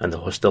 and the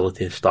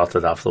hostility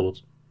started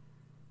afterwards.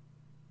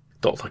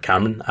 Dr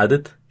Cameron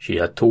added she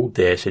had told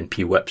the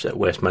SNP whips at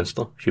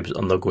Westminster she was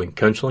undergoing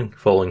counselling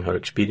following her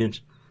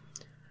experience,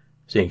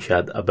 saying she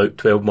had about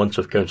 12 months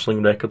of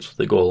counselling records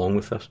that go along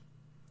with this.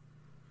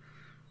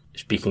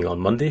 Speaking on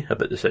Monday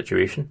about the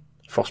situation,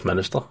 First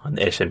Minister and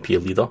SNP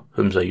leader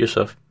Humza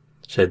Yousaf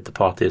said the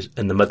party is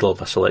in the middle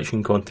of a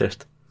selection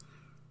contest,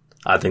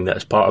 adding that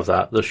as part of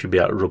that there should be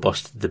a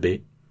robust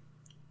debate.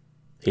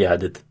 He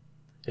added,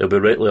 "It will be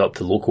rightly up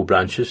to local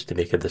branches to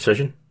make a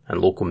decision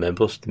and local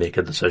members to make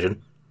a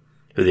decision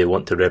who they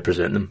want to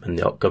represent them in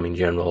the upcoming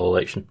general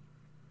election."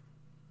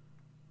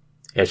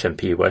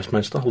 SNP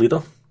Westminster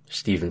leader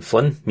Stephen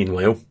Flynn,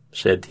 meanwhile,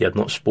 said he had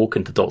not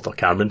spoken to Dr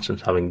Cameron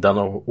since having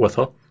dinner with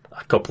her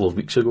a couple of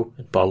weeks ago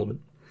in Parliament.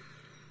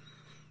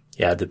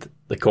 He added,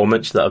 "The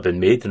comments that have been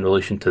made in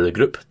relation to the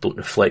group don't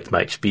reflect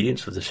my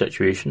experience of the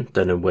situation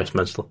down in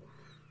Westminster.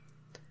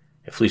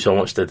 If Lisa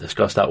wants to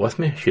discuss that with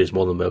me, she is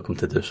more than welcome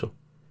to do so."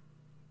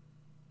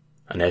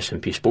 An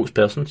SNP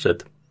spokesperson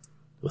said,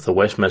 "With the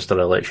Westminster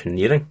election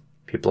nearing,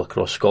 people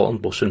across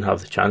Scotland will soon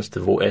have the chance to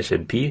vote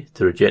SNP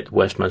to reject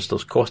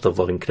Westminster's cost of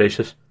living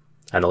crisis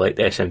and elect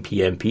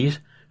SNP MPs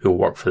who will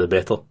work for the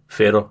better,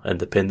 fairer,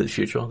 independent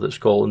future that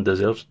Scotland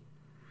deserves."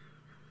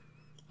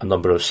 A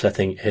number of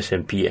sitting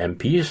SNP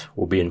MPs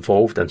will be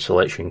involved in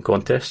selection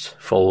contests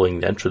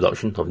following the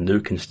introduction of new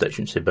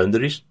constituency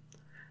boundaries,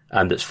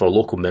 and it's for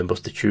local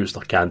members to choose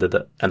their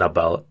candidate in a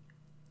ballot.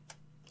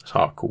 This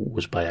article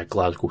was by a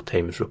Glasgow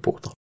Times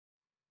reporter.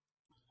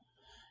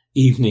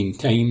 Evening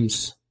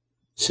Times,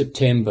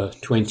 September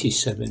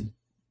 27.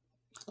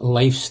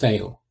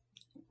 Lifestyle.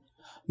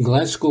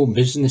 Glasgow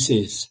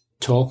businesses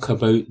talk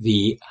about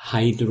the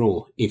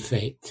hydro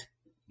effect.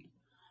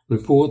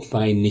 Report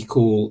by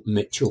Nicole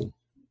Mitchell.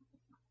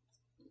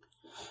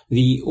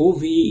 The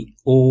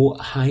OVO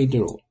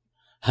hydro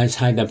has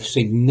had a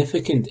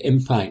significant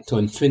impact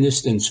on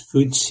Finnistan's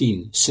food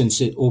scene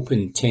since it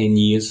opened 10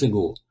 years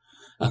ago,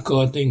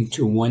 according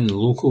to one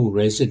local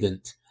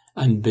resident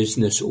and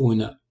business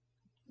owner.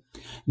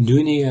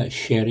 Dunia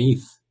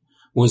Sharif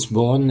was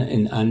born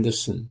in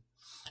Anderson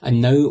and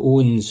now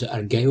owns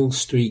Argyle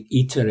Street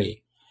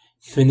Eatery,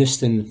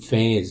 Finniston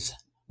Fez,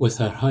 with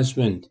her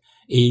husband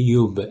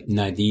Ayoub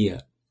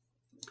Nadia.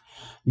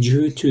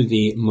 Due to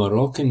the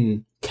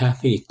Moroccan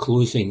cafe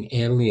closing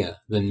earlier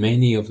than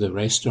many of the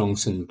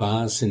restaurants and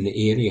bars in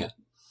the area,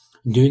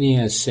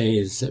 Dunia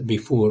says that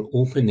before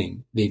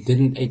opening they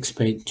didn't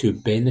expect to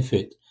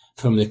benefit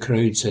from the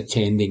crowds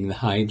attending the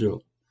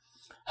hydro.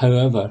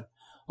 However,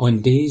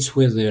 on days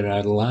where there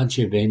are large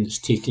events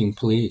taking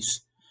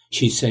place,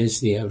 she says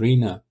the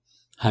arena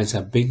has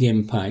a big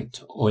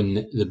impact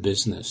on the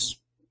business.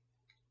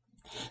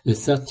 The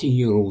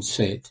 30-year-old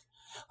said,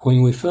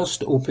 "When we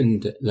first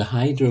opened, the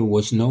hydro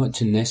was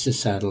not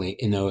necessarily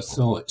in our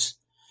thoughts,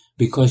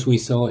 because we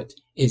thought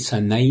it's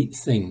a night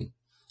thing.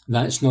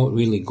 that's not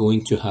really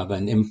going to have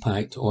an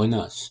impact on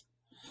us.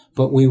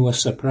 But we were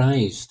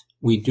surprised.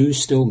 We do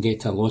still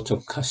get a lot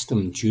of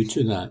custom due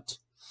to that.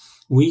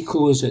 We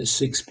close at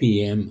 6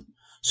 p.m,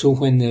 so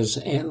when there's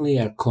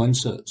earlier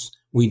concerts,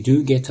 we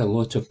do get a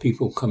lot of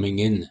people coming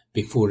in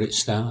before it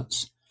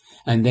starts.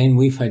 And then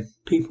we've had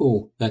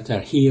people that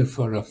are here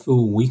for a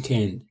full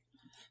weekend.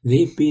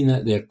 They've been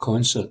at their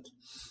concert,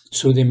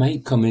 so they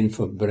might come in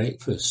for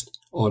breakfast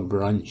or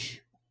brunch.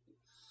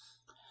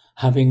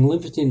 Having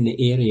lived in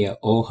the area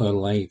all her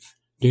life,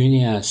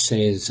 Dunia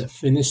says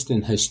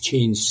Finnieston has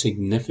changed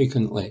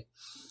significantly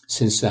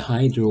since the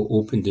Hydro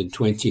opened in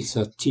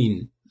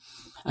 2013,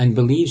 and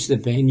believes the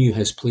venue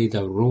has played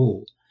a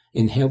role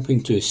in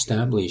helping to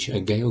establish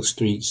Argyll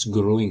Street's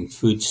growing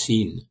food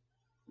scene.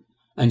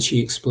 And she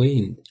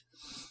explained,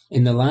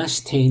 in the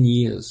last 10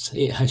 years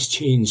it has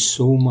changed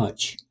so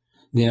much.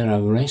 There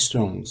are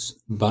restaurants,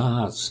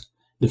 bars,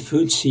 the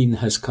food scene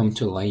has come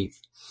to life.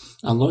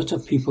 A lot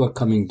of people are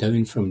coming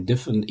down from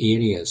different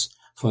areas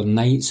for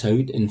nights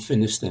out in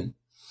Finnieston,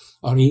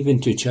 or even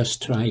to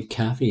just try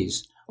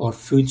cafes or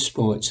food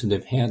spots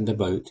they've heard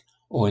about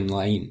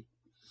online.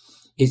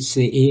 It's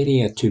the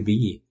area to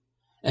be.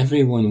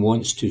 Everyone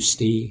wants to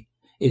stay.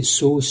 It's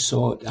so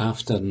sought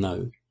after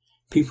now.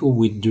 People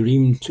would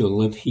dream to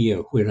live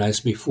here, whereas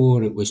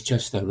before it was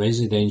just a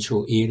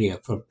residential area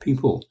for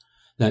people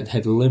that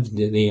had lived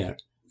there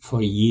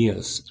for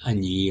years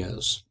and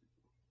years.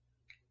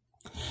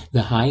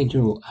 The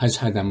Hydro has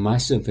had a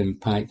massive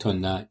impact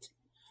on that.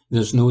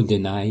 There's no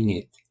denying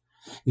it.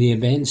 The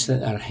events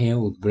that are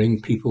held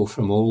bring people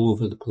from all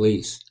over the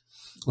place,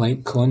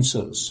 like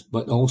concerts,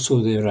 but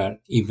also there are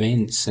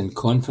events and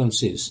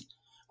conferences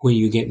where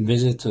you get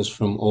visitors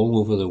from all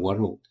over the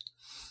world.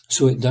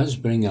 So it does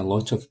bring a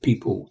lot of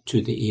people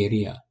to the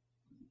area.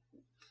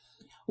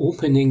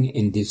 Opening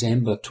in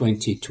December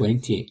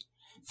 2020,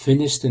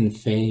 Finnieston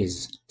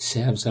Fez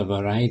serves a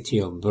variety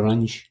of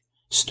brunch,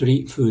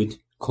 street food,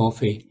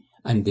 coffee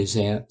and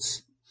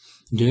desserts.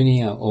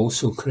 Dunia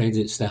also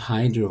credits the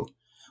Hydro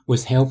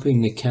with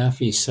helping the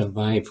cafe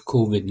survive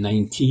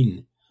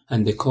COVID-19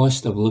 and the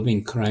cost of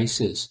living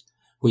crisis,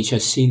 which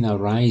has seen a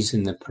rise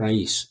in the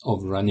price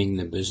of running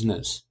the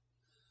business.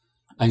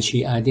 And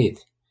she added,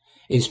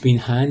 it's been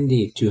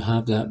handy to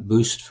have that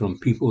boost from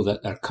people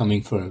that are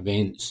coming for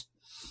events,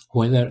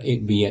 whether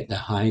it be at the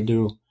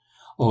Hydro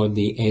or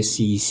the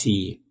SEC,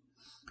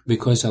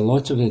 because a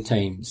lot of the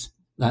times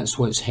that's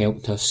what's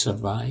helped us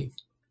survive.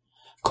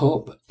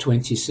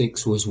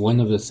 COP26 was one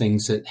of the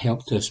things that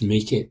helped us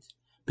make it,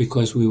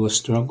 because we were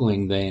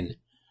struggling then.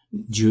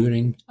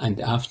 During and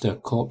after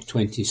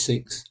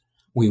COP26,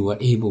 we were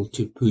able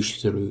to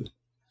push through.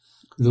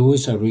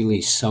 Those are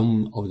really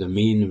some of the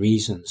main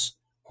reasons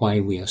why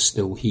we are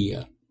still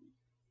here.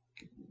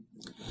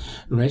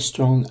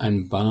 Restaurant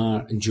and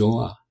bar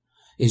Joa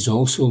is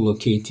also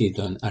located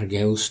on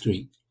Argyll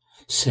Street,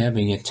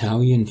 serving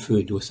Italian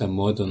food with a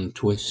modern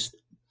twist.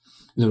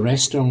 The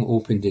restaurant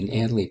opened in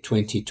early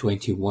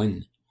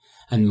 2021,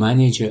 and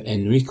manager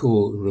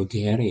Enrico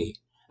Ruggeri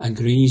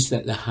agrees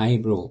that the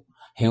Hydro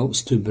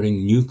helps to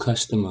bring new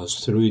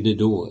customers through the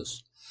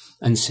doors,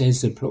 and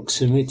says the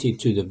proximity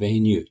to the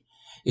venue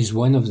is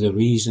one of the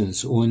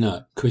reasons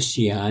owner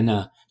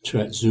Cristiana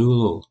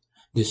Trazzullo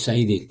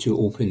decided to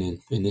open in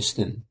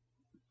Finnieston.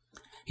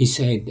 He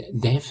said,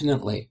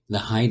 definitely the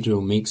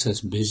Hydro makes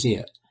us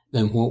busier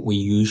than what we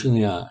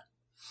usually are.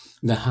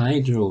 The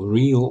Hydro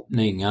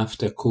reopening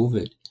after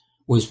COVID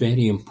was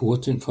very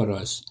important for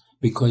us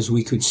because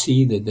we could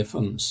see the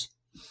difference.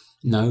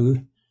 Now,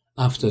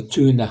 after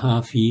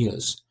 2.5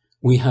 years,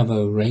 we have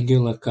our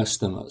regular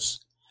customers,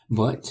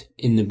 but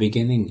in the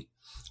beginning,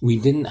 we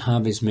didn't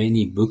have as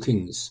many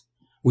bookings.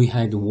 We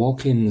had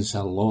walk-ins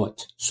a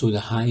lot, so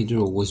the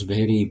Hydro was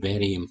very,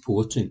 very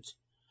important.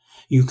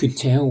 You could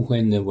tell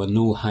when there were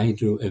no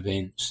Hydro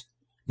events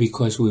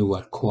because we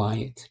were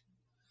quiet.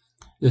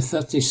 The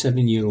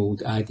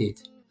 37-year-old added,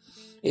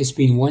 it's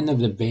been one of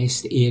the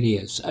best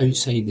areas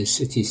outside the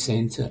city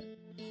centre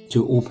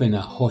to open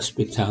a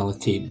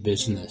hospitality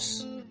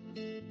business.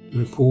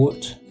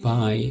 Report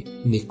by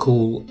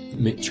Nicole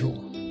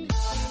Mitchell.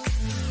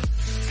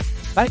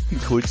 That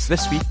concludes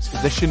this week's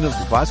edition of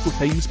the Glasgow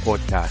Times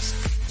Podcast.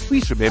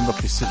 Please remember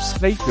to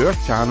subscribe to our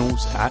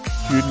channels at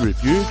Q and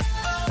Review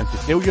and to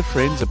tell your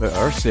friends about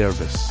our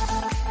service.